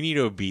need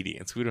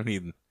obedience. We don't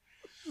need.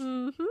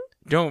 Mm-hmm.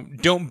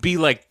 Don't be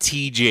like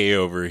TJ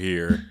over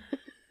here.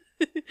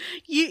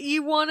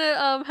 You want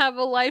to have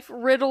a life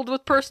riddled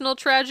with personal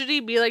tragedy?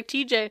 Be like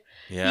TJ.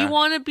 Yeah. You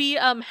want to be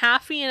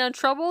happy and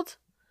untroubled?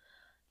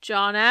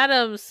 John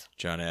Adams.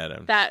 John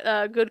Adams.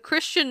 That good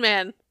Christian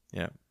man.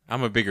 Yeah.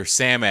 I'm a bigger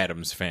Sam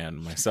Adams fan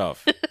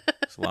myself.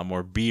 There's a lot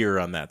more beer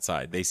on that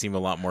side. They seem a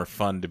lot more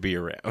fun to be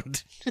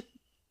around.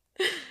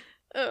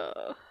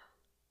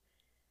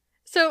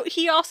 So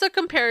he also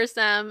compares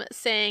them,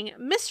 saying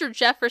Mr.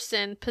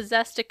 Jefferson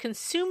possessed a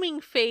consuming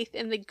faith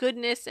in the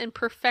goodness and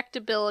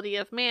perfectibility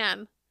of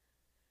man.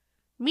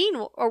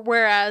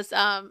 Whereas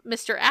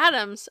Mr.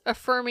 Adams,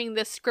 affirming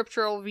this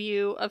scriptural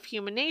view of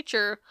human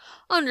nature,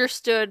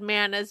 understood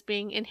man as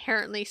being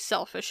inherently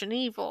selfish and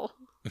evil.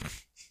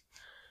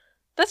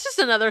 That's just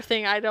another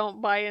thing I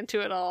don't buy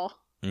into at all.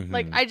 Mm-hmm.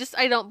 Like,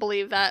 I don't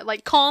believe that.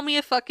 Like, call me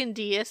a fucking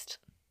deist.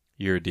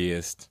 You're a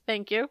deist.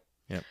 Thank you.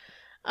 Yep.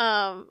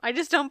 I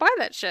just don't buy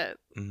that shit.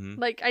 Mm-hmm.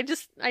 Like, I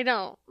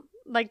don't.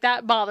 Like,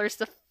 that bothers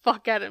the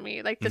fuck out of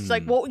me. Like, it's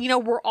like, Mm-hmm.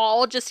 well, we're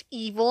all just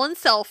evil and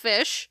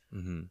selfish.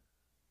 Mm-hmm.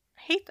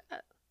 I hate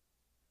that.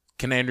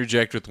 Can I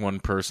interject with one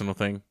personal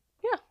thing?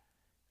 Yeah.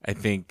 I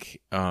think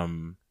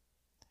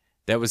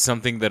that was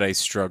something that I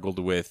struggled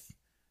with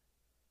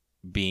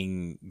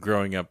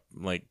growing up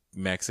like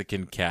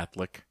Mexican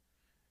Catholic,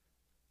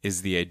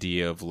 is the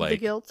idea of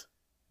like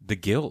The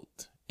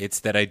guilt. It's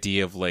that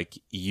idea of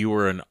like you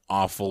are an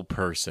awful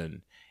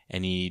person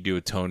and you need to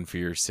atone for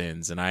your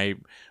sins. And I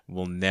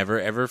will never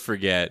ever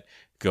forget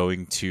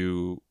going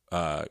to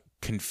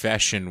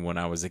confession when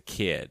I was a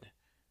kid,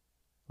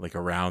 like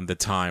around the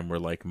time where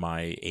like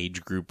my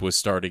age group was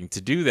starting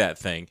to do that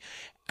thing.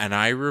 And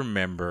I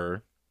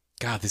remember,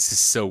 God, this is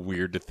so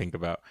weird to think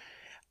about.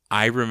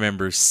 I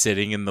remember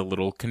sitting in the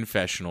little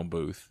confessional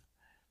booth,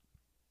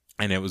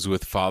 and it was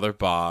with Father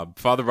Bob.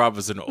 Father Bob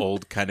was an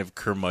old kind of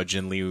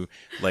curmudgeonly,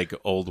 like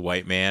old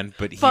white man,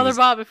 but Father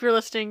Bob, if you're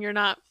listening, you're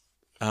not.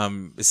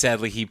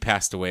 Sadly, he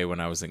passed away when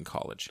I was in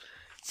college.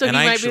 So And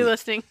he I might actually- be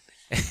listening.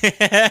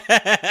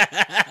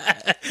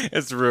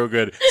 It's real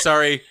good.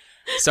 Sorry,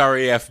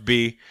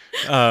 FB.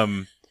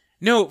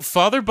 No,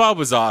 Father Bob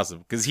was awesome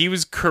because he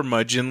was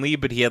curmudgeonly,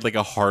 but he had like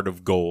a heart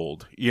of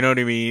gold. You know what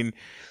I mean?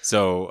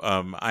 So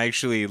I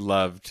actually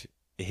loved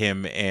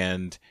him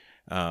and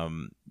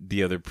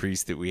the other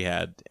priest that we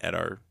had at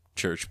our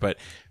church. But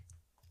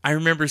I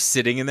remember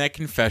sitting in that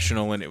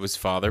confessional, and it was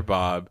Father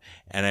Bob,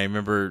 and I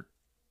remember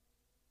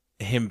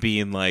him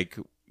being like,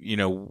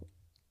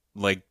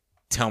 like,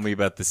 tell me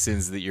about the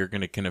sins that you're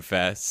going to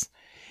confess.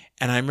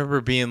 And I remember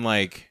being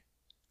like,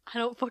 I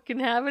don't fucking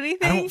have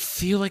anything. I don't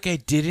feel like I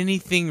did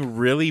anything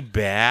really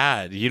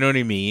bad. You know what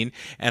I mean?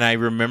 And I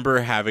remember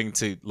having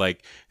to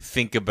like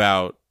think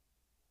about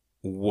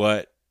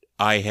what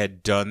I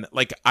had done.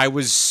 Like I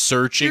was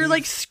searching. You're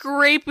like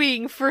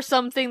scraping for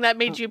something that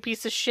made you a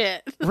piece of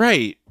shit.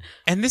 Right.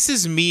 And this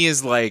is me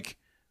as like,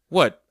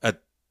 what, a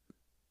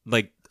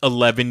like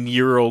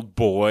 11-year-old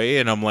boy,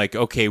 and I'm like,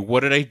 okay,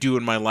 what did I do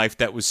in my life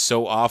that was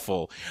so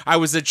awful? I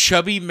was a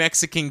chubby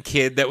Mexican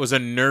kid that was a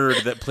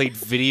nerd that played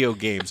video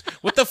games.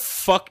 What the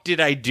fuck did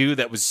I do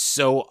that was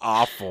so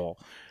awful?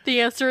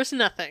 The answer is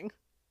nothing.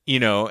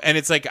 And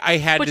it's like I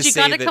had But to you say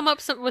got to that, come up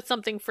with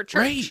something for church.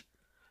 right.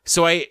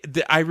 So I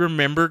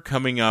remember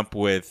coming up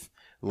with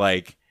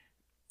like,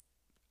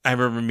 I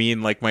remember me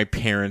and like my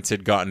parents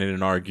had gotten in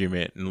an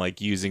argument and like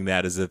using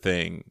that as a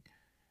thing.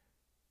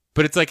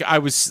 But it's like I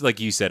was,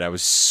 like you said, I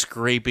was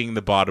scraping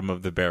the bottom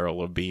of the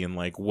barrel of being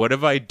like, what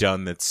have I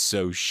done that's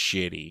so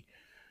shitty?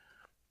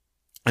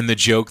 And the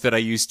joke that I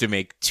used to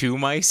make to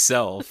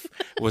myself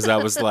was I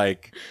was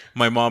like,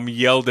 my mom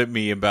yelled at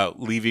me about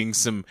leaving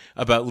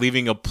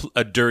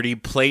a dirty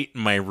plate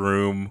in my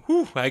room.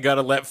 Whew, I got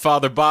to let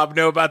Father Bob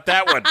know about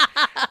that one.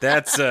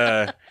 That's,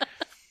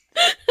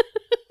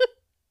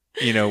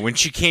 when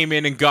she came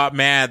in and got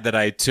mad that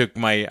I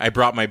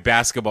brought my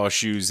basketball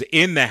shoes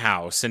in the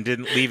house and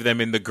didn't leave them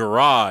in the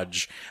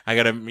garage. I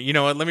gotta,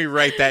 let me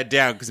write that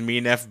down because me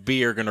and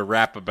FB are gonna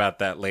rap about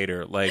that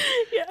later. Like,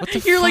 Yeah. what the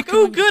You're fuck like, am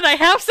oh, I- good, I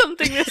have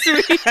something this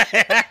week.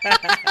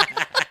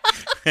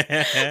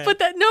 But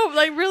that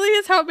really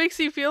is how it makes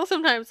you feel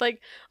sometimes.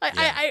 Like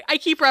I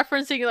keep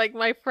referencing like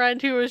my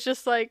friend who was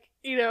just like,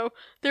 they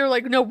were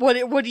like, no, what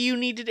do you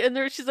need to do?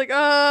 And she's like,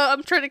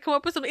 I'm trying to come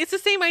up with something. It's the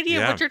same idea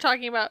of Yeah. what you're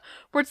talking about,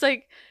 where it's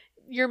like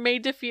you're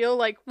made to feel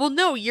like, well,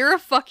 no, you're a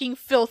fucking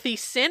filthy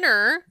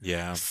sinner.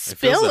 Yeah.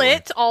 Spill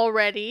it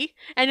already.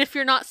 And if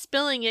you're not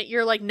spilling it,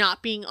 you're like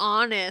not being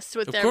honest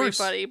with Of course.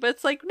 everybody. But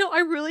it's like, no, I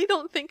really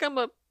don't think I'm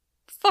a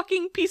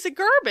fucking piece of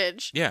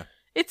garbage. Yeah.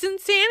 It's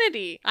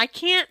insanity. I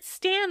can't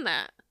stand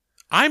that.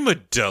 I'm a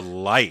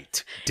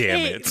delight. Damn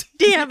Hey, it.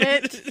 Damn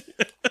it.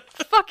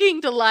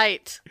 Fucking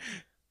delight.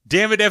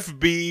 Damn it,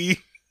 FB.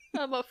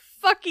 I'm a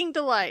fucking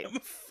delight. I'm a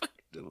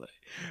fucking delight.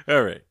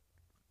 All right.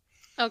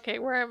 Okay,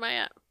 where am I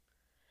at?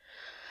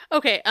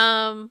 Okay,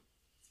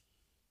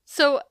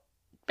 so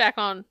back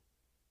on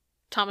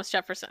Thomas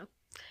Jefferson.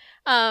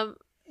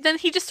 Then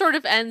he just sort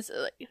of ends,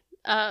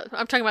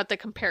 I'm talking about the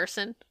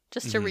comparison,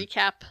 just to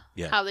recap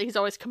Yeah. how he's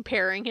always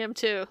comparing him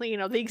to,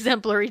 the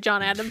exemplary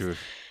John Adams. Sure.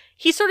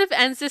 He sort of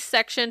ends this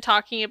section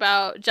talking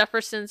about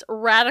Jefferson's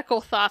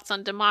radical thoughts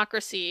on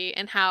democracy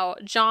and how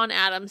John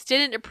Adams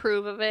didn't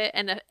approve of it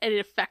and it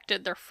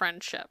affected their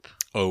friendship.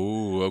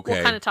 Oh, okay.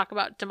 We'll kind of talk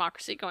about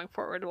democracy going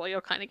forward. Well, you'll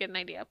kind of get an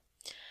idea.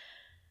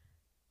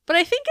 But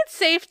I think it's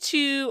safe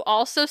to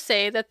also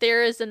say that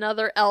there is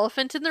another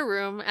elephant in the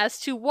room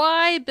as to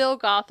why Bill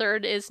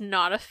Gothard is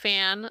not a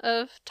fan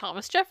of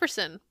Thomas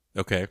Jefferson.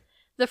 Okay.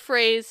 The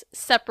phrase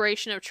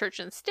separation of church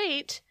and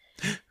state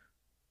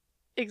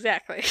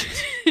exactly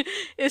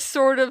is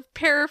sort of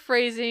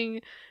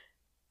paraphrasing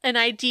an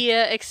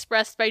idea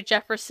expressed by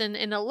Jefferson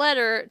in a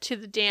letter to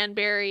the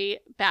Danbury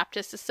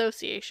Baptist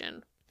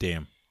Association.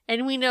 Damn.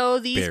 And we know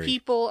these Very.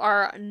 people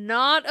are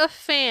not a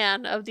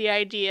fan of the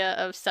idea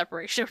of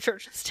separation of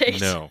church and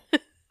state. No.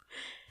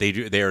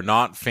 They are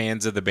not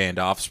fans of the band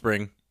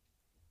Offspring.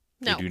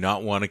 No. They do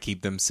not want to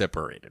keep them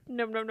separated.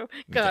 No.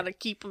 Gotta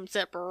keep them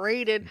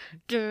separated.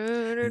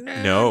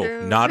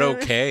 No, not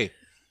okay.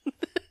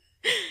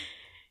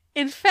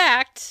 In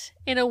fact,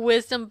 in a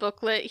wisdom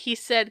booklet, he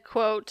said,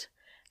 quote,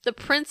 "The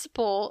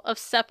principle of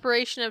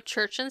separation of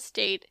church and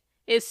state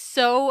is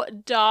so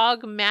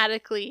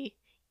dogmatically,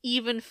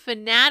 even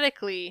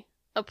fanatically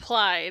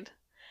applied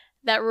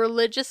that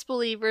religious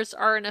believers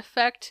are in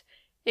effect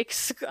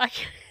excluded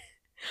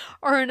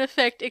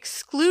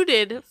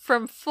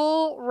from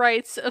full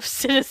rights of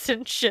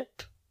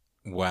citizenship."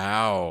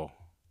 Wow.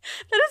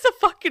 That is a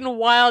fucking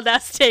wild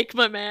ass take,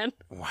 my man.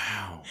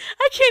 Wow.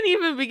 I can't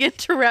even begin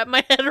to wrap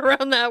my head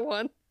around that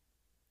one.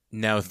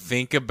 Now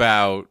think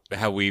about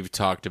how we've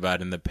talked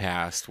about in the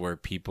past where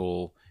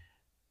people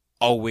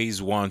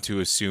always want to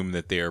assume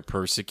that they are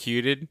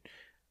persecuted.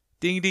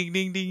 Ding, ding,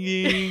 ding, ding,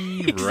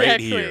 ding. Exactly. Right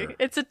here.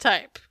 It's a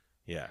type.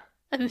 Yeah.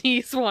 And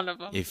he's one of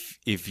them.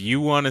 If you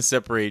want to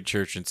separate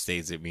church and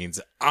states, it means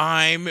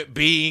I'm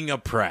being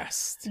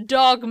oppressed.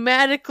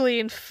 Dogmatically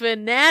and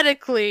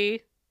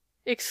fanatically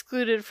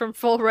excluded from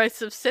full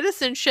rights of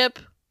citizenship.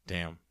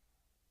 Damn.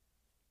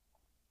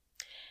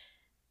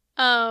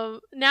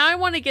 Now I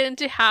want to get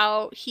into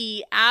how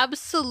he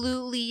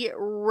absolutely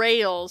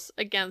rails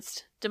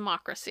against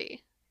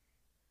democracy.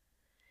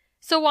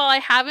 So while I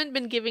haven't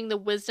been giving the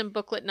wisdom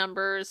booklet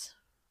numbers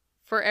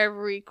for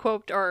every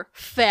quote or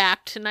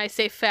fact, and I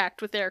say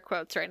fact with air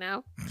quotes right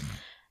now,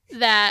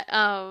 that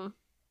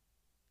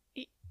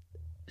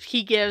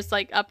he gives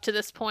like up to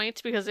this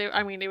point, because it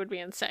would be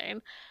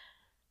insane.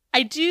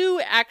 I do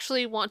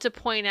actually want to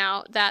point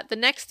out that the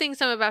next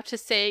things I'm about to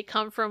say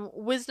come from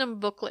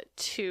Wisdom Booklet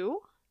 2.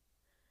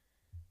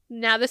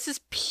 Now, this is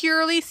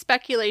purely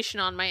speculation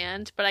on my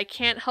end, but I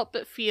can't help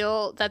but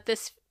feel that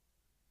this,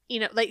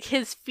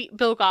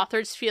 Bill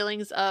Gothard's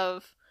feelings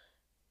of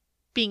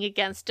being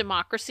against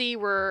democracy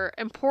were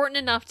important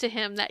enough to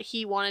him that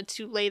he wanted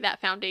to lay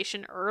that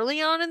foundation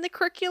early on in the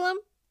curriculum.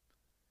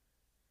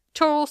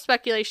 Total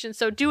speculation,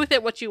 so do with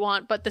it what you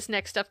want, but this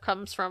next stuff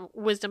comes from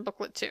Wisdom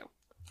Booklet 2.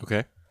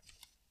 Okay.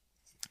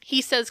 He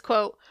says,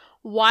 quote,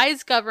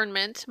 "Wise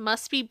government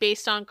must be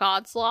based on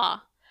God's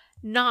law,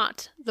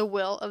 not the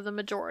will of the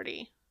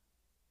majority."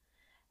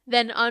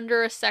 Then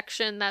under a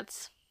section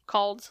that's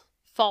called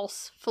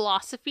False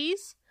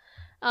Philosophies,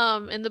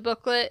 in the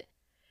booklet,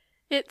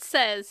 it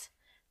says,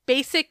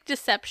 "Basic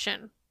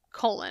deception,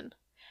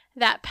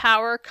 that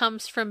power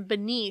comes from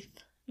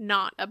beneath,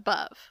 not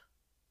above."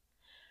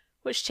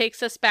 Which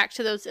takes us back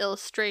to those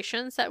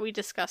illustrations that we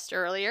discussed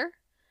earlier.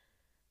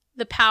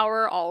 The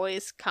power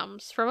always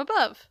comes from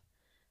above.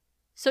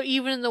 So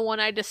even in the one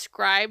I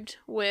described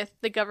with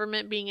the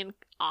government being an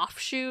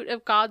offshoot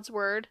of God's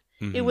word,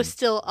 it was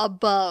still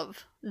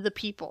above the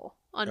people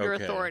under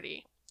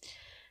authority.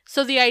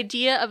 So the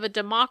idea of a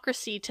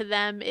democracy to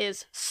them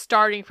is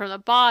starting from the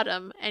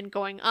bottom and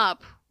going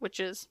up, which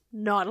is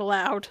not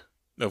allowed.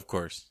 Of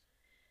course.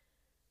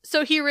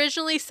 So he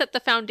originally set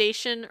the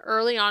foundation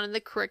early on in the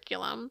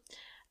curriculum,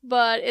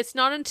 but it's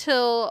not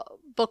until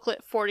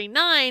booklet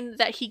 49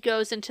 that he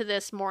goes into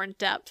this more in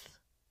depth.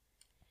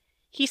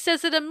 He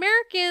says that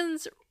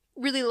Americans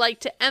really like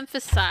to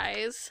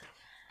emphasize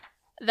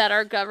that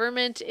our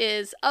government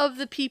is of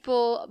the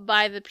people,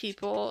 by the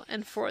people,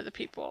 and for the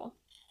people,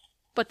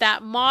 but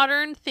that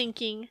modern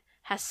thinking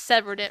has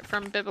severed it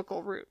from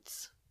biblical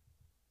roots.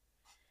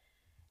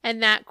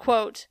 And that,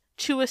 quote,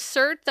 "To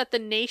assert that the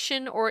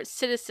nation or its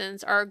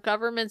citizens are a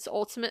government's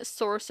ultimate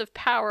source of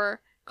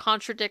power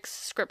contradicts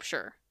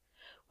Scripture,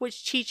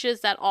 which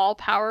teaches that all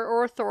power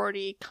or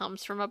authority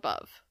comes from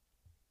above."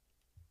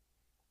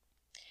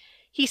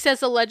 He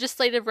says a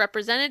legislative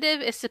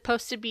representative is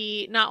supposed to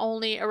be not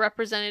only a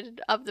representative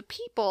of the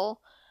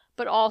people,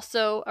 but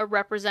also a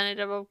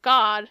representative of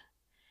God,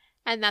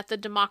 and that the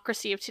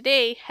democracy of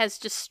today has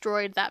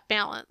destroyed that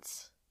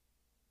balance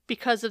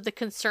because of the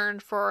concern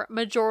for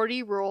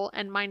majority rule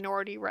and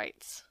minority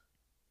rights.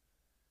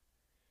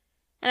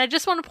 And I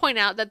just want to point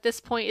out that this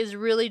point is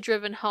really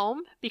driven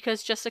home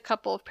because just a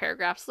couple of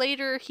paragraphs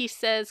later, he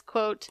says,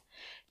 quote,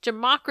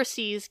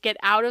 democracies get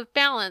out of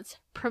balance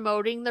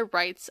promoting the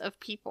rights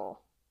of people.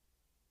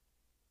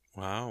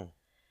 Wow.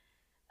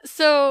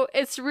 So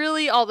it's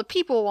really all the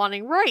people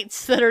wanting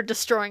rights that are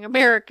destroying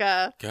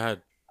America,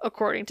 God.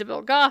 according to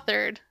Bill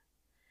Gothard.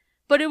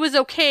 But it was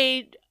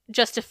okay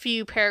just a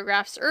few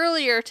paragraphs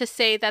earlier to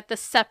say that the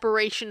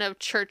separation of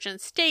church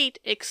and state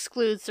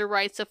excludes the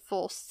rights of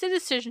full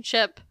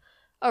citizenship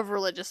of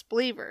religious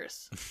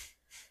believers.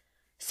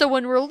 So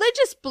when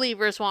religious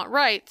believers want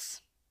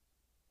rights,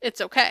 it's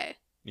okay.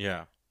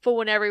 Yeah. But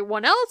when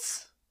everyone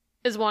else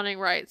is wanting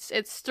rights,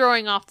 it's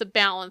throwing off the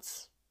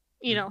balance.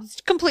 You know, it's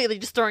completely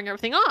just throwing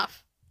everything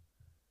off.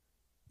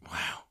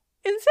 Wow.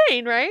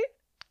 Insane, right?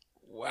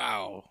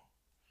 Wow.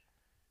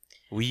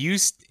 We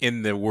used,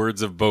 in the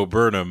words of Bo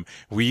Burnham,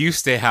 we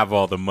used to have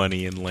all the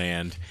money and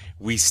land.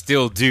 We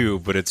still do,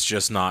 but it's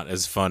just not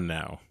as fun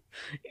now.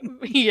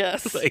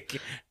 Yes. Like,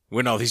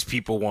 when all these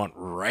people want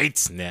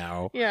rights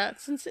now. Yeah,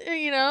 since,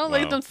 you know,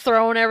 like Wow. them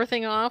throwing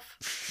everything off.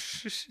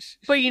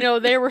 But, you know,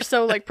 they were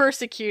so, like,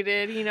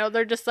 persecuted, you know,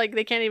 they're just, like,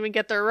 they can't even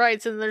get their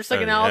rights, and they're just,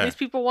 like, now all yeah. these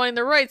people wanting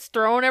their rights,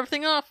 throwing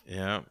everything off.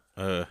 Yeah.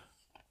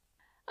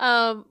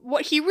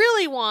 What he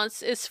really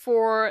wants is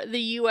for the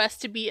U.S.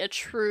 to be a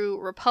true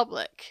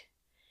republic.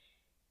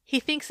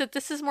 He thinks that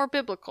this is more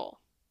biblical.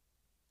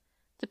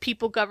 The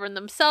people govern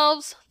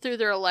themselves through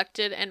their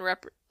elected and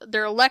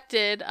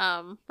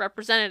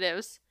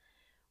representatives,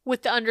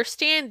 with the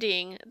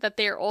understanding that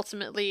they are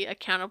ultimately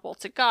accountable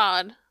to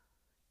God,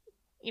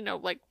 you know,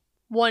 like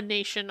one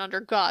nation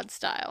under God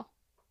style.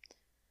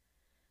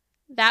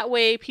 That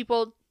way,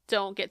 people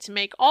don't get to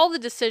make all the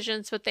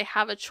decisions, but they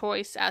have a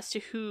choice as to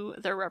who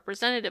their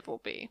representative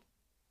will be.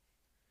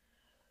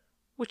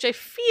 Which I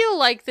feel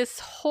like this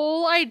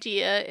whole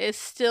idea is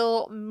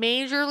still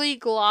majorly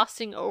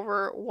glossing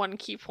over one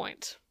key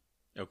point.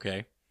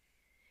 Okay.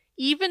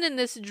 Even in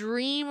this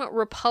dream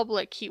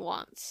republic he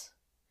wants,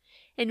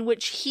 in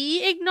which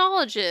he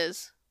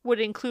acknowledges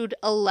would include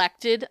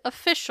elected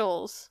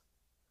officials,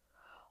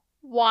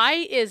 why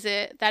is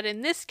it that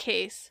in this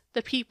case,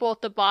 the people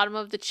at the bottom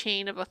of the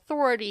chain of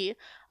authority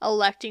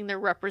electing their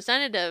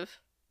representative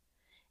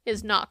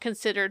is not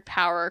considered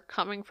power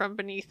coming from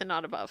beneath and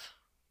not above?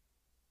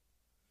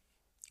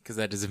 Because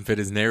that doesn't fit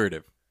his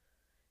narrative.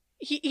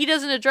 He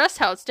doesn't address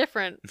how it's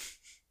different,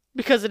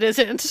 because it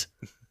isn't.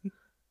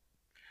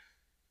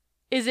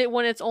 Is it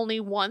when it's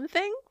only one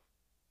thing?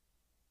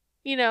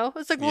 You know,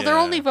 it's like, well, they're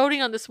Yeah. only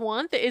voting on this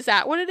one. Is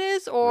that what it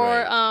is? Or,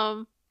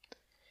 Right.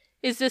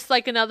 Is this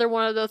like another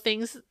one of those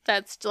things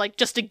that's like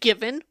just a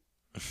given?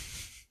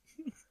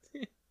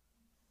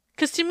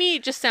 Because to me,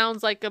 it just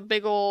sounds like a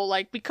big ol'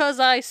 like, because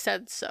I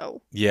said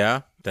so.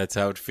 Yeah, that's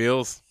how it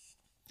feels.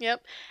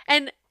 Yep.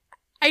 And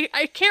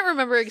I can't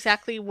remember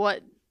exactly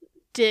what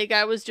dig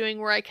I was doing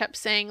where I kept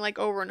saying like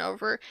over and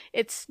over,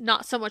 it's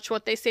not so much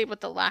what they say,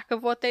 but the lack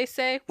of what they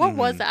say. What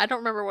was that? I don't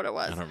remember what it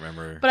was. I don't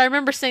remember. But I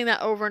remember saying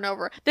that over and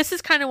over. This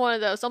is kind of one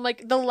of those. I'm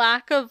like, the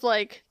lack of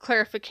like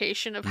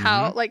clarification of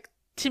how, like,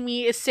 to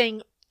me is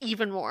saying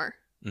even more.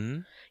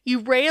 Mm-hmm. You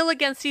rail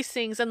against these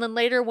things, and then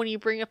later when you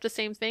bring up the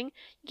same thing,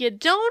 you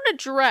don't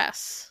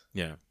address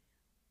Yeah.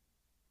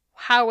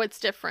 how it's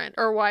different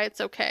or why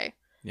it's okay.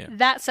 Yeah.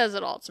 That says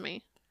it all to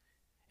me.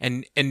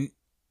 And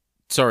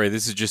sorry,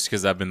 this is just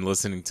because I've been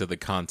listening to the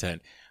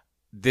content.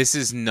 This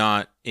is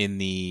not in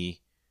the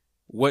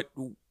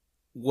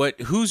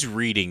who's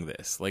reading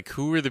this? Like,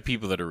 who are the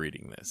people that are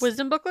reading this?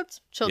 Wisdom booklets?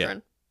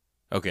 Children.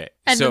 Okay.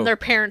 And so, then their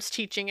parents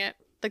teaching it.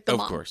 Like the of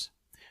mom. course.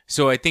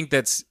 So I think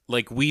that's,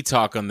 like, we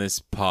talk on this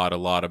pod a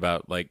lot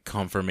about, like,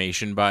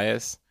 confirmation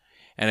bias.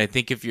 And I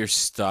think if you're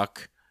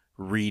stuck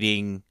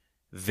reading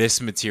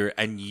this material,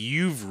 and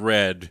you've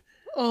read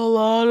A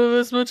lot of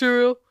this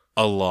material.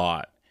 a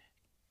lot,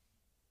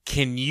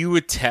 can you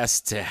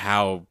attest to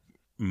how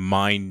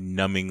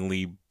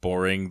mind-numbingly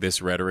boring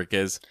this rhetoric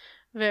is?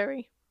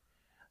 Very.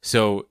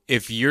 So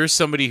if you're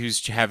somebody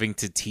who's having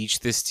to teach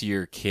this to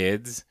your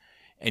kids,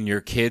 and your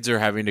kids are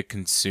having to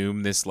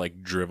consume this,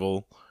 like,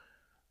 drivel,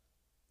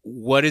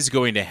 what is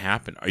going to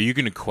happen? Are you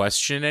going to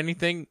question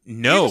anything?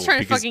 No. You're just trying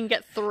to because fucking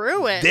get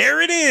through it.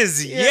 there it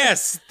is. Yeah.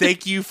 Yes.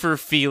 Thank you for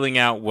feeling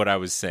out what I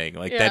was saying.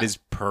 Like, that Yeah. is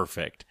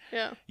perfect.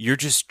 Yeah. You're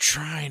just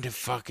trying to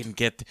fucking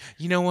get...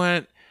 you know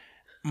what?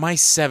 My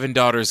 7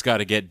 daughters got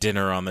to get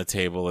dinner on the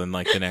table in,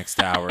 like, the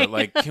next hour.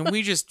 Like, can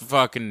we just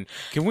fucking...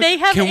 Can we, They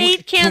have can 8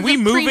 we, cans can we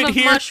of move cream it of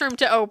here? mushroom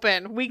to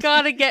open. We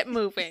gotta get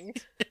moving.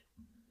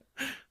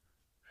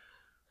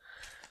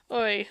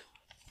 Oi.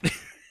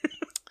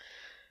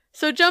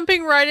 So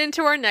jumping right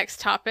into our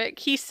next topic,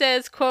 he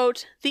says,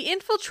 quote, "The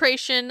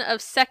infiltration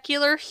of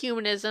secular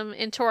humanism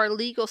into our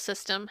legal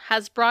system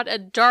has brought a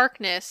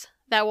darkness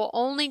that will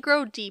only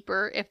grow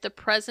deeper if the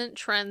present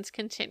trends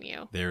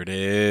continue." There it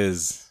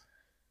is.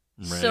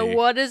 So Ready.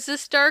 what is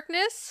this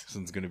darkness? This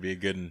one's gonna be a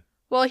good one.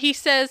 Well, he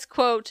says,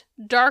 quote,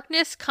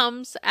 darkness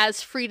comes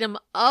as freedom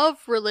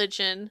of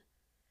religion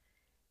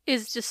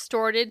is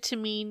distorted to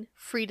mean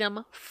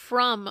freedom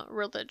from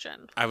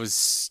religion. I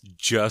was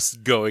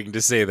just going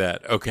to say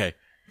that. Okay,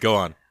 go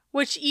on.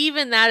 Which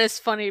even that is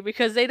funny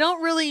because they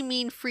don't really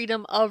mean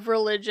freedom of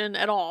religion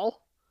at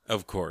all.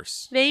 Of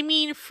course. They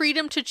mean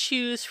freedom to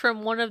choose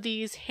from one of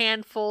these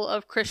handful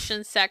of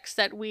Christian sects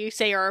that we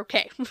say are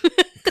okay.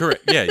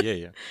 Correct.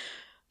 Yeah.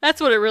 That's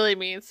what it really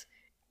means.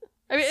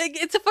 I mean,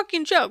 it's a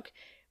fucking joke.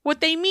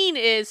 What they mean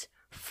is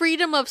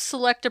freedom of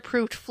select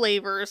approved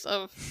flavors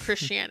of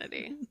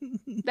Christianity.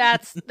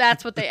 That's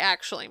what they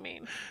actually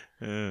mean.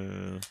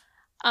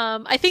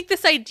 I think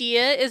this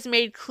idea is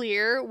made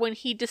clear when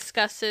he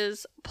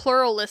discusses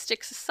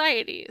pluralistic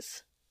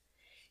societies.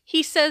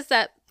 He says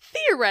that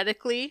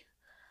theoretically,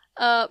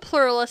 a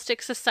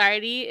pluralistic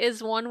society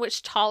is one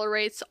which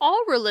tolerates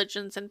all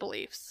religions and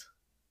beliefs.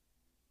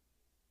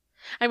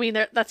 I mean,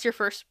 that's your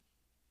first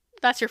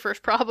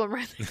problem,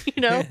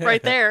 right?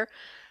 Right there.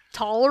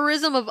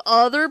 Tolerism of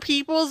other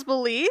people's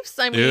beliefs.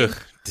 I mean, Ugh,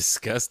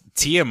 disgust.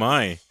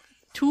 TMI.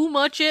 too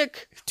much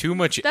ick. Too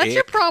much. That's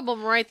your ick.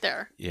 problem right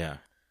there. Yeah.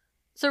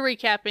 So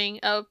recapping,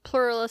 a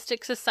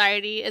pluralistic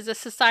society is a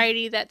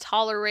society that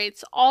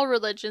tolerates all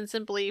religions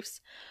and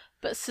beliefs,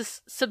 but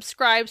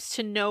subscribes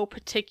to no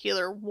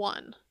particular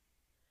one.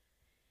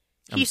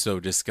 I'm so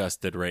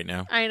disgusted right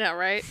now. I know,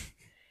 right?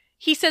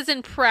 He says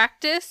in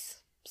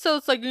practice, so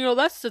it's like,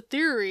 that's the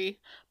theory,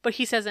 but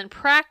he says in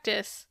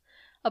practice,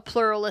 a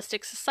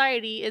pluralistic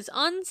society is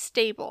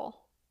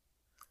unstable.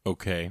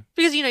 Okay.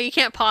 Because, you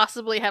can't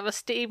possibly have a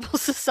stable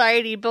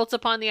society built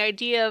upon the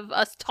idea of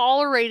us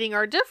tolerating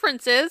our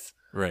differences.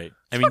 Right.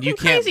 I It's mean, you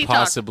fucking can't crazy talk.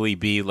 possibly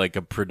be like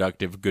a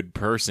productive, good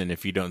person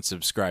if you don't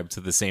subscribe to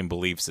the same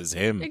beliefs as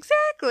him.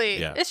 Exactly.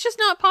 Yeah. It's just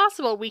not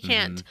possible. We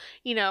can't,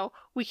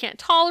 we can't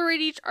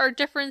tolerate our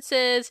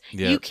differences.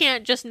 Yeah. You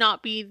can't just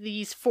not be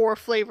these 4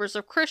 flavors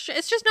of Christian.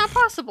 It's just not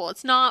possible.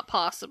 It's not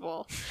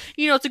possible.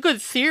 It's a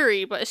good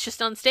theory, but it's just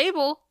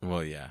unstable.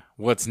 Well, yeah.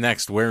 What's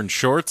next? Wearing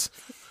shorts?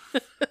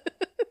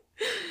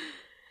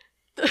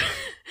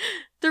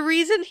 The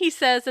reason he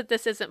says that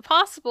this isn't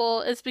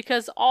possible is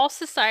because all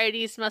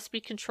societies must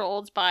be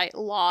controlled by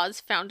laws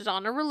founded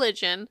on a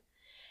religion,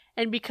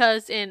 and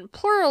because in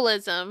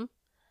pluralism,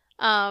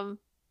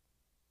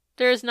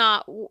 there's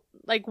not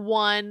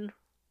one.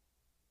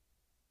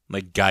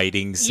 Like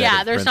guiding set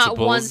Yeah, of there's principles?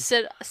 not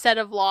one set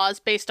of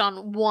laws based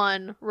on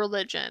one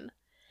religion.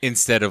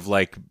 Instead of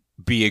like,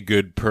 be a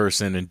good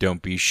person and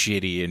don't be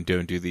shitty and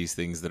don't do these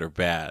things that are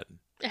bad.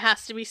 It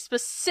has to be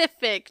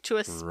specific to a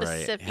Right.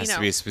 specific, It has to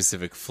be a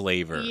specific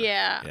flavor.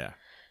 Yeah. Yeah.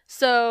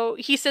 So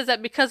he says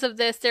that because of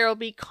this, there will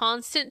be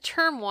constant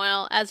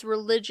turmoil as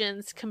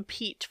religions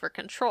compete for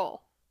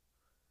control.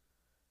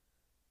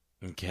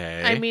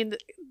 Okay. I mean,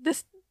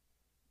 this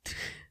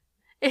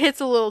it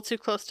hits a little too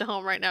close to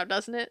home right now,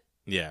 doesn't it?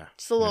 yeah.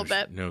 Just a little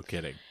bit. No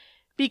kidding.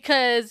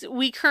 Because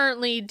we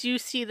currently do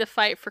see the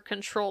fight for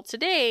control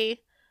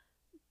today,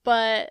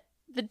 but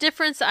the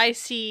difference I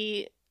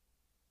see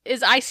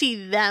is I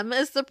see them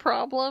as the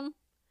problem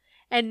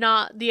and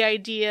not the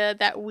idea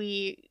that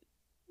we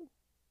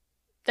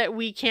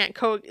can't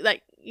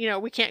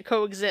we can't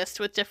coexist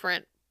with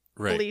different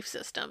Right. belief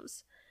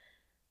systems.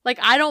 Like,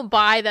 I don't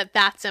buy that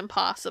that's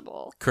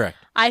impossible. Correct.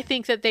 I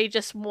think that they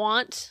just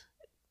want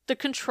the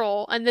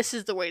control, and this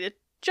is the way to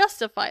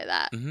justify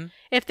that. Mm-hmm.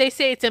 If they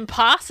say it's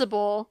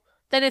impossible,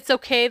 then it's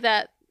okay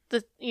that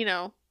that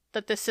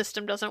this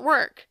system doesn't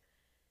work.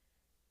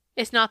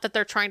 It's not that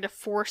they're trying to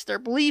force their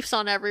beliefs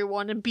on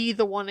everyone and be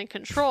the one in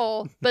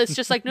control, but it's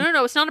just like,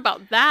 no, it's not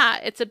about that.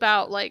 It's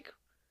about like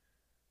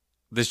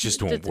This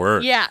just won't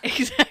work. Yeah,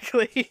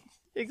 exactly.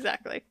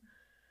 Exactly.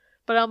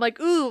 But I'm like,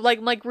 ooh,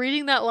 like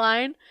reading that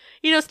line,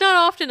 it's not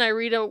often I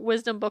read a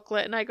wisdom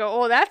booklet and I go,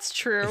 oh, that's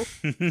true.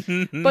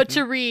 But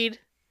to read,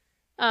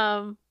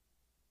 so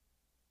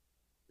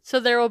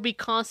there will be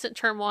constant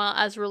turmoil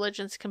as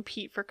religions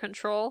compete for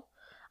control.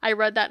 I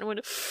read that and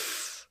went,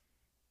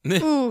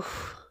 ooh,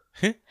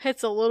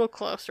 hits a little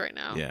close right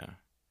now. Yeah.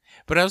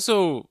 But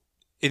also,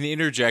 an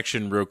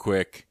interjection real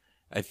quick,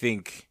 I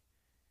think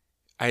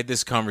I had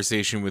this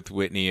conversation with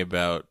Whitney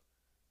about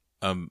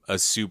a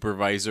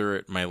supervisor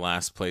at my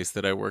last place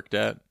that I worked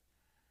at.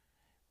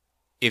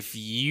 If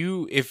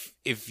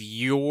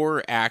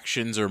your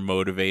actions are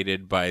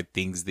motivated by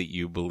things that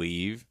you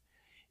believe,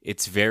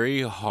 it's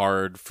very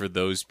hard for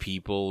those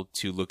people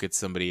to look at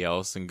somebody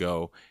else and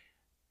go,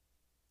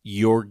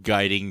 your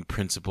guiding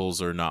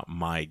principles are not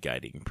my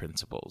guiding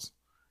principles.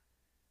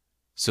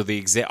 So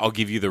I'll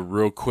give you the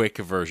real quick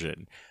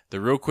version. The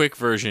real quick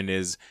version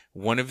is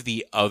one of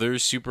the other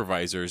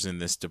supervisors in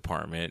this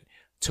department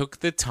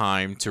took the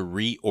time to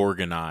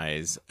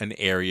reorganize an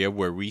area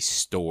where we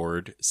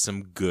stored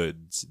some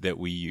goods that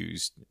we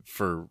used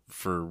for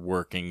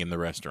working in the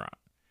restaurant.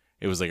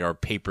 It was like our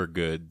paper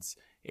goods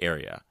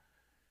area.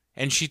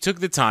 And she took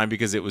the time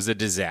because it was a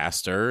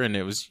disaster and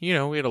it was, we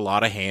had a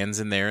lot of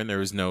hands in there and there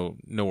was no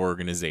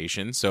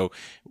organization. So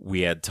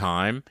we had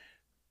time.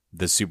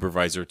 The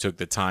supervisor took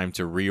the time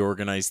to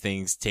reorganize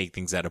things, take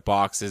things out of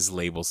boxes,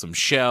 label some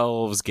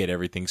shelves, get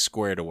everything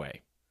squared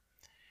away.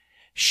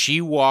 She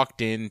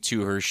walked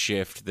into her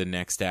shift the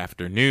next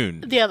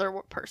afternoon. The other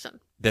person.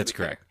 That's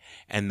correct.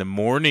 And the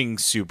morning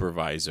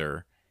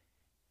supervisor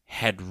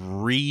had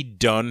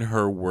redone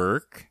her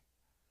work,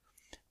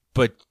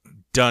 but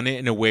done it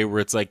in a way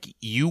where it's like,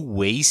 you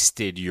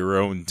wasted your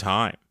own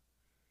time.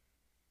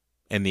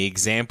 And the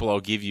example I'll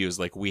give you is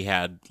like, we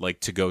had like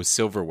to-go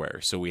silverware.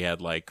 So we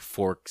had like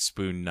fork,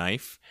 spoon,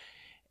 knife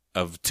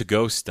of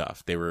to-go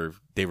stuff. They were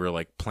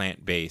like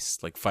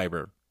plant-based, like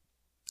fiber.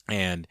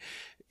 And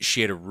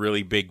she had a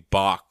really big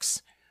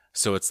box.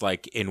 So it's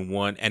like in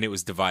one, and it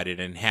was divided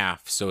in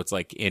half. So it's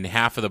like in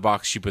half of the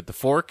box, she put the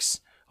forks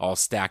all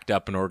stacked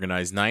up and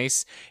organized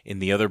nice. In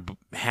the other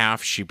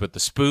half, she put the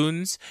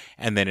spoons.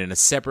 And then in a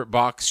separate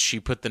box, she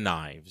put the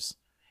knives.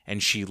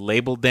 And she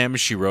labeled them.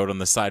 She wrote on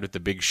the side with the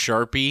big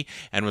Sharpie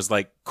and was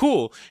like,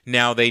 cool.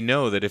 Now they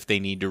know that if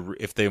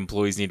the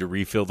employees need to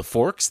refill the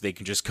forks, they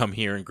can just come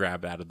here and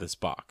grab out of this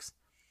box.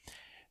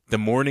 The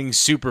morning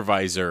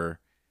supervisor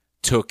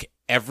took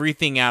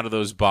everything out of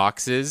those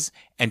boxes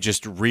and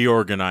just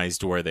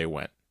reorganized where they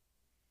went.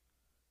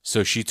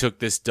 So she took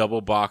this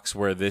double box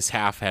where this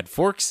half had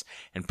forks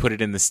and put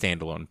it in the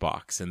standalone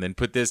box, and then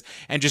put this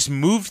and just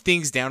moved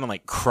things down and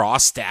like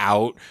crossed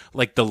out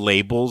like the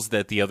labels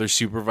that the other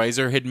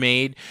supervisor had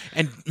made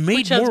and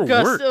made more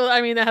work.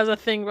 I mean, that has a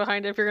thing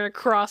behind it. If you're going to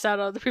cross out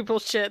other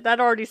people's shit, that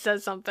already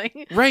says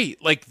something. Right.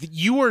 Like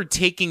you are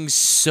taking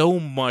so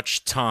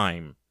much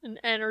time And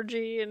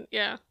energy and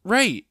yeah.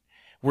 Right.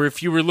 Where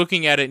if you were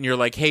looking at it and you're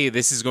like, hey,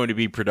 this is going to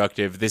be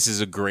productive, this is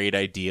a great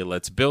idea,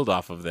 let's build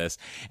off of this.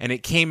 And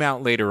it came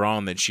out later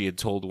on that she had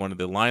told one of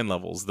the line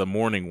levels, the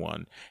morning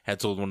one, had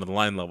told one of the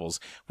line levels,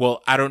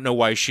 well, I don't know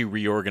why she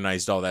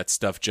reorganized all that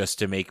stuff just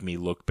to make me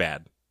look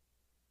bad.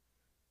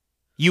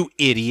 You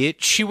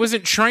idiot. She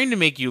wasn't trying to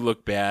make you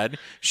look bad.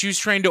 She was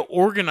trying to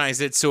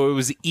organize it so it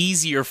was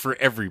easier for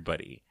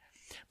everybody.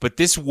 But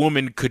this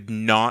woman could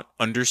not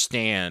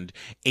understand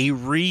a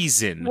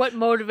reason. What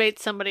motivates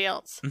somebody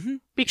else. Mm-hmm.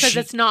 Because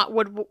it's not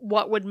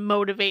what would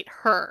motivate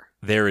her.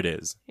 There it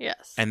is.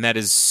 Yes. And that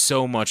is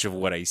so much of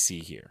what I see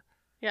here.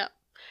 Yeah.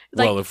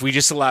 Well, if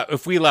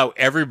we allow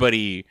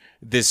everybody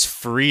this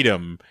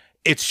freedom,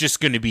 it's just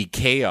going to be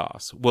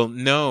chaos. Well,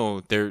 no,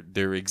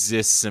 there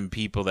exists some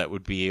people that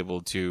would be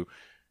able to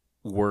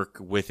work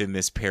within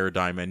this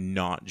paradigm and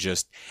not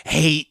just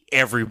hate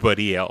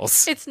everybody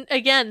else. It's,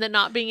 again, the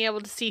not being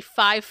able to see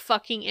 5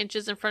 fucking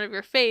inches in front of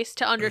your face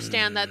to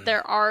understand that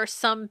there are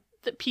some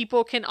that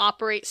people can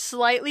operate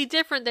slightly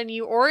different than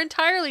you or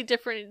entirely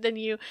different than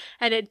you,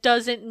 and it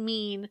doesn't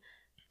mean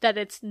that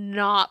it's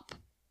not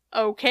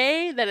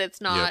okay, that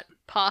it's not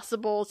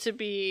possible to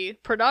be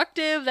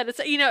productive, that it's,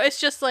 it's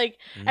just like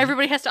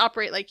everybody has to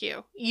operate like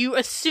you. You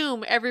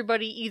assume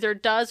everybody either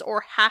does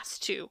or has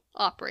to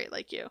operate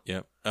like you.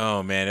 Yep.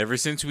 Oh man, ever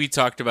since we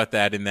talked about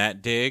that in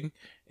that dig,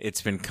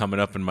 it's been coming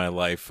up in my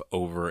life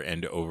over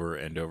and over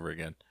and over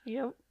again.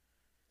 Yep.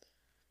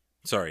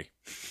 Sorry.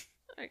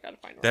 I gotta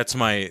find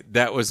one.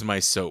 That was my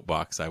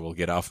soapbox. I will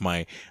get off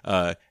my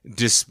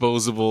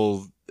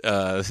disposable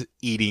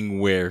eating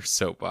ware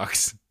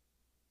soapbox.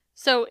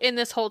 So in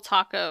this whole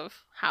talk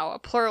of how a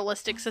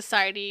pluralistic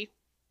society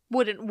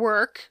wouldn't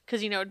work,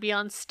 because, it'd be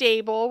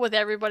unstable with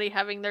everybody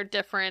having their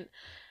different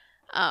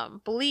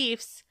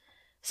beliefs.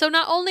 So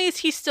not only is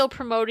he still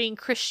promoting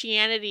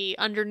Christianity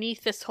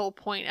underneath this whole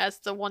point as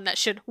the one that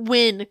should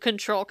win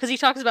control, because he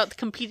talks about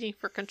competing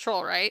for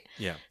control, right?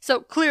 Yeah.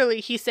 So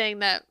clearly he's saying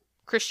that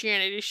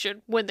Christianity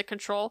should win the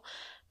control,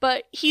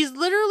 but he's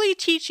literally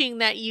teaching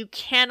that you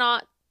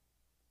cannot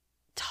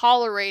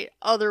tolerate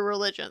other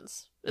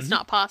religions. It's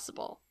not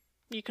possible.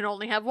 You can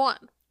only have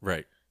one.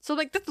 Right. So,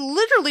 that's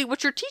literally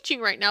what you're teaching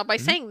right now by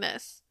saying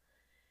this.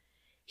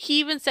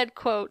 He even said,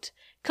 quote,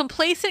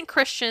 complacent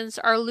Christians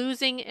are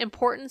losing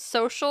important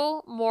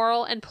social,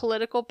 moral, and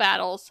political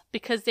battles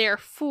because they are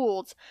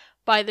fooled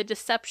by the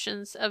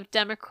deceptions of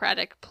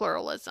democratic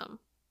pluralism.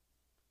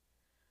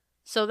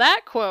 So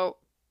that quote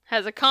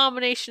has a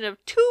combination of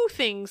 2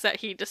 things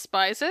that he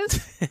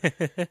despises.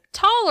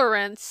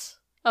 Tolerance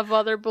of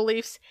other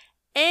beliefs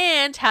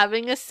and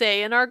having a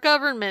say in our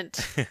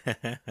government.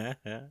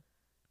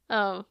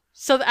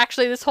 So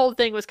actually this whole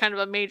thing was kind of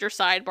a major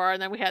sidebar,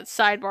 and then we had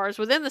sidebars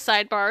within the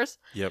sidebars.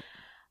 Yep.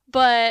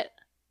 But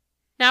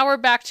now we're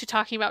back to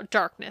talking about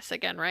darkness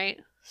again,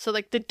 right? So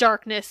the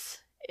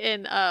darkness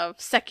in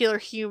secular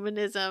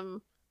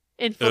humanism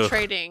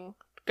infiltrating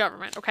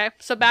government, okay?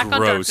 So back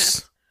on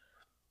darkness.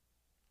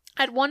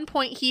 At one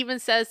point he even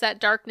says that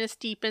darkness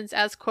deepens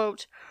as,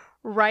 quote,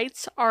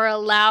 rights are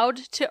allowed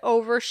to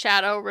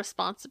overshadow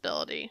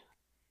responsibility.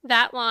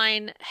 That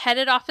line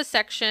headed off a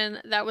section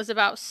that was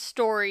about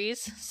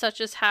stories, such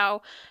as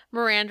how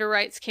Miranda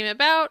rights came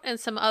about, and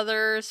some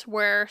others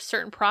where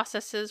certain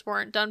processes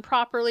weren't done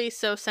properly,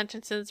 so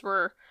sentences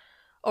were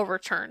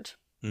overturned.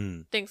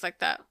 Things like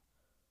that.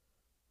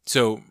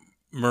 So,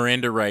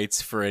 Miranda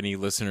rights, for any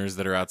listeners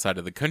that are outside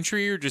of the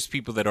country, or just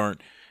people that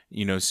aren't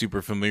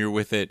super familiar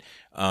with it,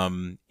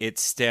 it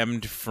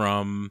stemmed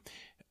from,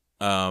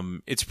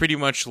 it's pretty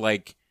much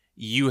like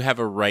you have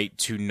a right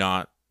to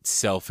not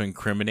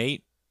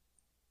self-incriminate.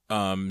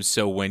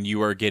 So when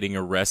you are getting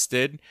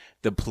arrested,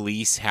 the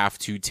police have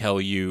to tell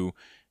you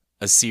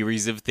a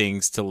series of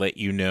things to let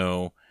you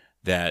know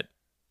that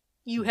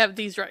You have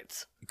these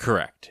rights.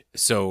 correct.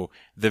 So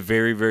the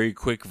very, very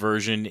quick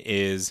version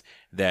is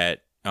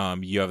that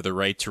you have the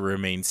right to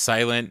remain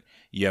silent.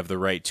 You have the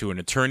right to an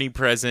attorney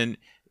present.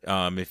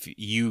 If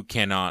you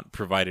cannot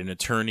provide an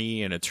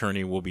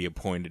attorney will be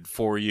appointed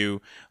for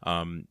you.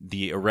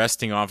 The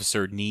arresting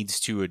officer needs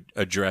to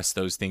address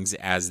those things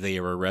as they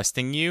are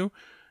arresting you,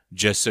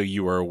 just so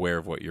you are aware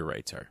of what your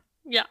rights are.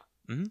 Yeah.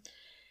 Mhm.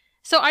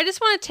 So I just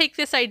want to take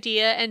this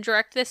idea and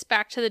direct this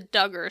back to the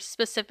Duggars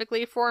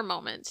specifically for a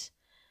moment.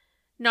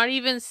 Not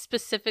even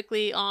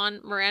specifically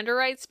on Miranda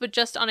rights, but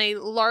just on a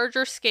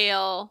larger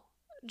scale,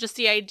 just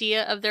the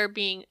idea of there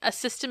being a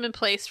system in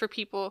place for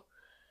people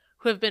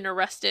who have been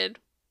arrested,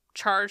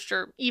 charged,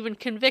 or even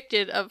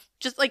convicted of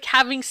just like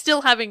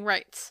still having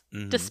rights,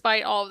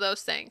 despite all of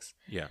those things.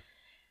 Yeah.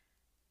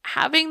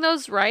 Having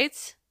those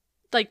rights,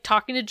 like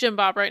talking to Jim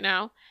Bob right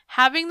now,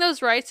 having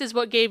those rights is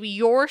what gave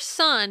your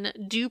son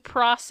due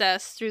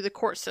process through the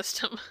court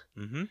system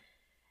Mm-hmm.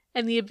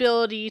 and the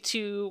ability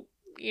to,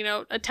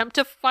 attempt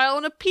to file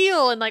an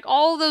appeal and like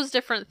all those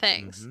different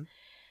things. Mm-hmm.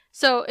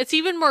 So it's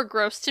even more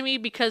gross to me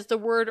because the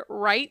word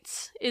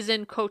rights is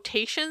in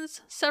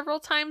quotations several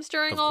times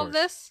during Of all course. of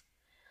this.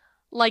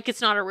 Like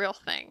it's not a real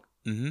thing.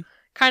 Mm-hmm.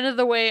 Kind of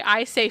the way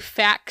I say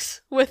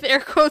facts with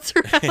air quotes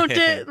around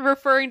it,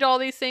 referring to all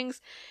these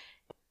things.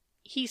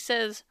 He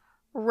says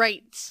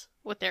rights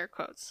with air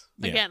quotes.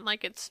 Yeah. Again,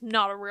 like it's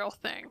not a real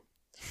thing.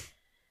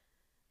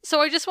 So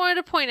I just wanted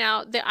to point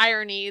out the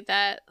irony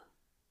that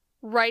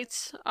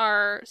rights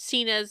are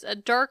seen as a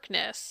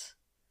darkness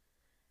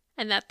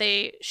and that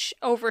they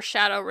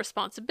overshadow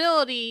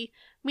responsibility.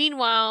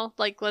 Meanwhile,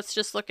 like, let's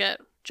just look at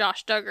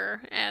Josh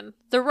Duggar and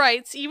the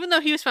rights, even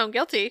though he was found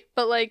guilty,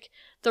 but like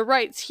the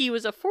rights he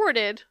was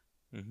afforded.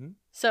 Mm-hmm.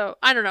 So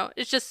I don't know.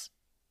 It's just,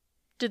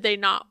 did they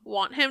not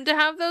want him to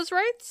have those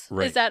rights?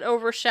 Right. Is that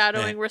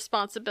overshadowing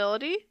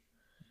responsibility?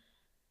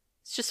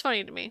 It's just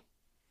funny to me.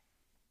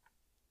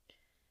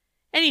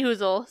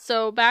 Anyhoozle,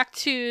 so back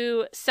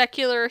to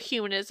secular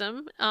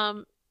humanism,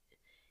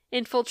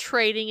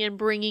 infiltrating and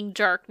bringing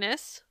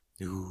darkness.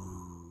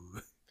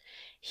 Ooh.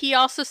 He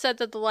also said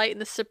that the light in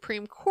the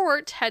Supreme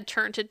Court had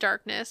turned to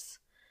darkness,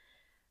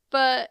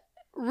 but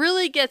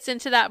really gets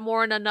into that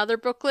more in another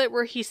booklet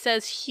where he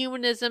says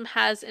humanism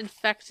has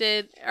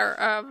affected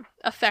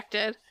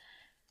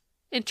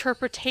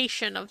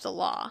interpretation of the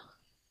law.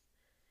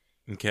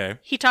 Okay.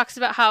 He talks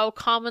about how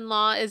common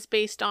law is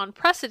based on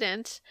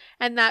precedent,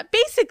 and that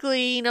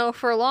basically,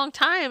 for a long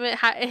time it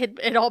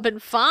had all been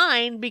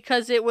fine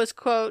because it was,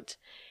 quote,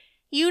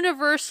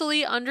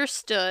 universally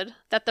understood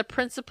that the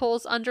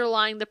principles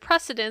underlying the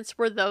precedents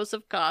were those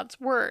of God's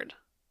word.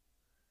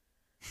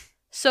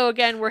 So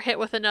again, we're hit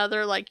with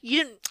another, like,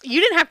 you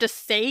didn't have to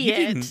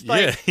say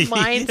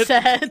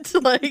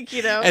mindset, like,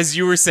 As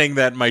you were saying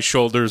that, my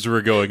shoulders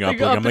were going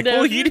up. I'm like,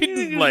 well, he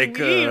didn't like.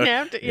 You didn't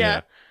have to,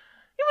 yeah.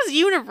 It was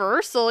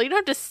universal. You don't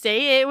have to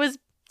say it. It was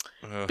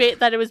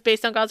that it was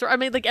based on God's word. I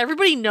mean, like,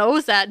 everybody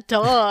knows that.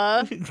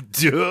 Duh.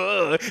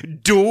 Duh.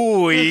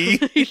 Doy.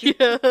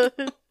 Yeah.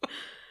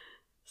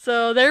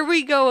 So there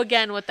we go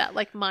again with that,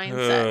 like,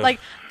 mindset. Like,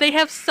 they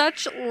have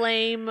such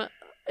lame...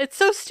 It's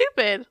so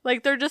stupid.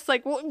 Like, they're just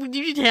like, well,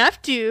 you didn't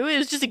have to. It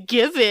was just a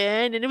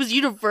given, and it was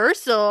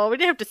universal. We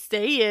didn't have to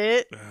say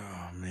it.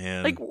 Oh,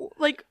 man.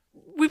 Like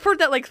we've heard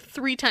that, like,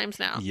 3 times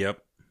now. Yep.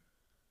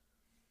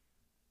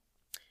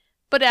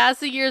 But as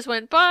the years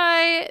went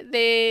by,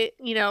 they,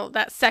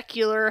 that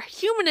secular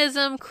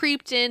humanism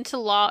creeped into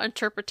law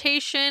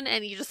interpretation,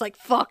 and he just, like,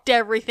 fucked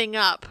everything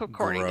up,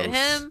 according to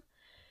him.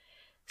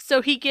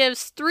 So he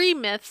gives 3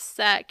 myths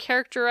that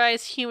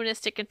characterize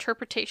humanistic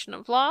interpretation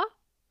of law.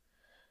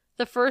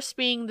 The first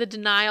being the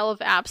denial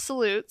of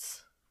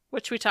absolutes,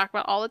 which we talk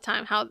about all the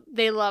time, how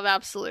they love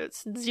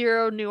absolutes.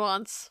 0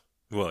 nuance.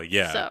 Well,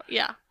 yeah. So,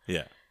 yeah.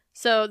 Yeah.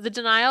 So the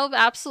denial of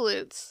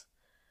absolutes.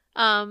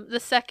 The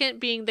second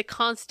being the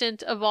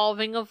constant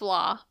evolving of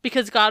law,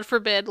 because God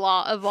forbid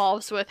law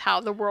evolves with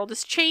how the world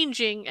is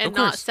changing and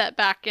not set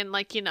back in,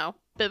 like,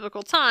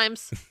 biblical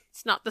times.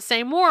 It's not the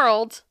same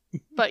world,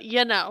 but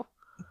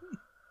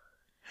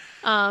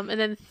and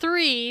then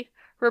 3,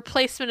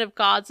 replacement of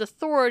God's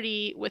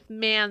authority with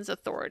man's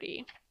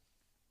authority.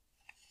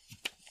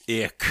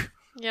 Ick.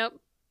 Yep.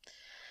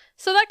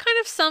 So that kind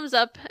of sums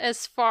up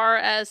as far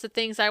as the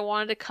things I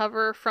wanted to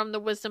cover from the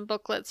wisdom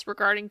booklets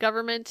regarding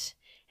government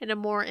in a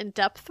more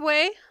in-depth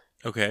way.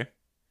 Okay.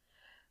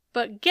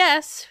 But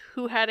guess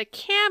who had a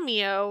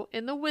cameo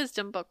in the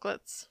wisdom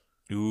booklets?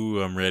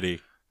 Ooh, I'm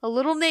ready. A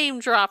little name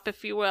drop,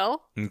 if you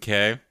will.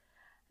 Okay.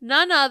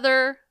 None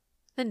other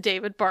than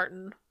David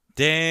Barton.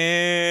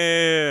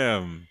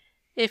 Damn.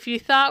 If you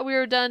thought we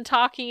were done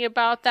talking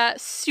about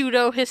that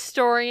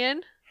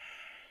pseudo-historian,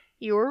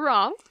 you were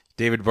wrong.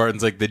 David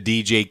Barton's like the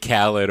DJ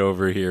Khaled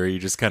over here. He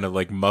just kind of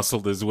like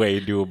muscled his way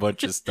into a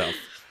bunch of stuff.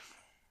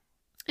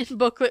 In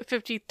booklet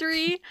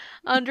 53,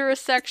 under a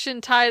section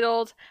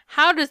titled,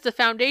 How Does the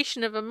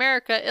Foundation of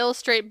America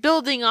Illustrate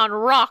Building on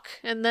Rock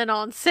and Then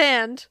on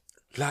Sand?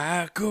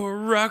 Like a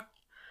rock.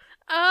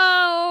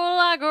 Oh,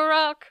 like a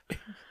rock.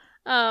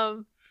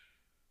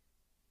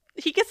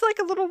 He gets like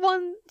a little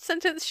one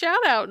sentence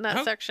shout out in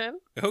that section.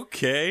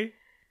 Okay.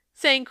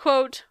 Saying,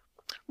 quote,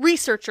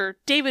 researcher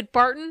David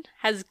Barton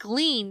has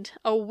gleaned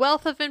a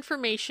wealth of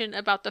information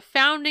about the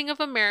founding of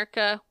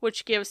America,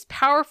 which gives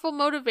powerful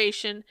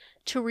motivation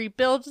to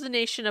rebuild the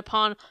nation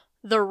upon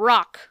the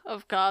rock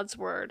of God's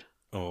word.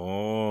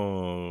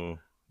 Oh,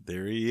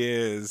 there he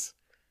is.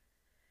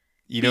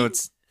 You know,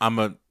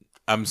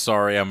 I'm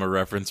sorry, I'm a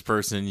reference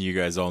person. You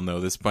guys all know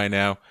this by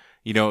now.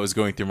 You know what was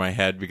going through my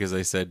head because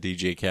I said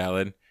DJ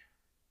Khaled?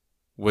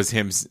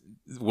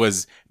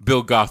 Was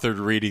Bill Gothard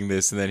reading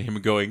this and then him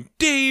going,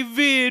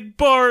 David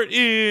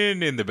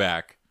Barton in the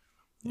back.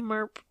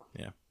 Merp.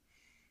 Yeah.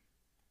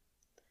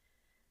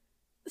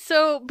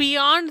 So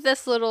beyond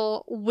this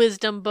little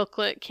wisdom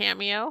booklet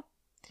cameo,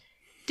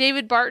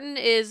 David Barton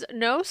is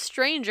no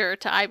stranger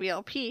to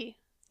IBLP.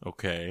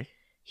 Okay.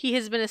 He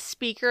has been a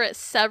speaker at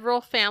several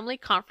family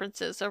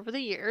conferences over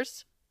the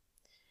years.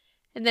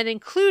 And then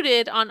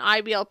included on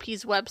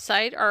IBLP's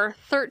website are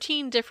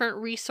 13 different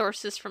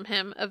resources from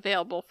him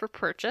available for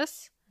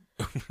purchase.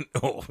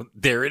 Oh,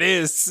 there it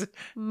is.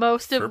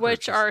 Most of For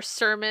which purchase. are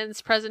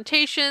sermons,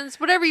 presentations,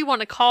 whatever you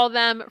want to call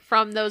them,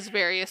 from those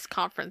various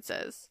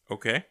conferences.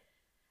 Okay.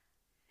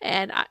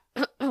 And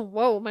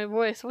whoa, my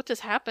voice, what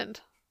just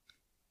happened?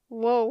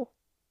 Whoa.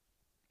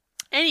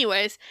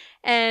 Anyways,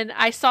 and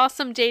I saw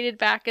some dated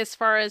back as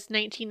far as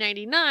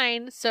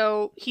 1999,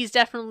 so he's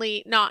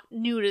definitely not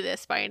new to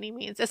this by any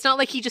means. It's not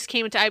like he just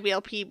came into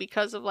IBLP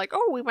because of like,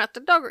 oh, we met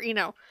the Duggar, you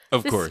know.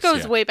 Of this course,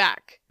 goes yeah. way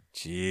back.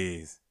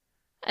 Jeez.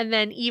 And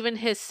then even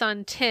his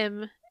son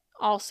Tim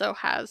also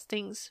has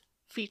things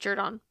featured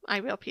on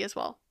IBLP as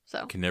well.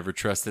 So Can never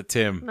trust a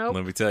Tim. Nope.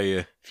 Let me tell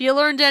you. if you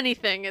learned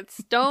anything, it's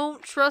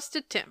don't trust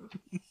a Tim.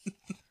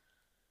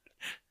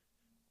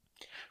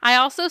 I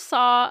also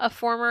saw a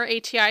former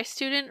ATI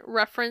student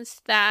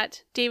reference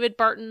that David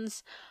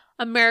Barton's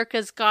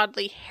America's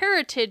Godly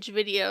Heritage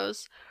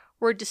videos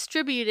were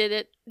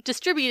distributed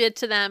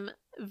to them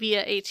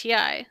via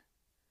ATI.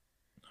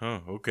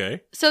 Oh,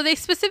 okay. So they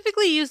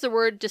specifically use the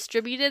word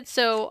distributed,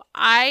 so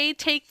I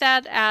take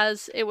that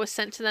as it was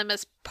sent to them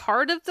as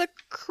part of the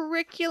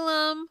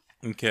curriculum,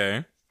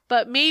 Okay.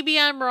 but maybe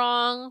I'm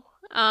wrong.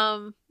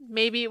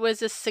 Maybe it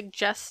was a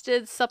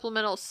suggested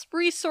supplemental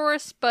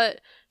resource,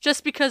 but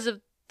just because of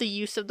the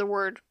use of the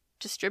word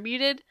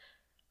distributed,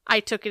 I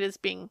took it as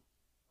being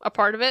a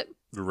part of it.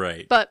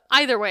 Right. But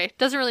either way,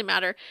 doesn't really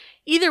matter.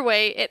 Either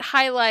way, it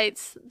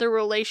highlights the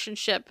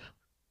relationship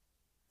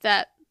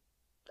that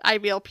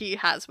IBLP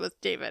has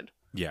with David.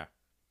 Yeah.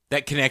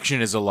 That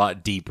connection is a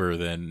lot deeper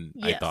than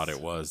I Yes. thought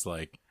it was.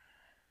 Like,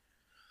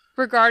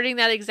 Regarding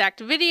that exact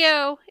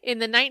video, in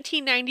the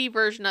 1990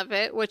 version of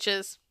it, which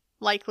is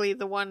likely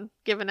the one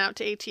given out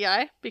to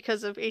ATI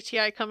because of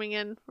ATI coming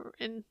in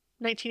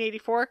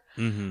 1984,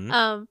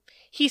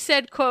 he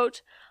said,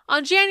 quote,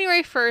 on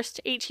January 1st,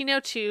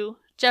 1802,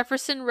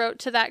 Jefferson wrote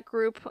to that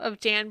group of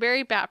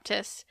Danbury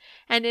Baptists,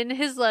 and in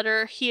his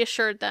letter he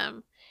assured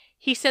them,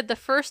 he said the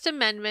First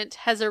Amendment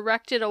has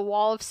erected a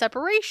wall of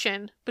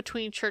separation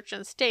between church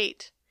and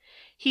state.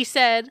 He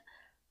said,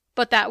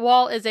 but that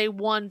wall is a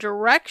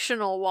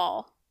one-directional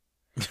wall.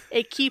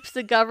 It keeps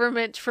the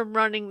government from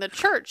running the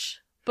church,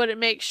 but it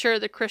makes sure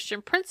the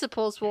Christian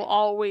principles will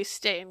always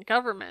stay in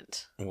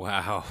government.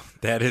 wow.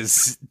 That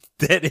is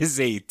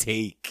a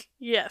take.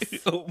 Yes.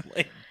 Oh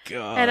my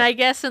God. And I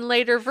guess in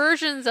later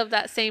versions of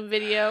that same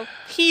video,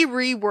 he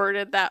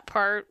reworded that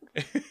part.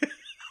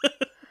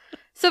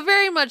 So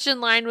very much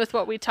in line with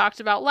what we talked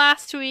about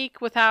last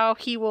week with how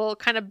he will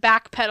kind of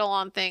backpedal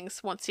on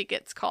things once he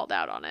gets called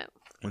out on it.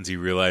 Once he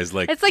realized,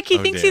 like, It's like he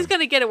oh, thinks damn. he's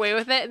going to get away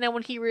with it, and then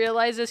when he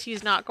realizes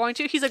he's not going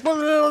to, he's like, blah,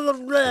 blah, blah,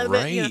 blah, blah,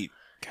 Right. you know.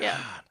 God.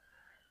 Yeah.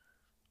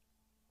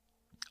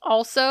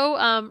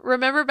 Also,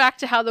 remember back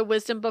to how the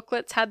wisdom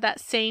booklets had that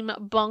same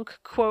bunk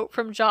quote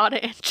from John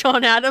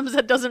Adams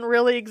that doesn't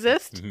really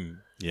exist? Mhm.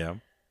 Yeah.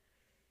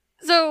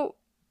 So,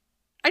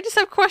 I just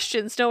have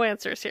questions, no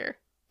answers here.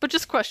 But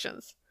just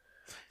questions.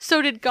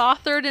 So did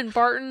Gothard and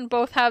Barton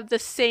both have the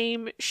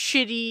same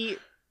shitty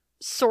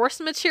source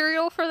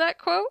material for that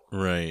quote?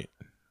 Right.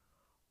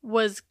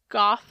 Was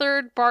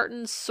Gothard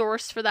Barton's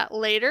source for that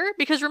later?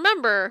 Because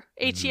remember,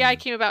 ATI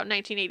came about in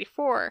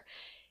 1984.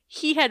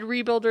 He had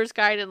Rebuilder's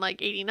Guide in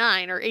like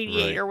 89 or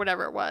 88 Right. or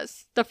whatever it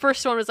was. The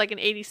first one was like in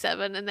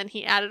 87, and then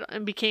he added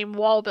and became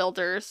Wall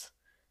Builders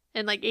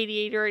in like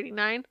 88 or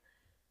 89.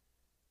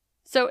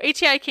 So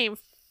ATI came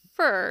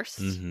first.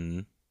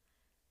 Mm-hmm.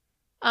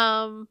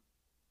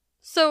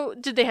 So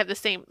did they have the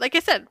same, like I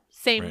said,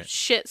 same Right.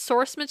 shit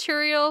source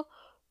material?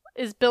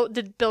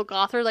 Did Bill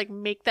Gothard like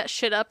make that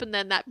shit up and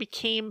then that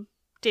became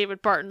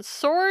David Barton's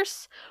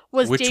source?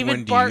 Was Which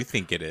David one do you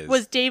think it is?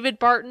 Was David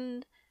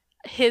Barton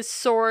his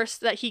source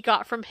that he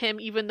got from him,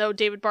 even though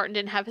David Barton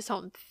didn't have his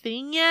own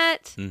thing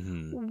yet.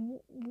 Mm-hmm.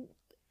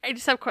 I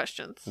just have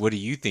questions. What do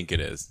you think it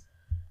is?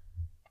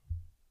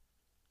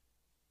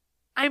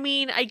 I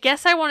mean, I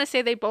guess I want to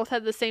say they both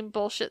had the same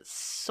bullshit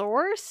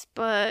source,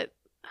 but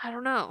I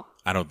don't know.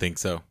 I don't think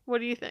so. What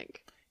do you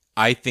think?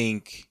 I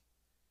think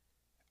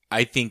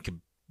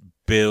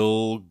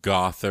Bill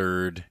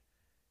Gothard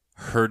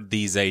heard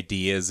these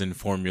ideas and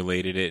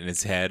formulated it in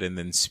his head and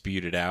then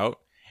spewed it out,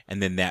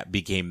 and then that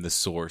became the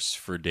source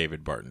for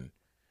David Barton.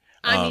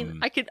 I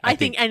mean, I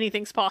think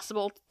anything's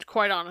possible,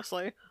 quite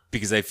honestly.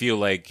 Because I feel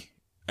like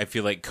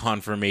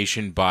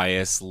confirmation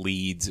bias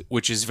leads,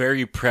 which is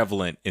very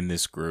prevalent in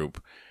this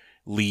group,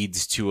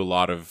 leads to a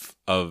lot of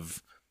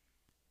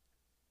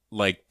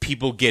like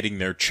people getting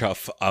their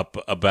chuff up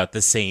about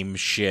the same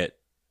shit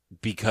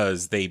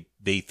because they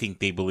think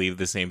they believe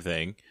the same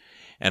thing.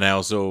 And I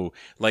also,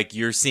 like,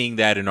 you're seeing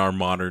that in our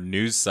modern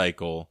news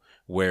cycle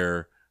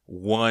where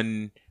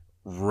one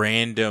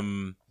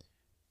random,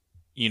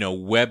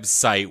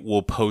 website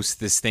will post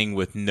this thing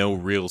with no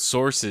real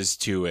sources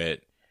to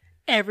it.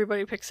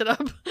 Everybody picks it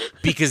up.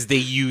 Because they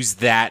use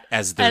that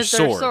as their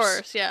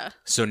source. Yeah.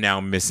 So now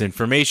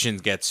misinformation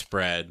gets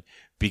spread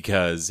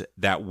because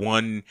that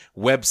one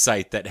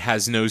website that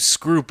has no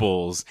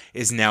scruples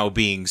is now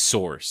being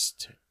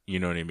sourced. You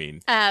know what I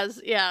mean?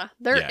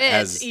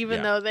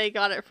 Though they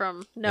got it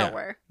from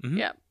nowhere. Yeah. Mm-hmm.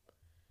 Yep.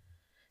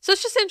 So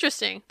it's just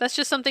interesting. That's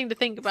just something to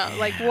think about.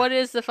 Like, what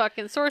is the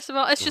fucking source of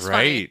all? It's just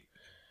funny.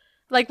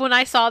 Like, when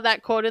I saw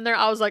that quote in there,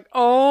 I was like,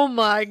 oh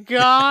my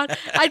God.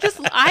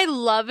 I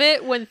love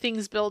it when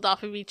things build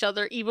off of each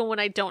other, even when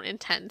I don't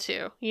intend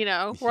to,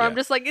 where I'm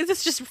just like, is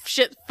this just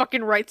shit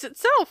fucking writes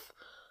itself?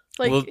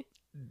 Like, well,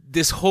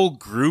 this whole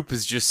group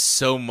is just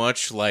so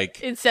much like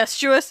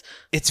incestuous.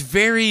 It's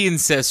very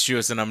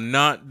incestuous, and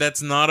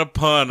that's not a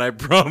pun, I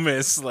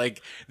promise.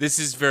 Like, this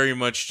is very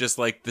much just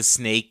like the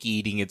snake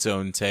eating its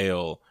own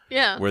tail.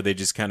 Yeah. Where they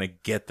just kind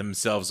of get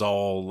themselves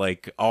all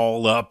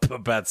up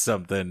about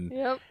something.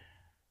 Yep.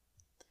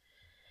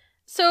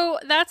 So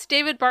that's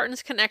David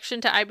Barton's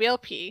connection to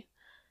IBLP.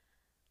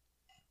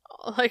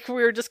 Like we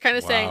were just kind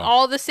of saying,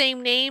 all the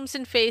same names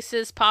and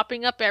faces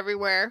popping up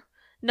everywhere.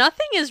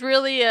 Nothing is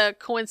really a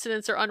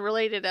coincidence or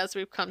unrelated, as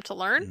we've come to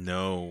learn.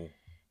 No.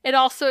 It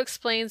also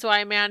explains why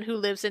a man who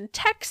lives in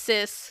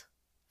Texas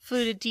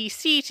flew to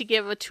D.C. to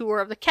give a tour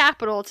of the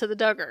Capitol to the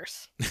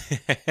Duggars.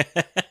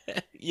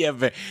 Yeah,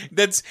 but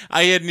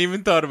I hadn't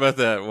even thought about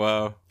that.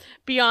 Wow.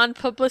 Beyond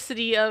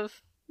publicity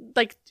of,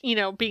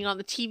 being on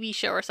the TV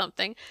show or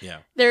something. Yeah.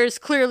 There's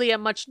clearly a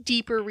much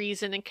deeper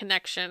reason and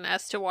connection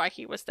as to why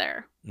he was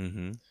there.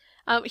 Mm-hmm.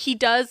 He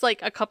does,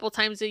 a couple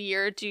times a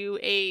year, do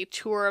a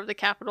tour of the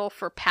Capitol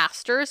for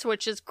pastors,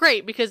 which is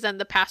great because then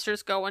the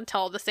pastors go and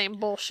tell the same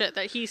bullshit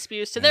that he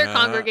spews to their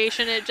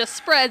congregation. It just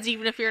spreads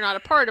even if you're not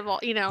a part of all,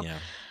 Yeah.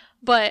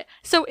 But,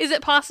 so is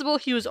it possible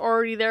he was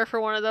already there for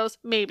one of those?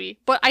 Maybe.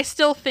 But I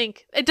still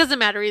think it doesn't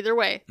matter either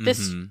way.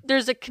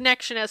 There's a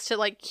connection as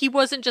to, he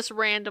wasn't just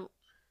random.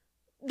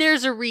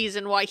 There's a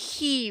reason why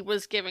he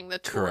was giving the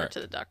tour Correct. to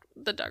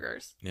the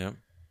Duggars. Yeah.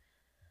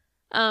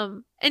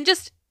 And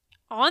just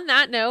on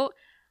that note,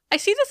 I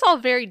see this all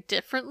very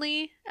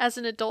differently as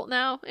an adult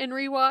now in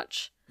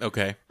rewatch.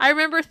 Okay. I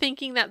remember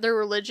thinking that their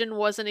religion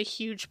wasn't a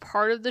huge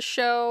part of the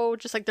show,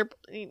 just like their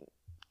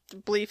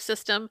belief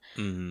system.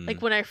 Mm-hmm.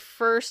 Like when I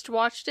first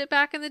watched it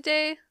back in the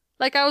day,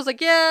 I was like,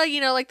 yeah,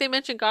 they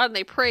mentioned God and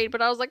they prayed,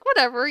 but I was like,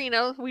 whatever,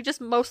 we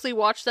just mostly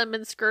watched them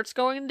in skirts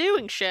going and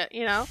doing shit,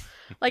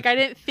 I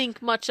didn't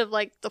think much of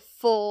the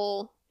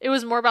full, it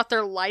was more about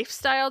their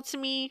lifestyle to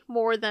me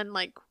more than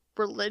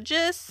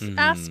religious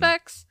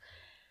aspects.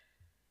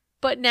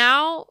 But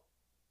now,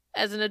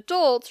 as an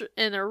adult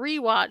in a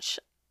rewatch,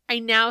 I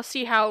now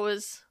see how it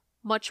was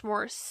much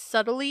more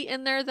subtly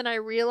in there than I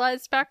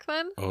realized back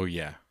then. Oh,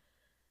 yeah.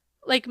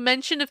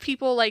 Mention of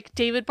people like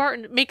David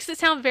Barton makes it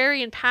sound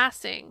very in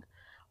passing.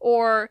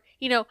 Or,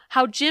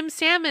 how Jim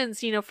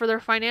Sammons, for their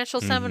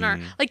financial seminar.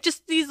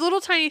 Just these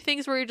little tiny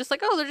things where you're just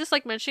like, oh, they're just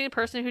mentioning a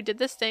person who did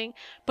this thing.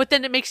 But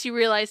then it makes you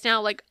realize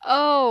now,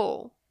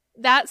 oh,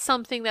 that's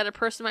something that a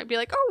person might be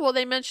like, oh, well,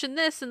 they mentioned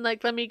this and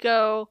let me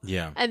go.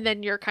 Yeah. And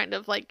then you're kind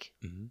of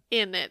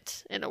in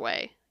it in a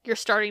way. You're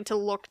starting to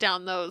look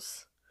down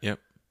those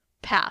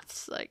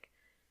paths.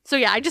 So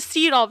yeah, I just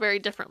see it all very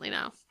differently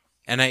now.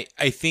 And I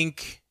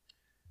think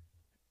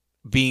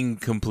being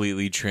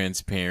completely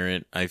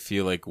transparent, I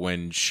feel like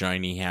when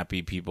Shiny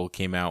Happy People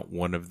came out,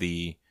 one of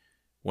the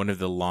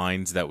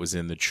lines that was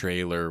in the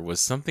trailer was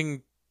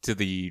something to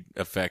the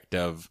effect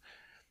of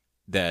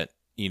that,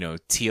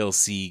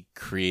 TLC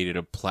created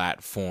a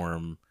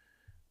platform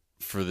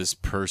for this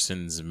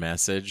person's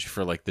message,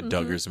 for the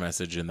Duggars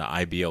message and the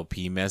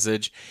IBLP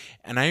message.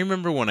 And I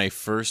remember when I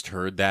first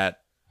heard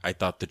that, I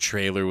thought the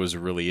trailer was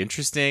really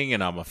interesting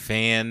and I'm a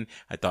fan.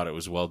 I thought it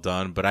was well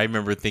done. But I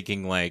remember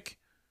thinking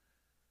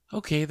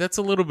okay, that's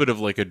a little bit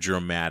of a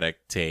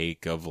dramatic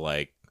take of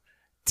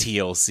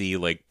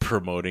TLC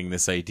promoting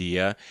this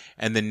idea.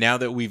 And then now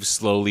that we've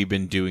slowly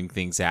been doing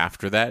things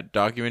after that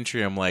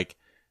documentary, I'm like,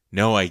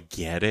 no, I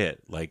get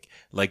it. Like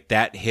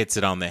that hits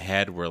it on the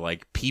head where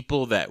like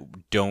people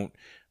that don't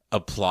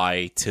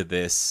apply to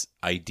this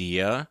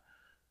idea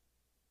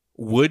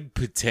could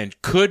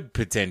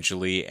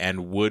potentially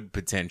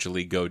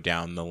go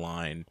down the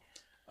line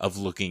of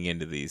looking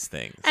into these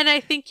things. And I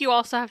think you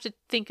also have to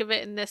think of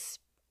it in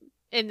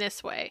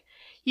this way.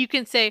 You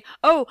can say,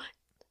 "Oh,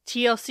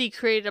 TLC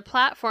created a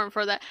platform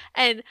for that."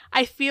 And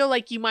I feel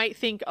like you might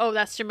think, "Oh,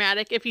 that's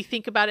dramatic," if you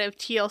think about it of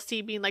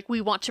TLC being like,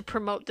 "We want to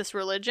promote this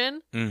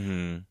religion."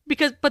 Mm-hmm.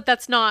 But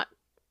that's not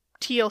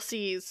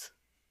TLC's.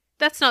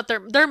 That's not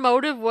their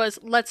motive was,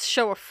 let's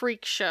show a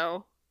freak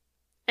show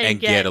and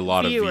get a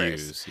lot of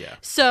views. Yeah.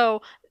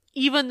 So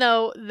even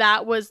though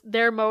that was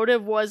their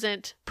motive,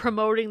 wasn't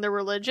promoting the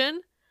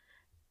religion,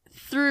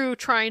 through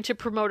trying to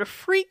promote a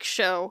freak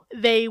show,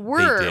 they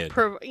were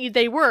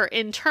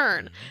in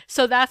turn. Mm-hmm.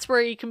 So that's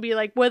where you can be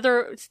like,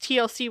 whether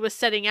TLC was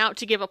setting out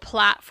to give a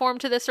platform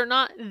to this or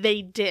not,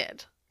 they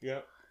did.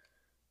 Yep.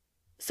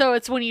 So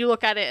it's when you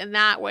look at it in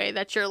that way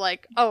that you're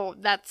like, oh,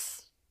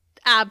 that's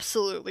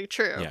absolutely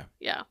true. Yeah.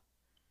 Yeah.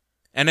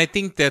 And I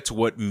think that's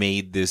what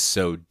made this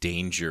so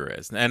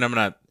dangerous. And I'm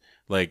not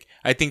like,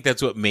 I think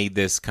that's what made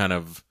this kind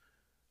of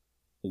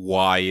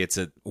why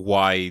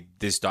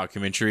this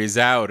documentary is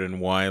out and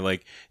why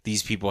like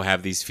these people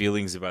have these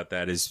feelings about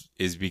that is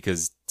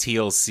because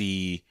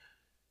TLC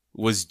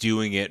was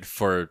doing it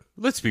for,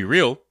 let's be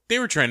real, they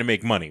were trying to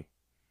make money.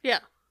 Yeah.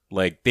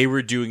 Like they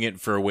were doing it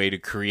for a way to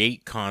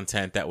create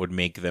content that would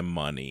make them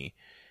money.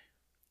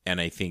 And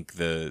I think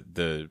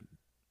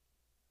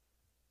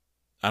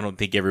I don't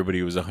think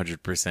everybody was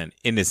 100%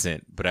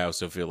 innocent, but I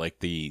also feel like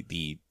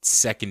the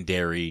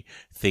secondary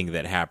thing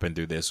that happened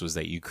through this was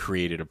that you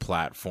created a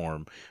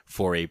platform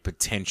for a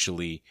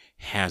potentially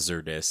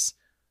hazardous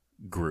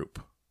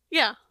group.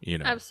 Yeah. You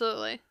know.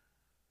 Absolutely.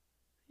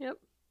 Yep.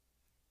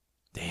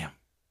 Damn.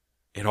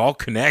 It all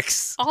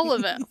connects. All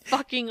of it.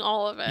 Fucking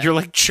all of it. You're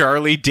like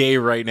Charlie Day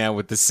right now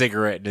with the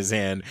cigarette in his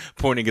hand,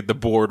 pointing at the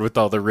board with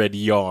all the red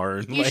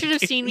yarn. You should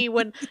have seen me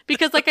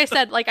because like I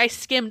said, like I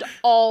skimmed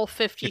all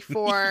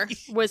 54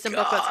 wisdom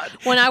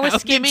booklets. When I was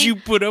skimming, did you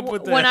put up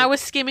with that? When I was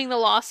skimming the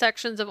law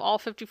sections of all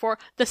 54,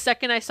 the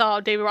second I saw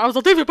David, I was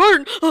like, David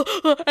Barton!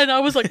 And I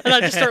was like, and I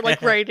just start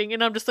like writing,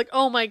 and I'm just like,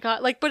 oh my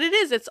God. Like, but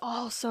it's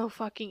all so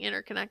fucking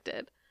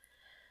interconnected.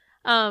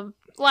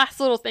 Last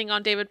little thing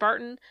on David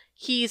Barton.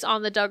 He's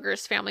on the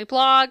Duggars family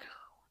blog,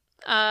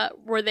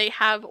 where they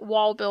have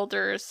Wall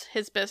Builders,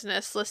 his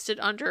business, listed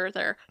under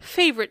their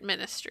favorite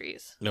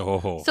ministries.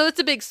 Oh. So it's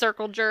a big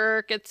circle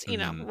jerk. It's,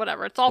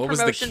 whatever. It's all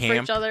promotion for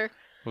each other.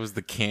 What was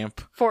the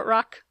camp? Fort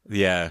Rock.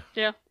 Yeah.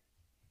 Yeah.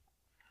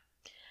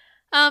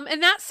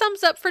 And that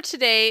sums up for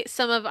today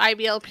some of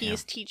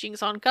IBLP's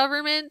teachings on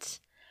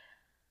government.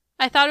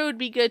 I thought it would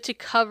be good to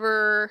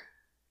cover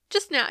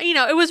just now,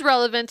 it was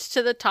relevant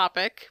to the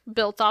topic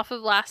built off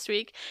of last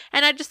week.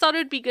 And I just thought it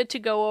would be good to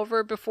go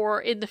over before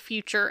in the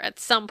future at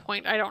some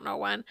point, I don't know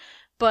when,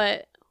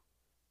 but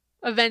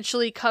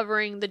eventually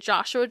covering the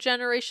Joshua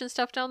generation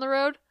stuff down the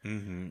road.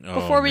 Mm-hmm.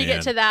 Before we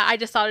get to that, I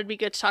just thought it'd be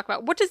good to talk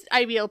about what does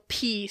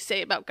IBLP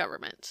say about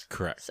government.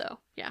 Correct. So,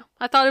 yeah.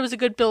 I thought it was a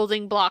good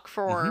building block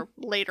for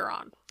later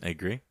on. I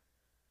agree.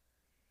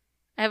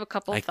 I have a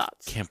couple of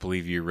thoughts. I can't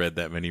believe you read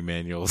that many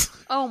manuals.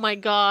 Oh my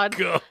God.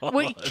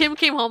 Kim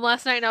came home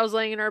last night and I was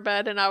laying in her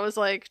bed and I was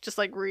like, just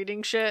like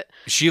reading shit.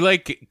 She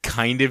like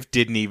kind of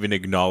didn't even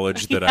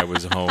acknowledge that I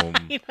was home.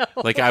 I know.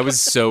 Like I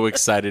was so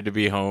excited to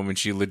be home and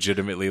she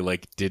legitimately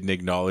like didn't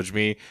acknowledge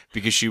me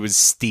because she was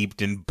steeped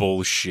in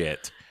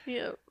bullshit.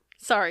 Yep.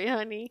 Sorry,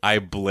 honey. I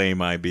blame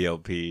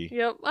IBLP.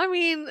 Yep. I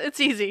mean, it's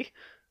easy.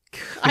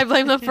 I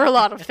blame them for a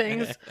lot of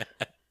things.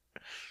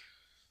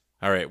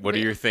 All right, what are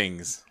your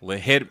things?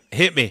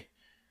 Hit me.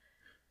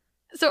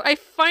 So I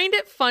find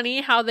it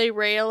funny how they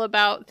rail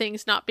about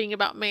things not being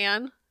about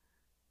man.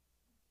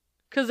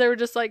 Because they were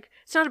just like,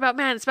 it's not about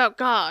man, it's about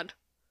God.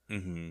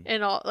 Mm-hmm.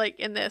 And all, like,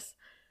 in this.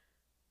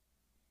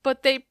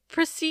 But they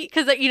proceed,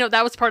 because,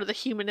 that was part of the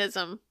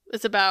humanism.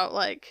 It's about,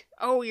 like,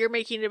 oh, you're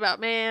making it about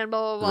man,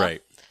 blah, blah, blah.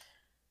 Right.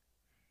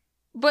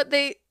 But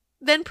they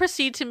then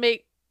proceed to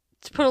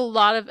put a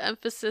lot of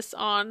emphasis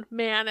on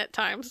man at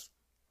times.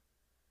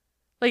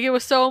 Like, it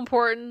was so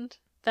important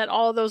that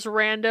all those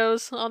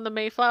randos on the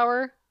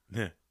Mayflower.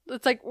 Yeah.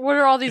 It's like, what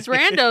are all these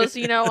randos,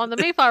 on the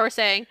Mayflower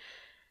saying?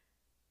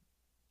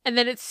 And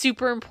then it's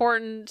super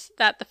important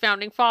that the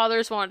founding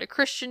fathers wanted a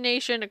Christian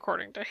nation,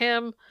 according to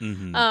him.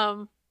 Mm-hmm.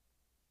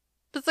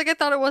 But it's like, I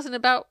thought it wasn't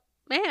about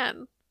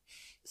man.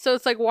 So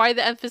it's like, why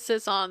the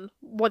emphasis on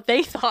what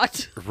they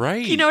thought?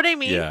 Right. You know what I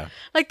mean? Yeah.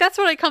 Like, that's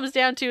what it comes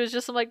down to, is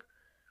just, I'm like,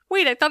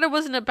 wait, I thought it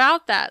wasn't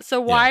about that.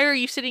 So why are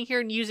you sitting here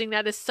and using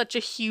that as such a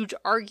huge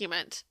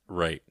argument?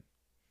 Right.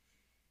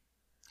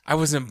 I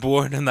wasn't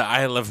born on the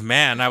Isle of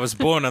Man. I was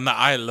born on the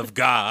Isle of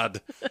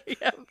God.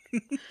 Yeah.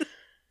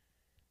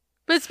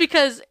 But it's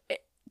because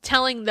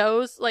telling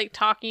those, like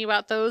talking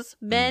about those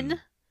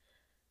men,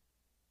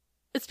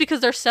 it's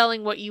because they're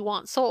selling what you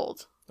want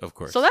sold. Of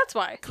course. So that's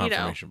why.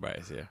 Confirmation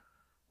bias, yeah.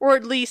 Or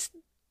at least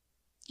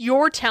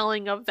your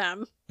telling of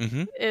them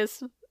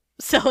is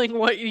selling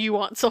what you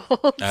want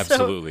sold.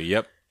 Absolutely.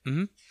 Yep.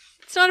 Hmm.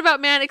 It's not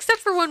about man, except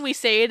for when we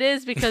say it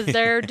is, because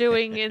they're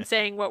doing and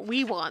saying what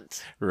we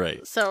want.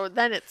 Right. So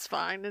then it's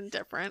fine and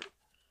different.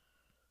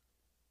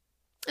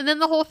 And then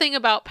the whole thing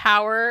about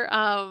power,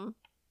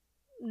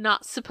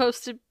 not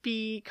supposed to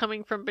be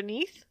coming from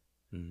beneath.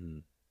 Hmm.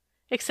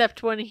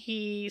 Except when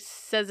he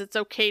says it's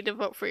okay to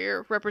vote for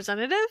your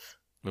representative.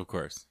 Of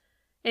course.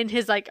 In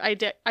his, like,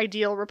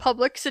 ideal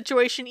republic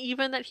situation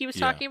even that he was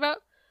talking about.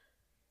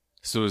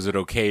 So is it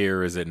okay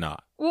or is it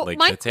not? Well, like,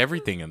 that's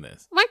everything in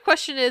this. My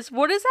question is,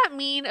 what does that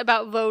mean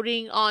about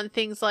voting on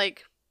things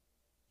like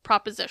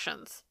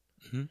propositions?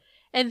 Mhm.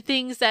 And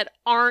things that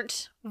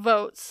aren't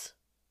votes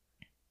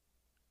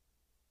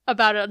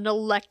about an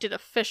elected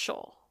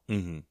official?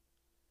 Hmm.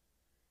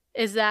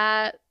 Is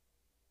that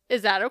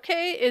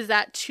okay? Is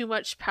that too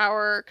much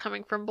power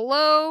coming from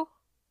below?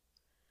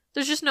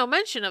 There's just no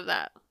mention of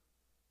that.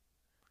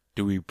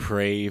 Do we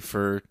pray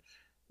for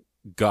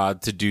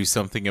God to do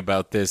something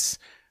about this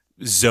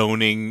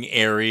zoning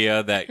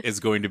area that is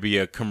going to be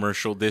a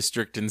commercial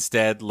district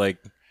instead? Like,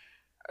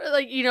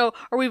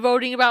 are we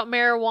voting about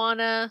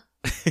marijuana?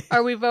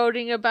 Are we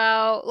voting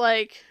about,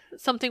 like,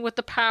 something with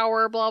the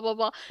power, blah, blah,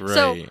 blah? right.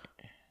 So,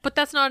 but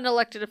that's not an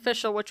elected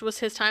official, which was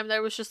his time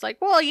that was just like,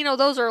 well,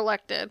 those are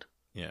elected.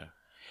 Yeah.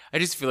 I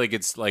just feel like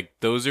it's like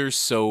those are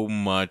so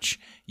much.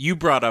 You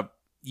brought up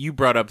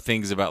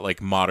things about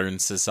like modern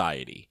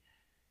society,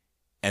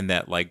 and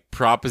that like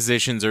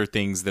propositions are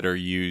things that are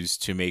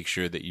used to make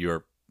sure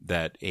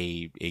that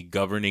a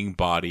governing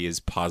body is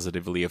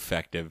positively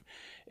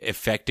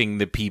affecting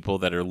the people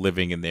that are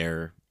living in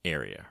their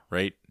area,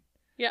 right?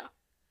 Yeah.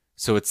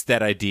 So it's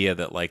that idea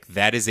that like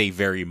that is a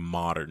very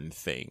modern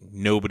thing.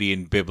 Nobody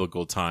in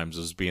biblical times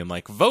was being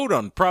like, vote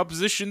on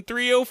Proposition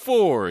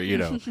 304,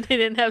 They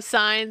didn't have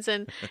signs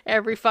in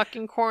every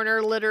fucking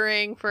corner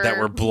littering for that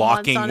were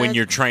blocking months on when end.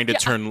 you're trying to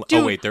turn. Dude,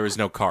 oh wait, there was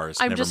no cars.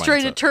 I'm Never just mind,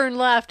 trying to so- turn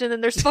left, and then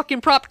there's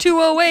fucking Prop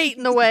 208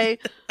 in the way.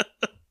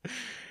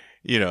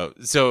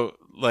 So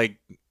like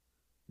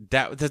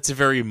that's a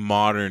very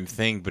modern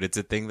thing, but it's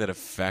a thing that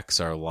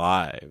affects our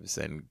lives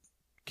and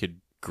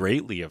could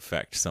greatly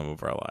affect some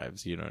of our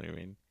lives. You know what I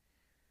mean?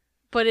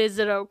 But is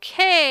it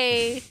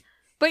okay?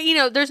 But he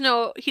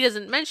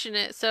doesn't mention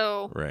it,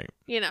 so Right.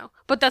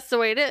 But that's the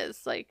way it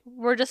is. Like,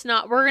 we're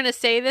gonna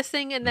say this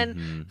thing, and then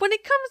Mhm. when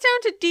it comes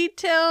down to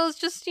details,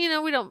 just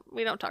we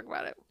don't talk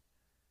about it.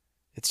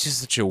 It's just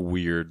such a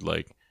weird,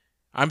 like,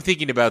 I'm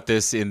thinking about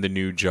this in the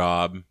new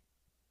job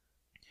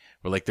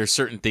where like there's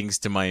certain things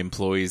to my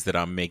employees that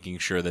I'm making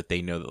sure that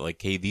they know that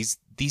like, hey, these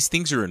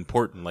things are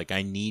important. Like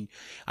I need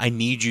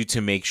you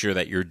to make sure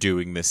that you're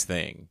doing this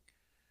thing.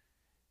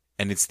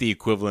 And it's the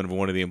equivalent of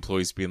one of the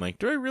employees being like,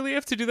 do I really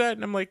have to do that?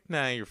 And I'm like,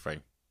 nah, you're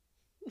fine.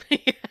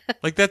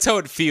 Like that's how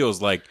it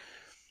feels, like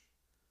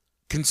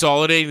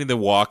consolidating the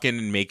walk-in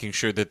and making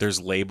sure that there's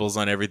labels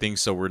on everything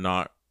so we're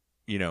not,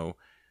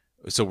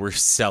 so we're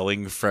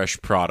selling fresh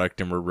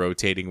product and we're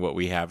rotating what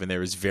we have in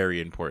there is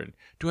very important.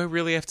 Do I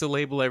really have to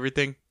label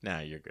everything? Nah,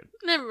 you're good.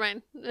 Never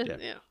mind.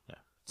 Yeah.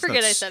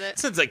 Forget I said it. It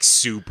sounds like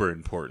super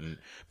important.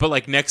 But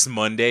like next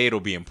Monday, it'll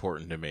be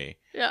important to me.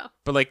 Yeah.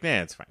 But like,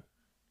 nah, it's fine.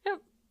 Yep.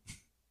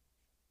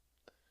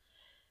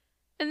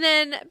 And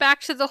then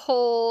back to the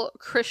whole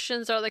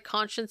Christians are the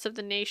conscience of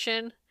the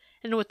nation,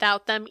 and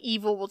without them,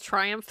 evil will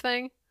triumph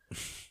thing.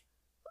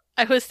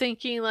 I was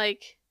thinking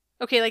like,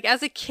 okay, like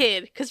as a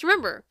kid, because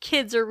remember,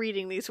 kids are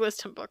reading these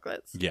wisdom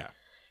booklets. Yeah.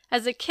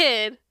 As a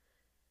kid,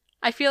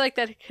 I feel like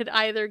that could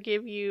either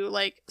give you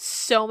like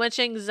so much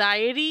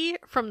anxiety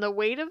from the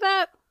weight of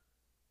that,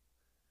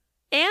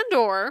 and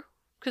or,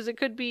 because it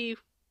could be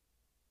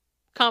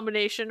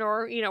combination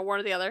or, one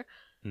or the other.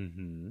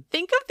 Mm-hmm.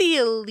 Think of the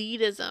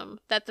elitism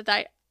that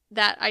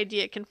that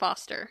idea can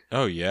foster.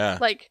 Oh, yeah.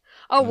 Like,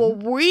 well,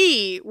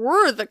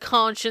 we're the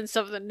conscience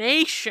of the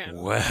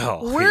nation.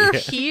 Well, We're yeah.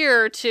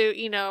 here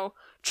to,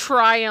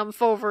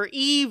 triumph over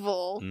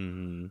evil.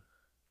 Mm-hmm.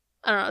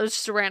 I don't know. It was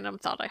just a random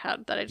thought I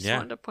had that I just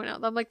wanted to point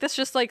out. I'm like, that's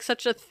just like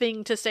such a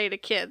thing to say to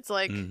kids.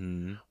 Like,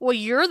 Mm-hmm. well,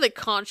 you're the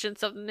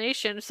conscience of the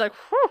nation. It's like,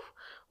 whew,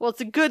 well,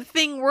 it's a good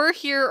thing we're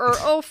here. Or,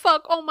 oh,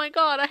 fuck, oh my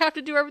God, I have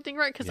to do everything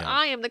right because Yeah.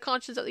 I am the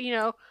conscience of,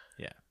 Yeah.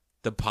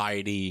 The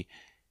piety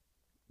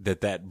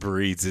that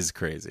breeds is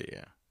crazy.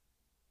 Yeah.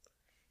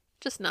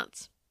 just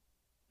nuts.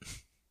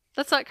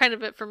 That's not kind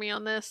of it for me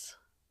on this.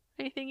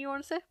 Anything you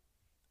want to say?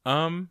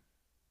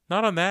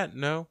 Not on that.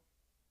 No.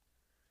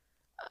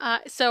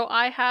 So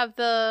I have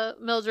the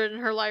Mildred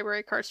and her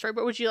library card story,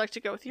 but would you like to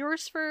go with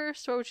yours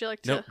first? What would you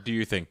like to? Nope. Do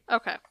your thing.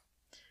 Okay.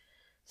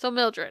 So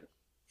Mildred.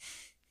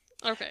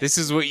 Okay. This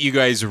is what you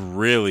guys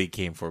really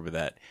came for with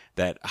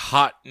that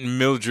hot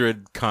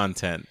Mildred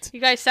content.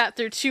 You guys sat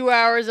through 2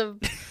 hours of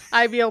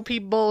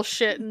IBLP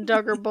bullshit and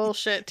Duggar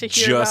bullshit to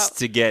hear Just about.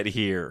 to get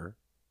here.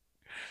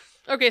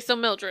 Okay, so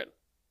Mildred.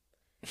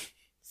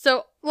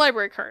 So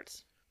library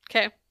cards.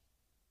 Okay.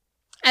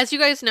 As you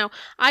guys know,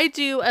 I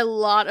do a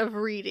lot of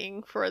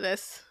reading for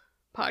this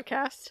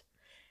podcast,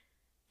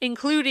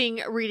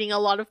 including reading a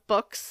lot of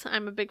books.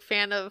 I'm a big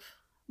fan of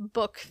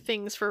book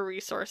things for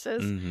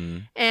resources. Mm-hmm.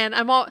 And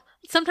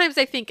sometimes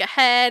I think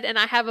ahead and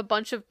I have a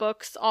bunch of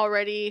books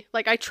already.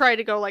 Like I try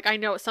to go like, I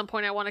know at some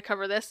point I want to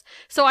cover this.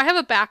 So I have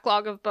a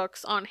backlog of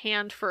books on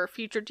hand for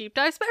future deep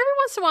dives, but every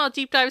once in a while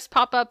deep dives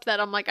pop up that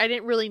I'm like, I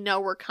didn't really know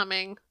were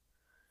coming.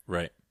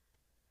 Right.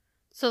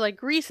 So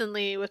like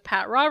recently with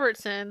Pat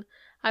Robertson,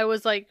 I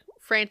was like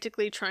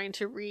frantically trying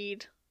to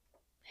read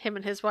him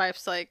and his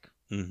wife's like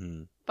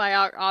Mm-hmm.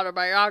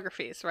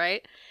 autobiographies,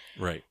 right?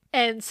 Right.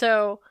 And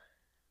so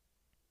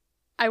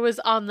I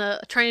was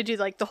trying to do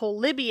like the whole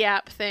Libby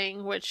app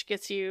thing, which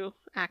gets you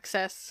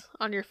access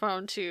on your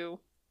phone to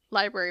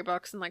library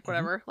books and like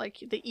whatever,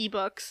 like the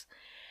ebooks.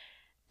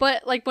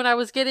 But like when I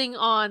was getting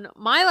on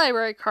my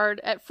library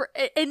card,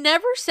 it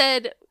never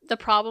said the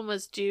problem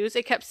was dues.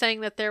 It kept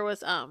saying that there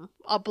was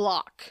a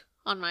block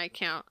on my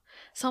account.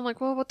 So I'm like,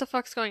 well, what the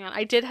fuck's going on?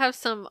 I did have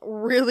some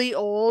really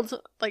old,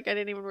 like I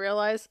didn't even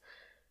realize,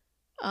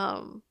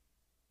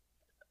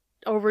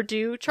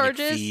 overdue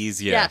charges. Like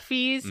fees, yeah.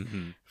 Fees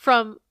Mm-hmm.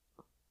 from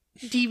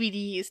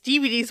DVDs.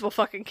 DVDs will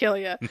fucking kill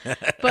you.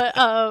 But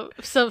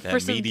for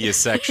some media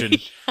section.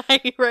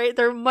 right?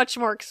 They're much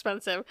more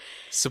expensive.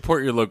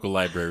 Support your local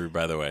library,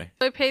 by the way.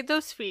 So I paid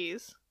those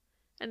fees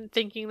and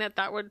thinking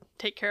that would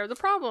take care of the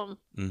problem.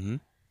 Mm-hmm.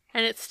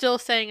 And it's still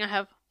saying I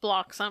have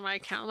blocks on my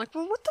account. I'm like,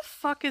 well, what the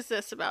fuck is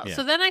this about? Yeah.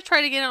 So then I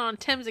try to get it on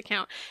Tim's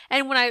account.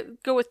 And when I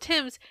go with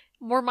Tim's,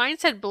 mine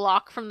said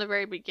block from the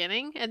very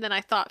beginning. And then I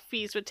thought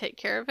fees would take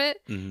care of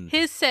it. Mm-hmm.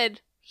 His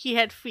said he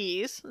had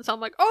fees. And so I'm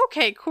like,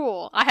 okay,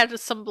 cool. I had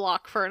some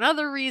block for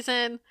another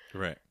reason.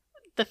 Right.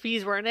 The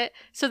fees weren't it.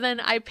 So then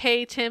I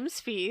pay Tim's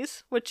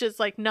fees, which is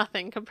like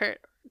nothing compared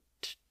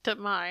to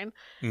mine.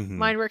 Mm-hmm.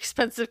 Mine were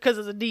expensive because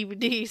of the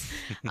DVDs.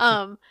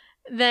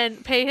 Then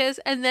pay his,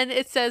 and then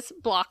it says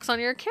blocks on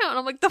your account. And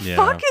I'm like, the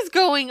fuck is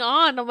going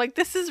on? I'm like,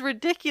 this is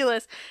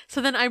ridiculous. So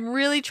then I'm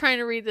really trying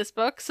to read this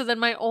book. So then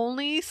my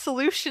only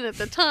solution at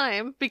the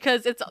time,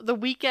 because it's the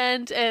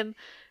weekend and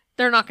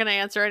they're not going to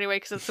answer anyway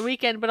because it's the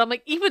weekend. But I'm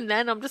like, even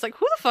then, I'm just like,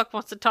 who the fuck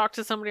wants to talk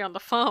to somebody on the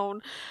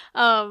phone?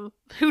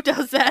 Who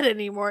does that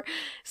anymore?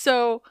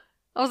 So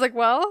I was like,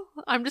 well,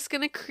 I'm just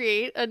going to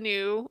create a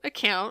new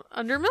account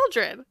under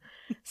Mildred.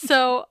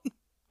 So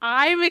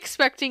I'm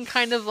expecting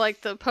kind of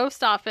like the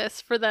post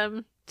office for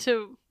them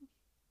to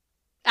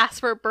ask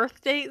for a birth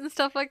date and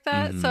stuff like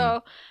that. Mm-hmm.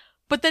 So,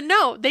 but then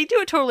no, they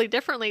do it totally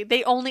differently.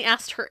 They only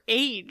asked her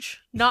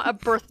age, not a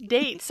birth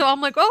date. So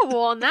I'm like, oh,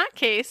 well, in that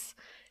case,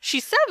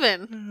 she's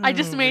 7. I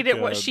just made it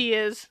what she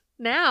is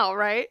now,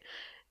 right?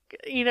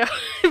 You know,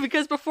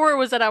 because before it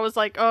was that I was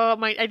like, oh,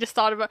 I just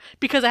thought about,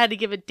 because I had to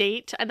give a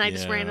date and I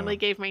just randomly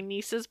gave my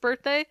niece's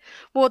birthday.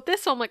 Well, with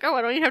this, I'm like, oh,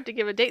 I don't even have to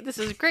give a date. This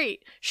is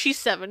great. She's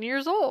 7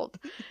 years old.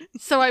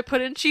 So I put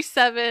in she's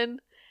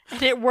 7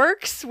 and it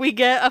works. We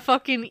get a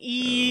fucking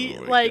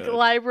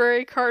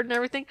library card and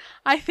everything.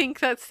 I think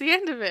that's the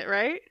end of it,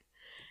 right?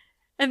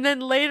 And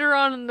then later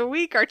on in the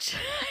week, I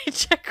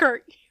check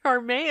our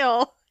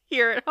mail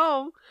here at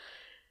home.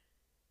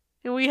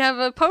 And we have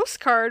a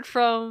postcard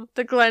from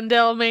the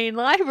Glendale Main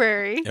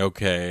Library.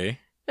 Okay.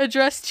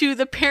 Addressed to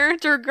the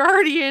parent or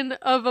guardian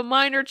of a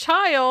minor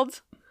child.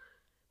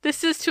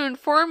 This is to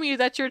inform you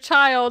that your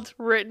child,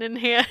 written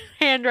in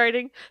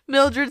handwriting,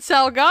 Mildred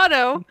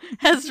Salgado,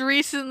 has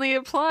recently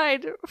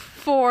applied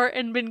for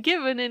and been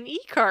given an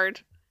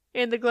e-card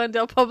in the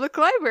Glendale Public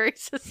Library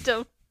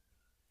system.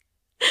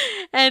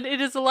 And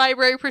it is a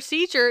library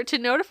procedure to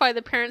notify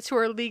the parents who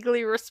are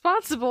legally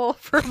responsible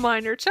for a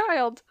minor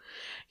child.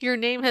 Your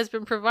name has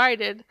been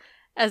provided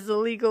as the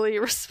legally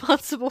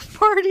responsible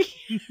party.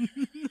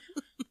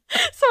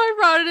 So I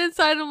brought it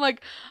inside and I'm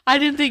like, I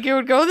didn't think it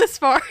would go this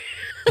far.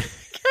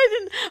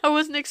 I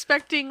wasn't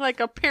expecting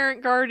like a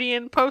parent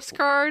guardian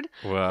postcard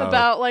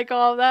about like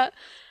all of that.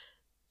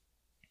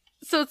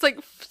 So it's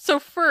like, so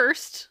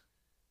first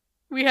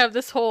we have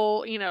this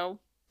whole,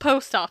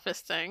 post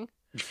office thing.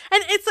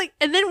 And it's like,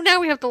 and then now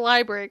we have the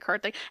library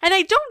card thing. And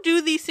I don't do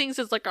these things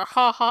as like a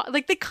ha-ha.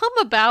 Like, they come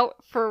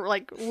about for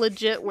like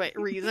legit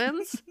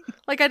reasons.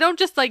 Like, I don't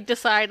just like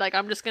decide like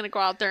I'm just going to go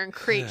out there and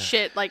create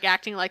shit like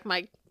acting like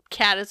my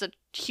cat is a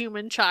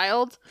human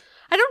child.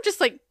 I don't just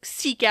like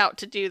seek out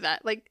to do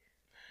that. Like,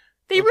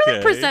 they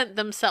really present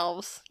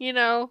themselves, in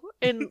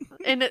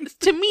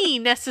to me,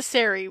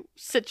 necessary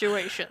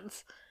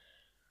situations.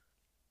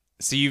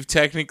 So you've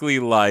technically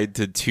lied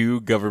to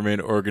 2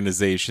 government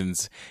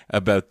organizations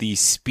about the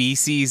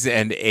species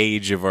and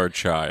age of our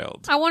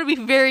child. I want to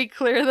be very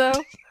clear,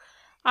 though.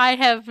 I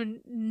have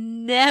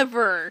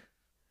never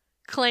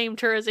claimed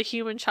her as a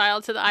human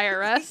child to the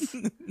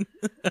IRS,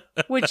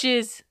 which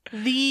is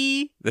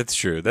That's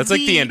true. That's like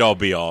the end all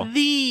be all.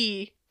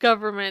 The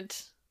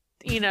government,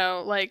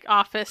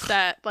 office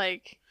that,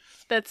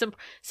 that's...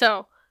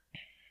 So,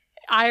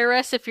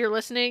 IRS, if you're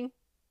listening...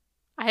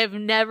 I have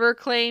never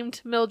claimed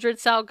Mildred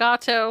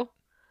Salgado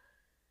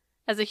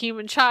as a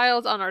human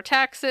child on our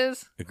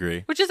taxes.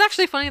 Agree. Which is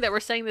actually funny that we're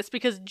saying this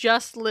because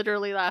just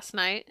literally last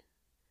night,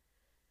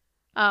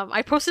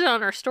 I posted it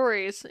on our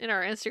stories in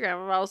our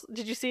Instagram.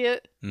 Did you see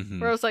it? Mm-hmm.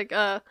 Where I was like,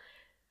 I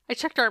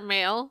checked our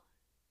mail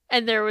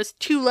and there was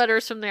 2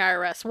 letters from the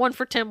IRS, one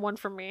for Tim, one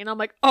for me, and I'm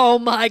like, oh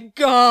my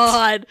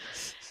god.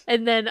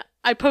 And then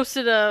I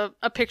posted a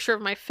picture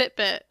of my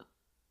Fitbit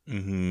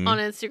on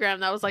Instagram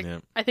that was like,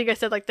 I think I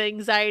said like the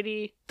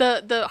anxiety,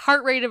 the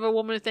heart rate of a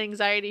woman with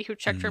anxiety who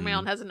checked her mail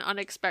and has an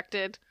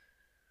unexpected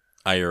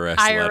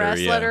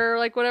IRS letter, or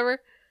like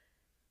whatever.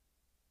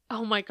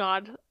 Oh my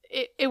god.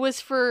 It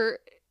was from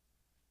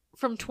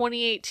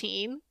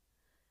 2018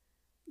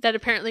 that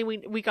apparently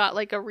we got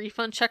like a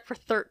refund check for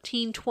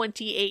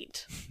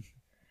 $13.28.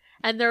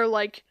 And they're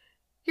like,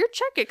 your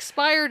check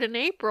expired in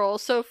April,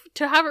 so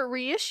to have it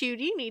reissued,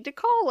 you need to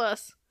call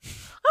us. I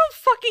don't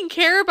fucking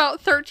care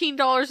about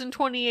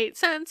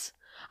 $13.28.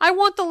 I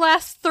want the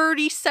last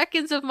 30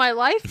 seconds of my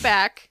life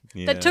back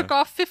that took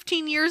off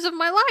 15 years of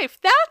my life.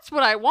 That's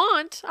what I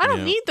want. I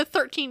don't need the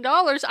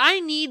 $13. I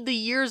need the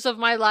years of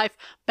my life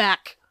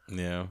back.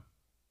 Yeah.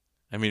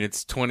 I mean,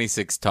 it's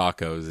 26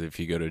 tacos if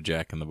you go to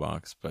Jack in the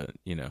Box, but,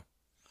 you know.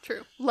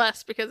 True.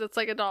 Less because it's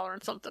like $1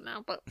 and something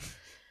now, but...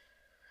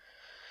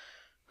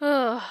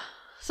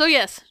 So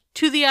yes,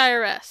 to the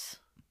IRS.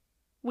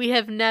 We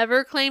have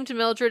never claimed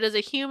Mildred as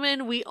a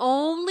human. We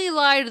only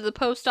lie to the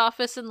post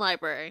office and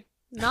library.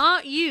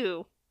 Not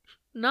you.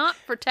 Not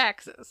for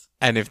taxes.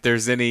 And if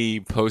there's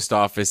any post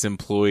office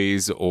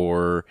employees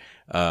or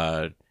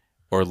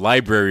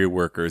library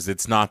workers,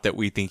 it's not that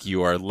we think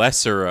you are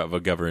lesser of a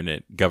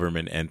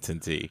government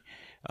entity.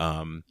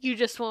 You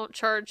just won't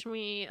charge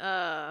me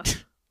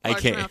large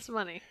amounts of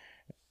money.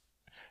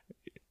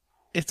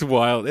 It's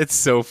wild. It's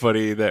so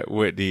funny that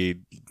Whitney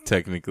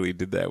technically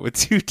did that with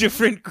 2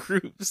 different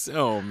groups.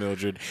 Oh,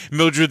 Mildred.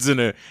 Mildred's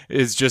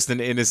is just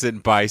an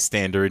innocent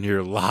bystander in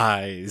your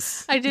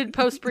lies. I did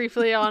post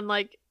briefly on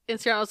like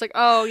Instagram. I was like,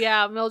 oh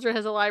yeah, Mildred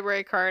has a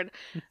library card.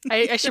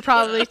 I should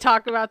probably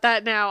talk about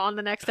that now on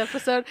the next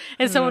episode.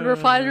 And someone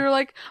replied and they were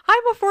like,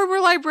 I'm a former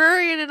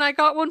librarian and I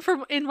got one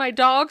in my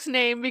dog's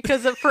name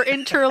because for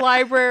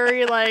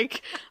interlibrary,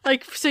 like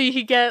so you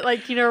could get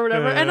like, you know, or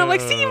whatever. And I'm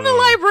like, see, even the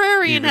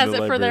librarian has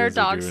it for their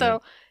dog.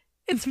 So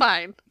it's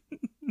fine.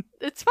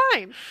 It's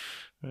fine.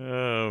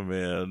 Oh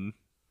man.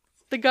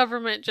 The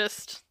government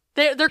just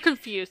they're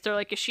confused. They're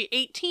like, is she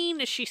 18?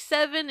 Is she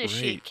 7? Is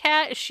she a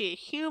cat? Is she a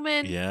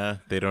human? Yeah,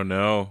 they don't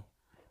know.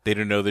 They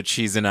don't know that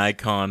she's an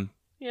icon.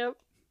 Yep.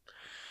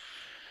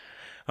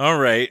 All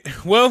right.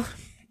 Well,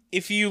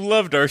 if you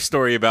loved our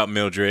story about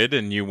Mildred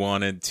and you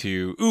wanted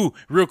to... Ooh,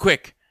 real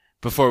quick,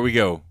 before we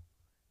go,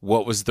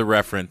 what was the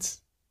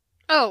reference?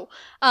 Oh,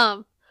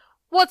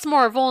 what's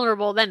more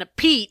vulnerable than a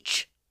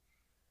peach?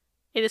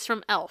 It is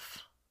from Elf.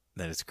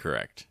 That is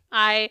correct.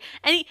 I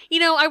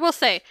will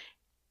say,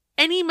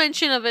 any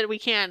mention of it we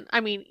can.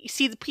 I mean, you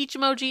see the peach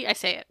emoji, I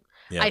say it.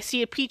 Yeah. I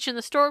see a peach in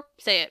the store,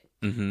 say it.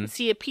 Mm-hmm.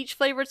 See a peach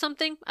flavored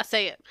something, I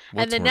say it.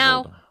 What's and then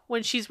now,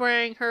 when she's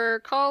wearing her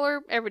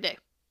collar, every day.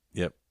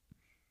 Yep.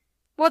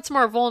 What's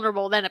more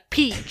vulnerable than a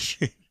peach?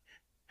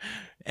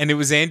 And it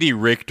was Andy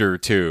Richter,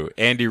 too.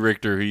 Andy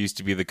Richter, who used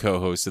to be the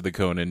co-host of the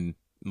Conan,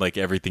 like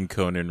everything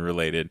Conan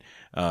related.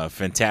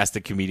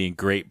 Fantastic comedian,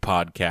 great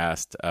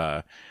podcast.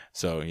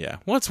 So, yeah.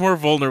 What's more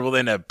vulnerable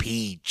than a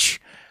peach?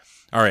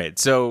 All right.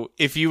 So,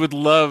 if you would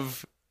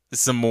love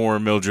some more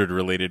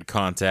Mildred-related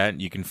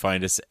content, you can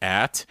find us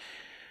at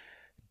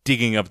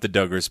Digging Up the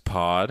Duggars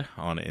Pod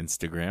on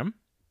Instagram.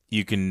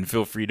 You can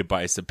feel free to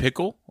buy us a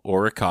pickle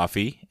or a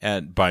coffee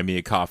at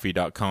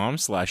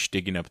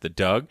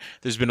buymeacoffee.com/diggingupthedug.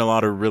 There's been a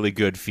lot of really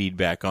good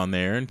feedback on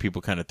there and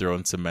people kind of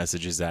throwing some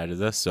messages at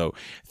us. So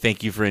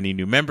thank you for any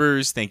new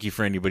members. Thank you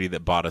for anybody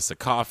that bought us a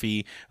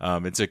coffee.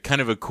 It's a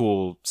kind of a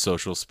cool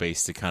social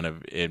space to kind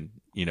of,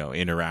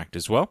 interact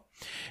as well.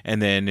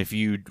 And then if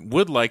you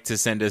would like to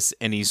send us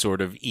any sort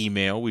of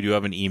email, we do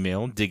have an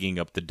email,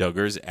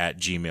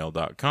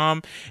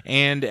 digginguptheduggars@gmail.com.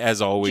 And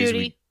as always,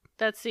 Judy,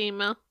 that's the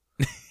email.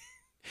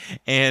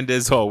 And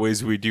as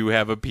always, we do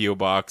have a P.O.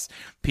 Box.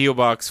 P.O.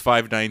 Box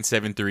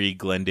 5973,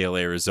 Glendale,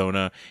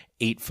 Arizona,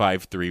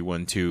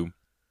 85312.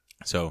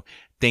 So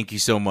thank you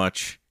so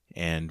much,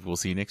 and we'll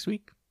see you next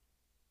week.